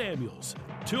Allen Samuels,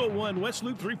 201 West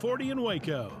Loop 340 in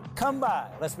Waco. Come by,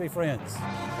 let's be friends.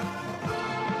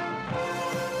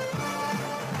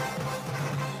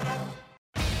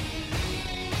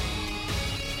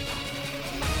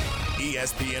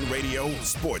 ESPN Radio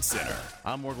Sports Center.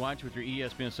 I'm Ward Weitz with your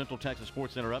ESPN Central Texas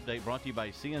Sports Center update, brought to you by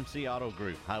CNC Auto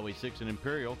Group. Highway 6 and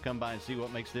Imperial, come by and see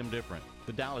what makes them different.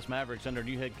 The Dallas Mavericks under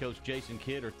new head coach Jason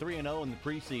Kidd are 3-0 in the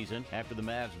preseason after the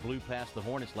Mavs blew past the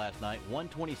Hornets last night,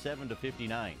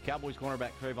 127-59. Cowboys cornerback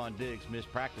Trayvon Diggs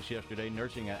missed practice yesterday,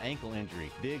 nursing an ankle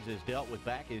injury. Diggs has dealt with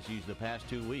back issues the past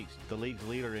 2 weeks. The league's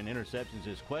leader in interceptions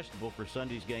is questionable for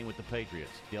Sunday's game with the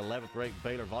Patriots. The 11th-ranked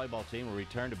Baylor volleyball team will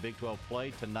return to Big 12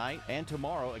 play tonight and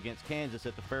tomorrow against Kansas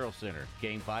at the Farrell Center.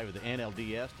 Game 5 of the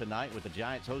NLDS tonight with the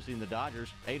Giants hosting the Dodgers,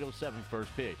 8:07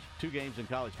 first pitch. 2 games in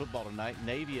college football tonight,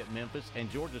 Navy at Memphis and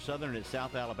Georgia Southern at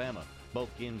South Alabama.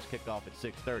 Both games kick off at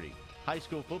 6:30. High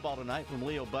school football tonight from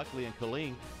Leo Buckley and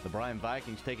Killeen. The Bryan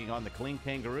Vikings taking on the Killeen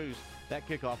Kangaroos. That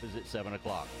kickoff is at 7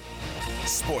 o'clock.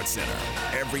 Sports Center,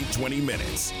 every 20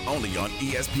 minutes, only on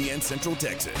ESPN Central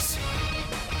Texas.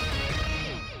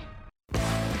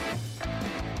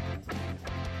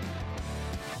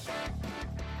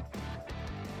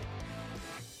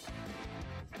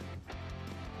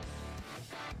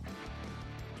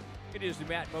 It is the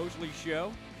Matt Mosley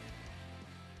Show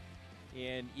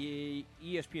in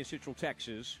ESPN Central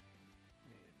Texas.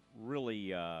 Really,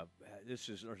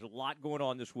 there's a lot going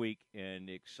on this week, and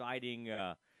exciting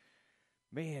to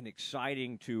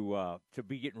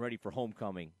be getting ready for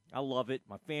homecoming. I love it.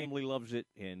 My family loves it,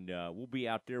 and we'll be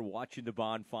out there watching the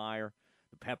bonfire,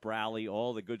 the pep rally,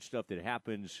 all the good stuff that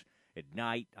happens at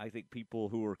night. I think people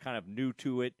who are kind of new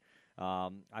to it,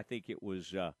 I think it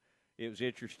was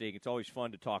interesting. It's always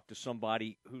fun to talk to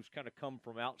somebody who's kind of come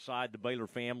from outside the Baylor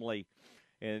family,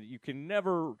 and you can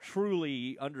never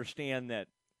truly understand that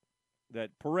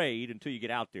parade until you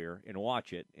get out there and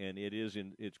watch it. And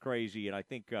it's crazy. And I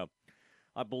think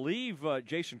I believe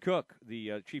Jason Cook,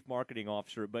 the chief marketing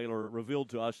officer at Baylor,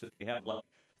 revealed to us that they have like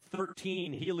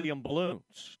 13 helium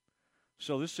balloons.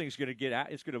 So this thing's going to get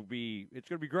out. It's going to be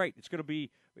great. It's going to be,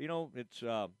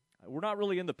 we're not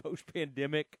really in the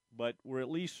post-pandemic, but we're at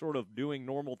least sort of doing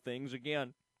normal things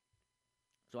again.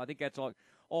 So I think that's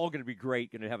all going to be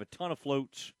great. Going to have a ton of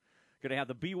floats. Going to have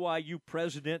the BYU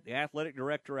president, the athletic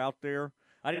director out there.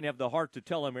 I didn't have the heart to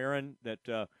tell him, Aaron,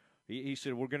 that he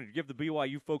said we're going to give the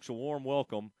BYU folks a warm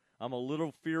welcome. I'm a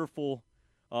little fearful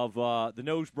of the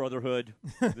Nose Brotherhood.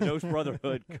 The Nose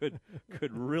Brotherhood could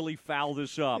really foul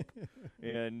this up.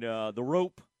 And the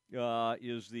Rope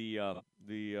is the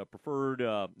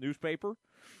preferred newspaper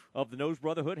of the Nose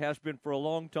Brotherhood, has been for a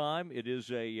long time. It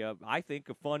is I think,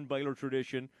 a fun Baylor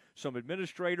tradition. Some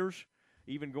administrators,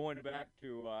 even going back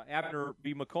to Abner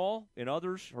B. McCall and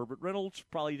others, Herbert Reynolds,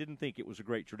 probably didn't think it was a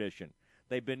great tradition.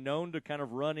 They've been known to kind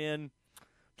of run in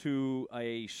to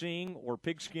a sing or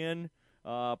pigskin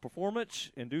performance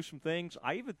and do some things.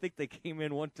 I even think they came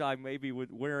in one time maybe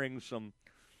with wearing some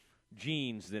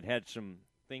jeans that had some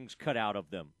things cut out of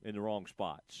them in the wrong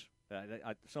spots.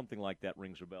 Something like that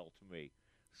rings a bell to me.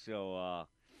 So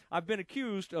I've been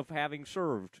accused of having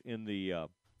served in the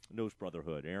Nose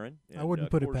Brotherhood, Aaron. And, I wouldn't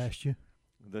put it past you.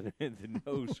 The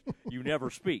nose, you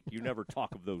never speak. You never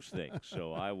talk of those things.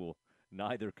 So I will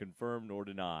neither confirm nor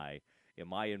deny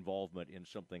my involvement in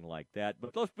something like that.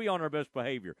 But let's be on our best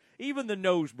behavior. Even the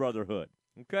Nose Brotherhood,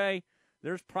 okay?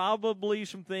 There's probably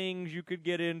some things you could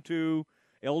get into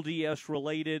LDS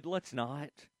related. Let's not.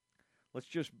 Let's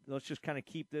just kind of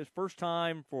keep this first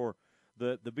time for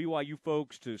the BYU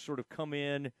folks to sort of come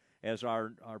in as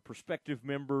our prospective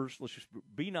members. Let's just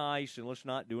be nice and let's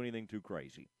not do anything too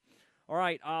crazy. All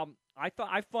right.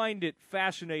 I find it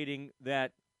fascinating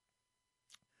that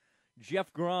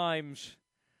Jeff Grimes,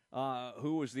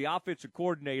 who was the offensive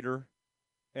coordinator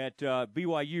at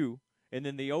BYU, and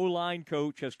then the O-line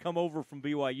coach has come over from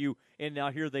BYU, and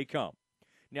now here they come.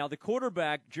 Now, the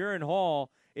quarterback, Jaron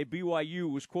Hall, at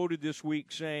BYU was quoted this week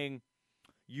saying,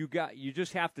 you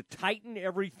just have to tighten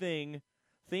everything.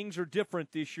 Things are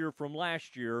different this year from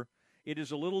last year. It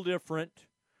is a little different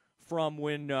from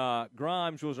when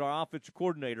Grimes was our offensive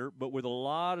coordinator, but with a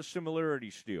lot of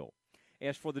similarities still.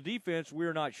 As for the defense,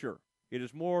 we're not sure. It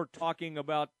is more talking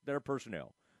about their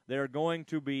personnel. They're going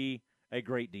to be a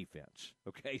great defense.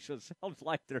 Okay, so it sounds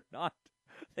like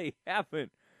they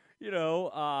haven't,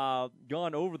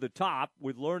 gone over the top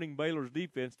with learning Baylor's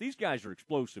defense. These guys are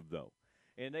explosive, though.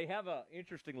 And they have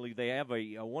interestingly, they have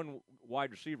a one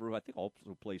wide receiver who I think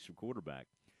also plays some quarterback,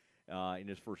 and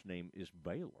his first name is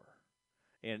Baylor.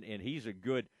 And he's a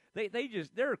good,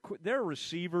 they're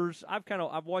receivers.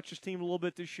 I've watched this team a little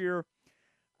bit this year.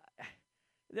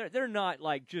 They're not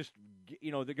like just,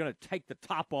 they're going to take the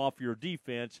top off your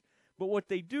defense. But what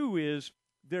they do is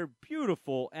they're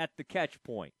beautiful at the catch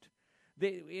point.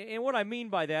 And what I mean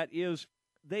by that is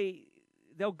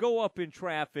they'll go up in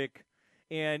traffic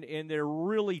and they're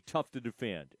really tough to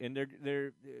defend. And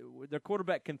their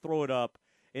quarterback can throw it up,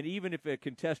 and even if a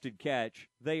contested catch,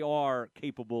 they are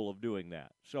capable of doing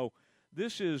that. So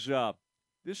this is a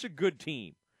good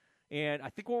team. And I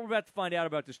think what we're about to find out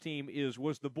about this team is,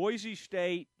 was the Boise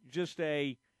State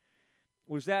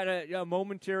was that a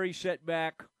momentary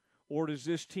setback? Or does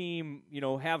this team,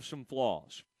 have some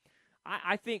flaws?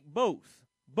 I think both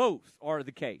are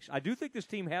the case. I do think this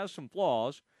team has some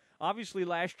flaws. Obviously,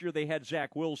 last year they had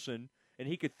Zach Wilson, and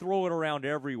he could throw it around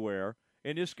everywhere.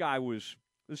 And this guy was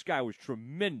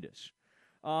tremendous.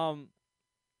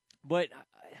 But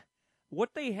what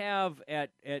they have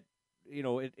at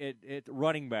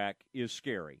running back is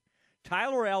scary.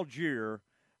 Tyler Algier,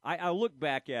 I look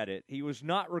back at it. He was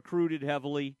not recruited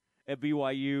heavily at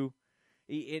BYU.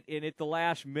 And at the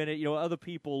last minute, other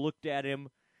people looked at him,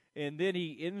 and then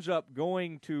he ends up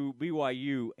going to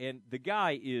BYU. And the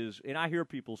guy is, and I hear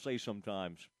people say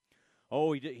sometimes,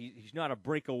 oh, he's not a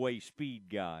breakaway speed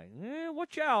guy.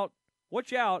 Watch out.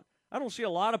 I don't see a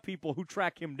lot of people who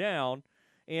track him down.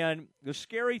 And the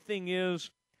scary thing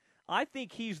is, I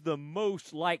think he's the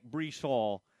most like Breece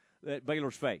Hall that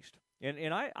Baylor's faced.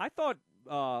 And I thought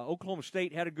Oklahoma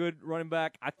State had a good running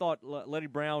back. I thought Letty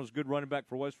Brown was a good running back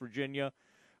for West Virginia.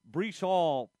 Breece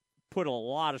Hall put a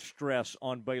lot of stress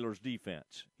on Baylor's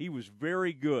defense. He was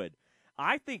very good.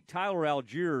 I think Tyler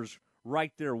Algier's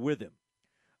right there with him.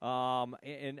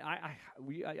 And I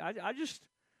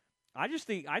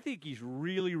think he's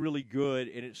really, really good,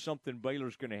 and it's something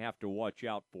Baylor's going to have to watch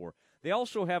out for. They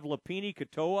also have Lapini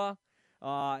Katoa.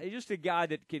 He's just a guy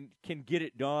that can get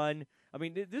it done. I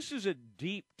mean, this is a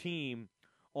deep team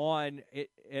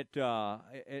at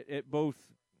both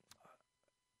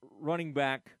running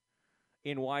back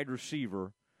and wide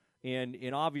receiver, and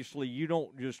obviously you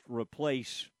don't just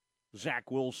replace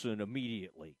Zach Wilson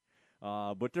immediately,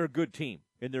 but they're a good team,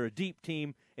 and they're a deep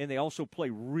team, and they also play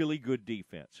really good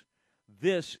defense.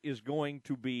 This is going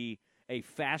to be a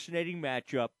fascinating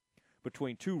matchup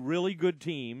between two really good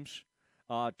teams,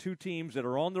 two teams that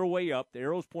are on their way up. The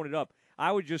arrow's pointed up.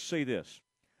 I would just say this.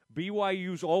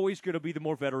 BYU's always going to be the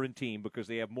more veteran team because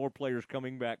they have more players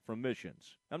coming back from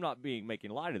missions. I'm not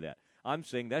making light of that. I'm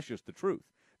saying that's just the truth.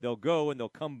 They'll go and they'll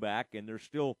come back, and they're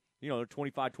still, they're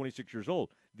 25, 26 years old.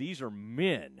 These are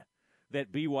men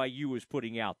that BYU is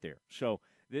putting out there. So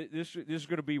this is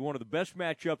going to be one of the best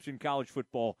matchups in college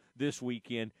football this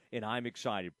weekend, and I'm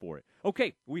excited for it.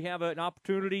 Okay, we have an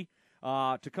opportunity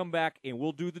to come back, and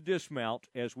we'll do the dismount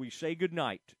as we say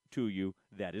goodnight to you.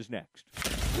 That is next.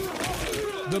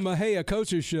 The Mahia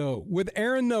Coaches Show with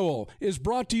Aaron Noel is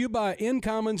brought to you by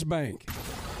Incommons Bank.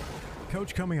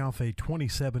 Coach, coming off a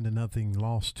 27-0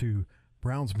 loss to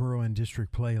Brownsboro in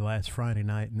district play last Friday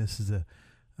night, and this is a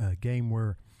game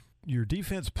where your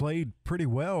defense played pretty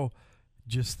well,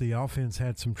 just the offense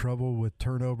had some trouble with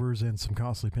turnovers and some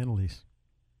costly penalties.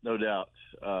 No doubt.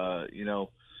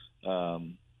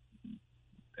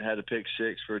 Had a pick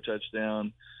six for a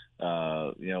touchdown.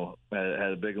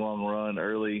 Had a big long run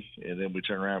early, and then we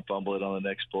turn around and fumble it on the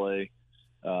next play.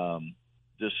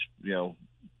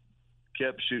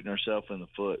 Kept shooting ourselves in the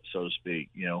foot, so to speak.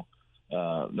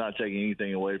 Not taking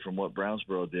anything away from what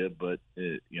Brownsboro did, but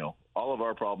all of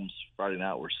our problems Friday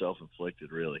night were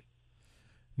self-inflicted, really.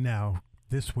 Now,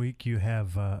 this week you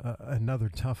have another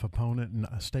tough opponent, and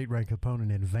a state-ranked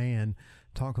opponent in Van.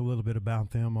 Talk a little bit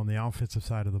about them on the offensive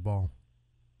side of the ball.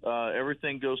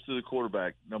 Everything goes through the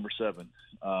quarterback, number 7.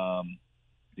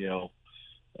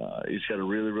 He's got a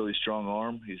really, really strong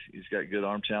arm. He's got good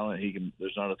arm talent.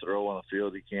 There's not a throw on the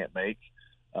field he can't make.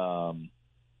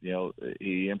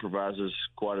 He improvises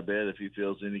quite a bit if he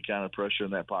feels any kind of pressure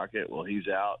in that pocket. Well, he's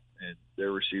out, and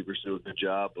their receivers do a good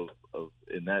job of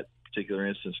in that particular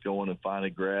instance, going and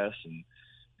finding grass and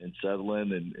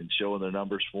settling and showing their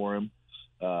numbers for him.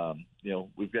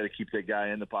 We've got to keep that guy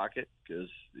in the pocket because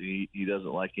he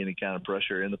doesn't like any kind of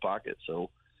pressure in the pocket. So,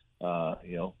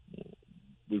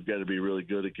 we've got to be really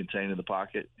good at containing the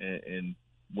pocket and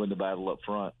win the battle up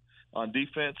front. On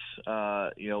defense,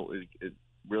 it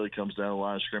really comes down to the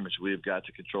line of scrimmage. We have got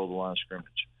to control the line of scrimmage.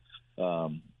 We're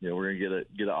going to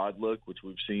get an odd look, which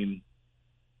we've seen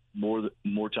more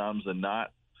times than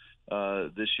not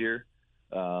this year.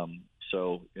 It's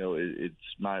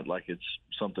not like it's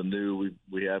something new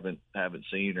we haven't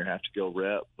seen or have to go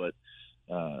rep, but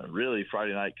really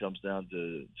Friday night comes down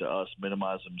to us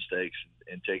minimizing mistakes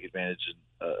and taking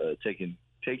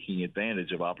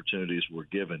advantage of opportunities we're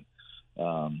given.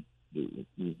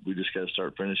 We just got to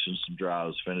start finishing some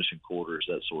drives, finishing quarters,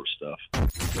 that sort of stuff.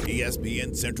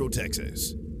 ESPN Central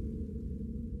Texas.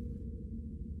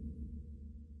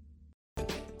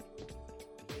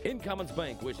 Incommons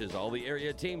Bank wishes all the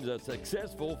area teams a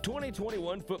successful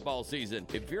 2021 football season.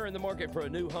 If you're in the market for a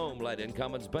new home, let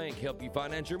Incommons Bank help you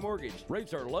finance your mortgage.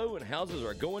 Rates are low and houses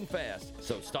are going fast.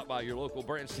 So stop by your local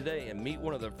branch today and meet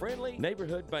one of the friendly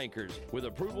neighborhood bankers. With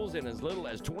approvals in as little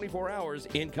as 24 hours,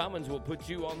 Incommons will put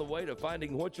you on the way to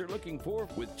finding what you're looking for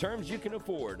with terms you can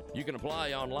afford. You can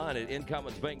apply online at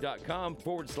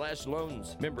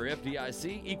incommonsbank.com/loans. Member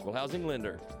FDIC, equal housing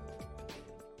lender.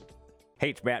 Hey,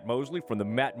 it's Matt Mosley from the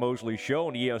Matt Mosley Show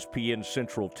on ESPN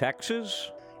Central Texas.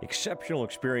 Exceptional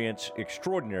experience,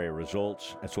 extraordinary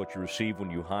results. That's what you receive when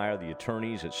you hire the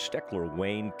attorneys at Steckler,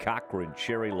 Wayne, Cochran,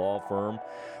 Cherry Law Firm.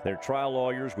 They're trial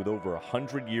lawyers with over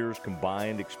 100 years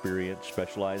combined experience,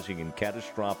 specializing in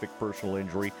catastrophic personal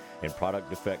injury and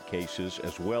product defect cases,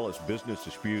 as well as business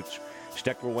disputes.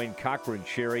 Steckler, Wayne, Cochran,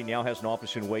 Cherry now has an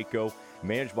office in Waco,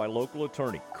 managed by local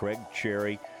attorney Craig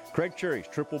Cherry. Craig Cherry's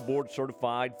triple board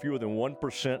certified. Fewer than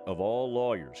 1% of all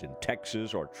lawyers in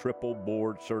Texas are triple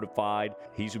board certified.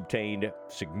 He's obtained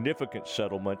significant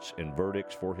settlements and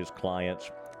verdicts for his clients,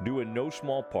 due in no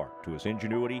small part to his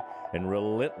ingenuity and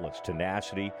relentless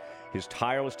tenacity. His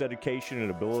tireless dedication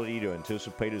and ability to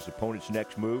anticipate his opponent's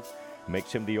next move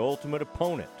makes him the ultimate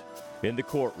opponent in the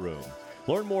courtroom.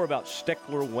 Learn more about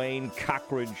Steckler, Wayne,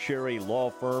 Cochran, Cherry Law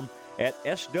Firm at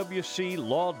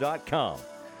swclaw.com.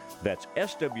 That's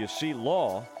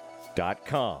swclaw.com.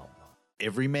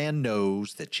 Every man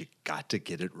knows that you got to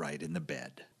get it right in the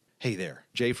bed. Hey there,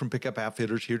 Jay from Pickup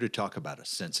Outfitters here to talk about a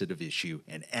sensitive issue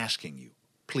and asking you,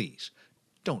 please,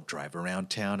 don't drive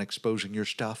around town exposing your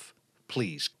stuff.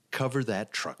 Please, cover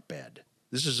that truck bed.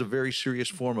 This is a very serious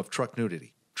form of truck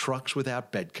nudity. Trucks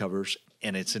without bed covers,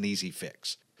 and it's an easy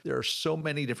fix. There are so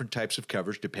many different types of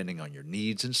covers depending on your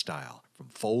needs and style, from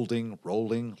folding,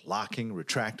 rolling, locking,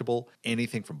 retractable,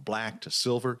 anything from black to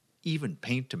silver, even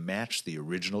paint to match the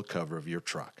original cover of your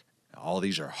truck. Now, all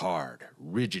these are hard,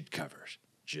 rigid covers,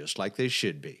 just like they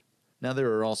should be. Now,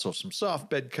 there are also some soft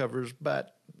bed covers,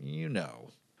 but you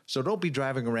know. So don't be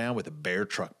driving around with a bare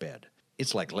truck bed.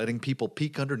 It's like letting people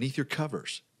peek underneath your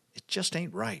covers. It just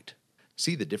ain't right.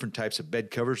 See the different types of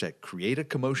bed covers at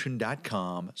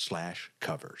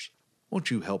createacommotion.com/covers.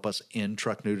 Won't you help us end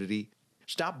truck nudity?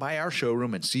 Stop by our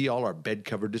showroom and see all our bed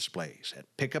cover displays at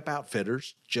Pickup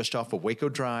Outfitters, just off of Waco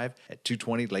Drive at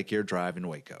 220 Lake Air Drive in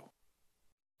Waco.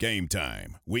 Game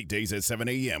time, weekdays at 7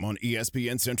 a.m. on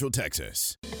ESPN Central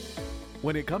Texas.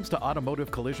 When it comes to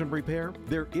automotive collision repair,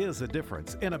 there is a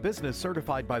difference in a business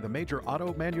certified by the major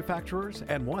auto manufacturers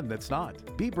and one that's not.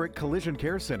 B-Brick Collision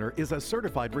Care Center is a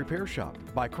certified repair shop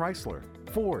by Chrysler,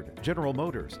 Ford, General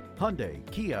Motors, Hyundai,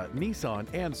 Kia, Nissan,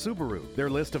 and Subaru.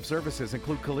 Their list of services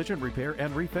include collision repair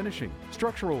and refinishing,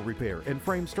 structural repair and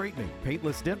frame straightening,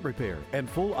 paintless dent repair, and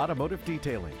full automotive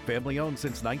detailing. Family owned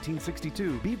since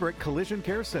 1962, B-Brick Collision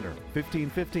Care Center,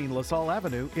 1515 LaSalle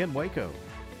Avenue in Waco.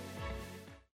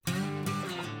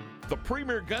 The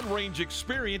premier gun range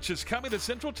experience is coming to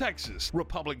Central Texas.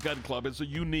 Republic Gun Club is a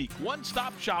unique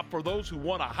one-stop shop for those who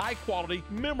want a high-quality,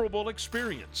 memorable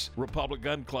experience. Republic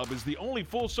Gun Club is the only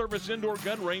full-service indoor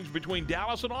gun range between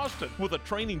Dallas and Austin with a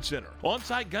training center,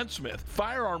 on-site gunsmith,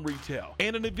 firearm retail,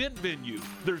 and an event venue.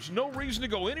 There's no reason to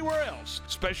go anywhere else.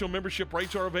 Special membership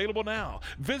rates are available now.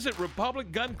 Visit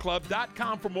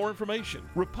RepublicGunClub.com for more information.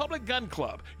 Republic Gun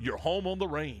Club, your home on the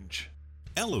range.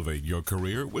 Elevate your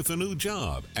career with a new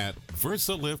job at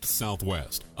VersaLift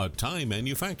Southwest, a tie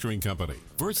manufacturing company.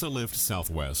 VersaLift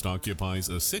Southwest occupies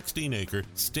a 16-acre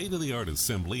state-of-the-art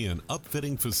assembly and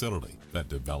upfitting facility that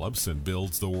develops and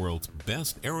builds the world's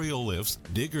best aerial lifts,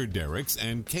 digger derricks,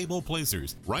 and cable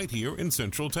placers right here in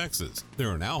Central Texas. They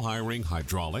are now hiring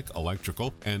hydraulic,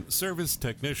 electrical, and service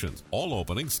technicians. All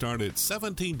openings start at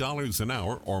 $17 an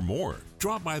hour or more.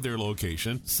 Drop by their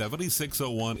location,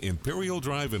 7601 Imperial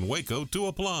Drive in Waco, to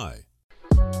apply.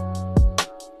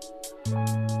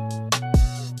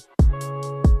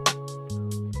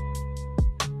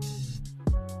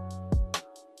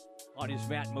 On his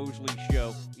Matt Mosley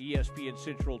show, ESPN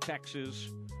Central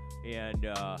Texas, and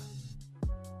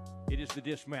it is the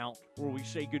dismount where we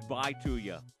say goodbye to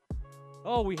you.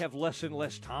 Oh, we have less and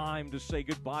less time to say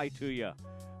goodbye to you,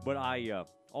 but I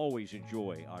always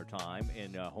enjoy our time,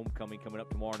 and homecoming coming up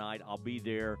tomorrow night. I'll be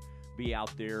there, be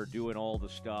out there doing all the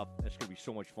stuff. That's going to be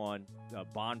so much fun.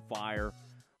 Bonfire,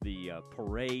 the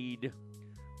parade.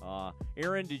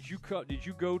 Aaron, did you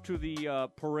go to the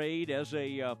parade as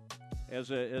a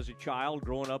child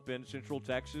growing up in Central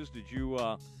Texas? Did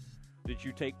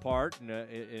you take part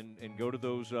and go to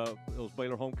those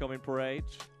Baylor homecoming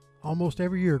parades? Almost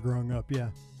every year growing up, yeah.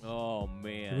 Oh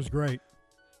man, it was great.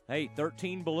 Hey,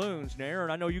 13 balloons, now,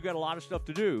 Aaron. I know you got a lot of stuff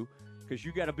to do because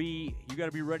you got to be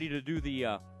ready to do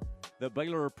the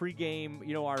Baylor pregame,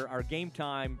 our game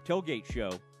time tailgate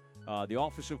show. The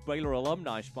Office of Baylor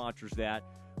Alumni sponsors that.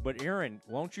 But Aaron,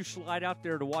 why don't you slide out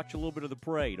there to watch a little bit of the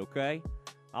parade, okay?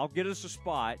 I'll get us a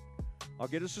spot.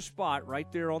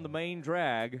 Right there on the main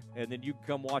drag, and then you can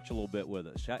come watch a little bit with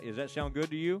us. Does that sound good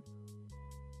to you?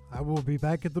 I will be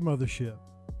back at the mothership.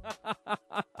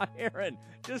 Aaron,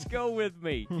 just go with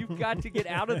me. You've got to get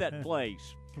out of that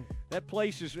place. That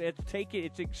place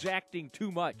it's exacting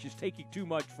too much. It's taking too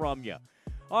much from you.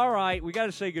 All right, we got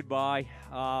to say goodbye.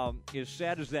 As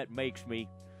sad as that makes me,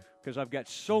 because I've got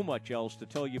so much else to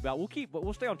tell you about.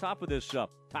 We'll stay on top of this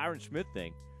Tyron Smith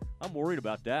thing. I'm worried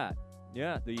about that.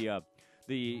 Yeah,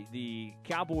 the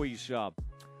Cowboys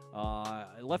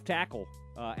left tackle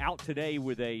out today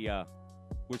with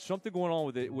something going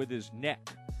on with his neck.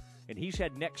 And he's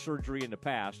had neck surgery in the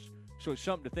past, so it's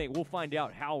something to think. We'll find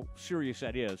out how serious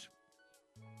that is.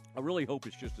 I really hope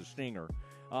it's just a stinger.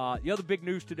 The other big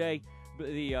news today,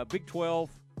 the Big 12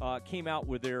 came out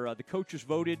with the coaches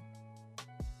voted.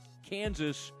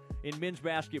 Kansas in men's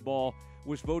basketball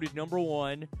was voted number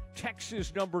 1,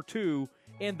 Texas number 2,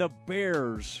 and the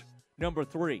Bears number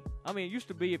 3. I mean, it used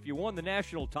to be if you won the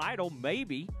national title,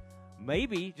 maybe,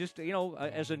 just,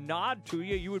 as a nod to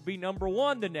you, you would be number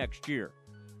 1 the next year.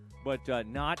 But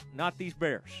not these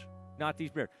Bears. Not these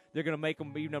Bears. They're going to make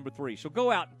them be number 3. So go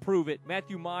out and prove it.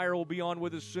 Matthew Meyer will be on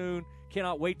with us soon.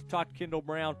 Cannot wait to talk to Kendall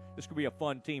Brown. This could be a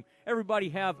fun team. Everybody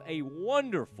have a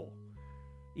wonderful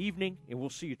evening, and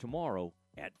we'll see you tomorrow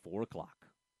at 4 o'clock.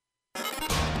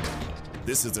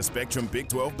 This is the Spectrum Big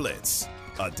 12 Blitz,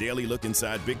 a daily look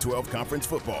inside Big 12 Conference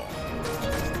football.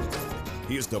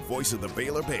 Here's the voice of the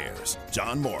Baylor Bears,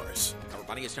 John Morris.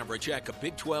 Everybody, it's time for a check of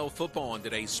Big 12 football on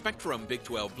today's Spectrum Big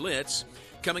 12 Blitz.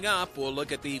 Coming up, we'll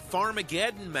look at the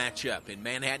Farmageddon matchup in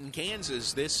Manhattan,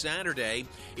 Kansas this Saturday.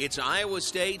 It's Iowa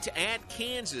State at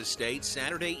Kansas State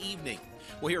Saturday evening.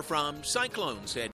 We'll hear from Cyclones head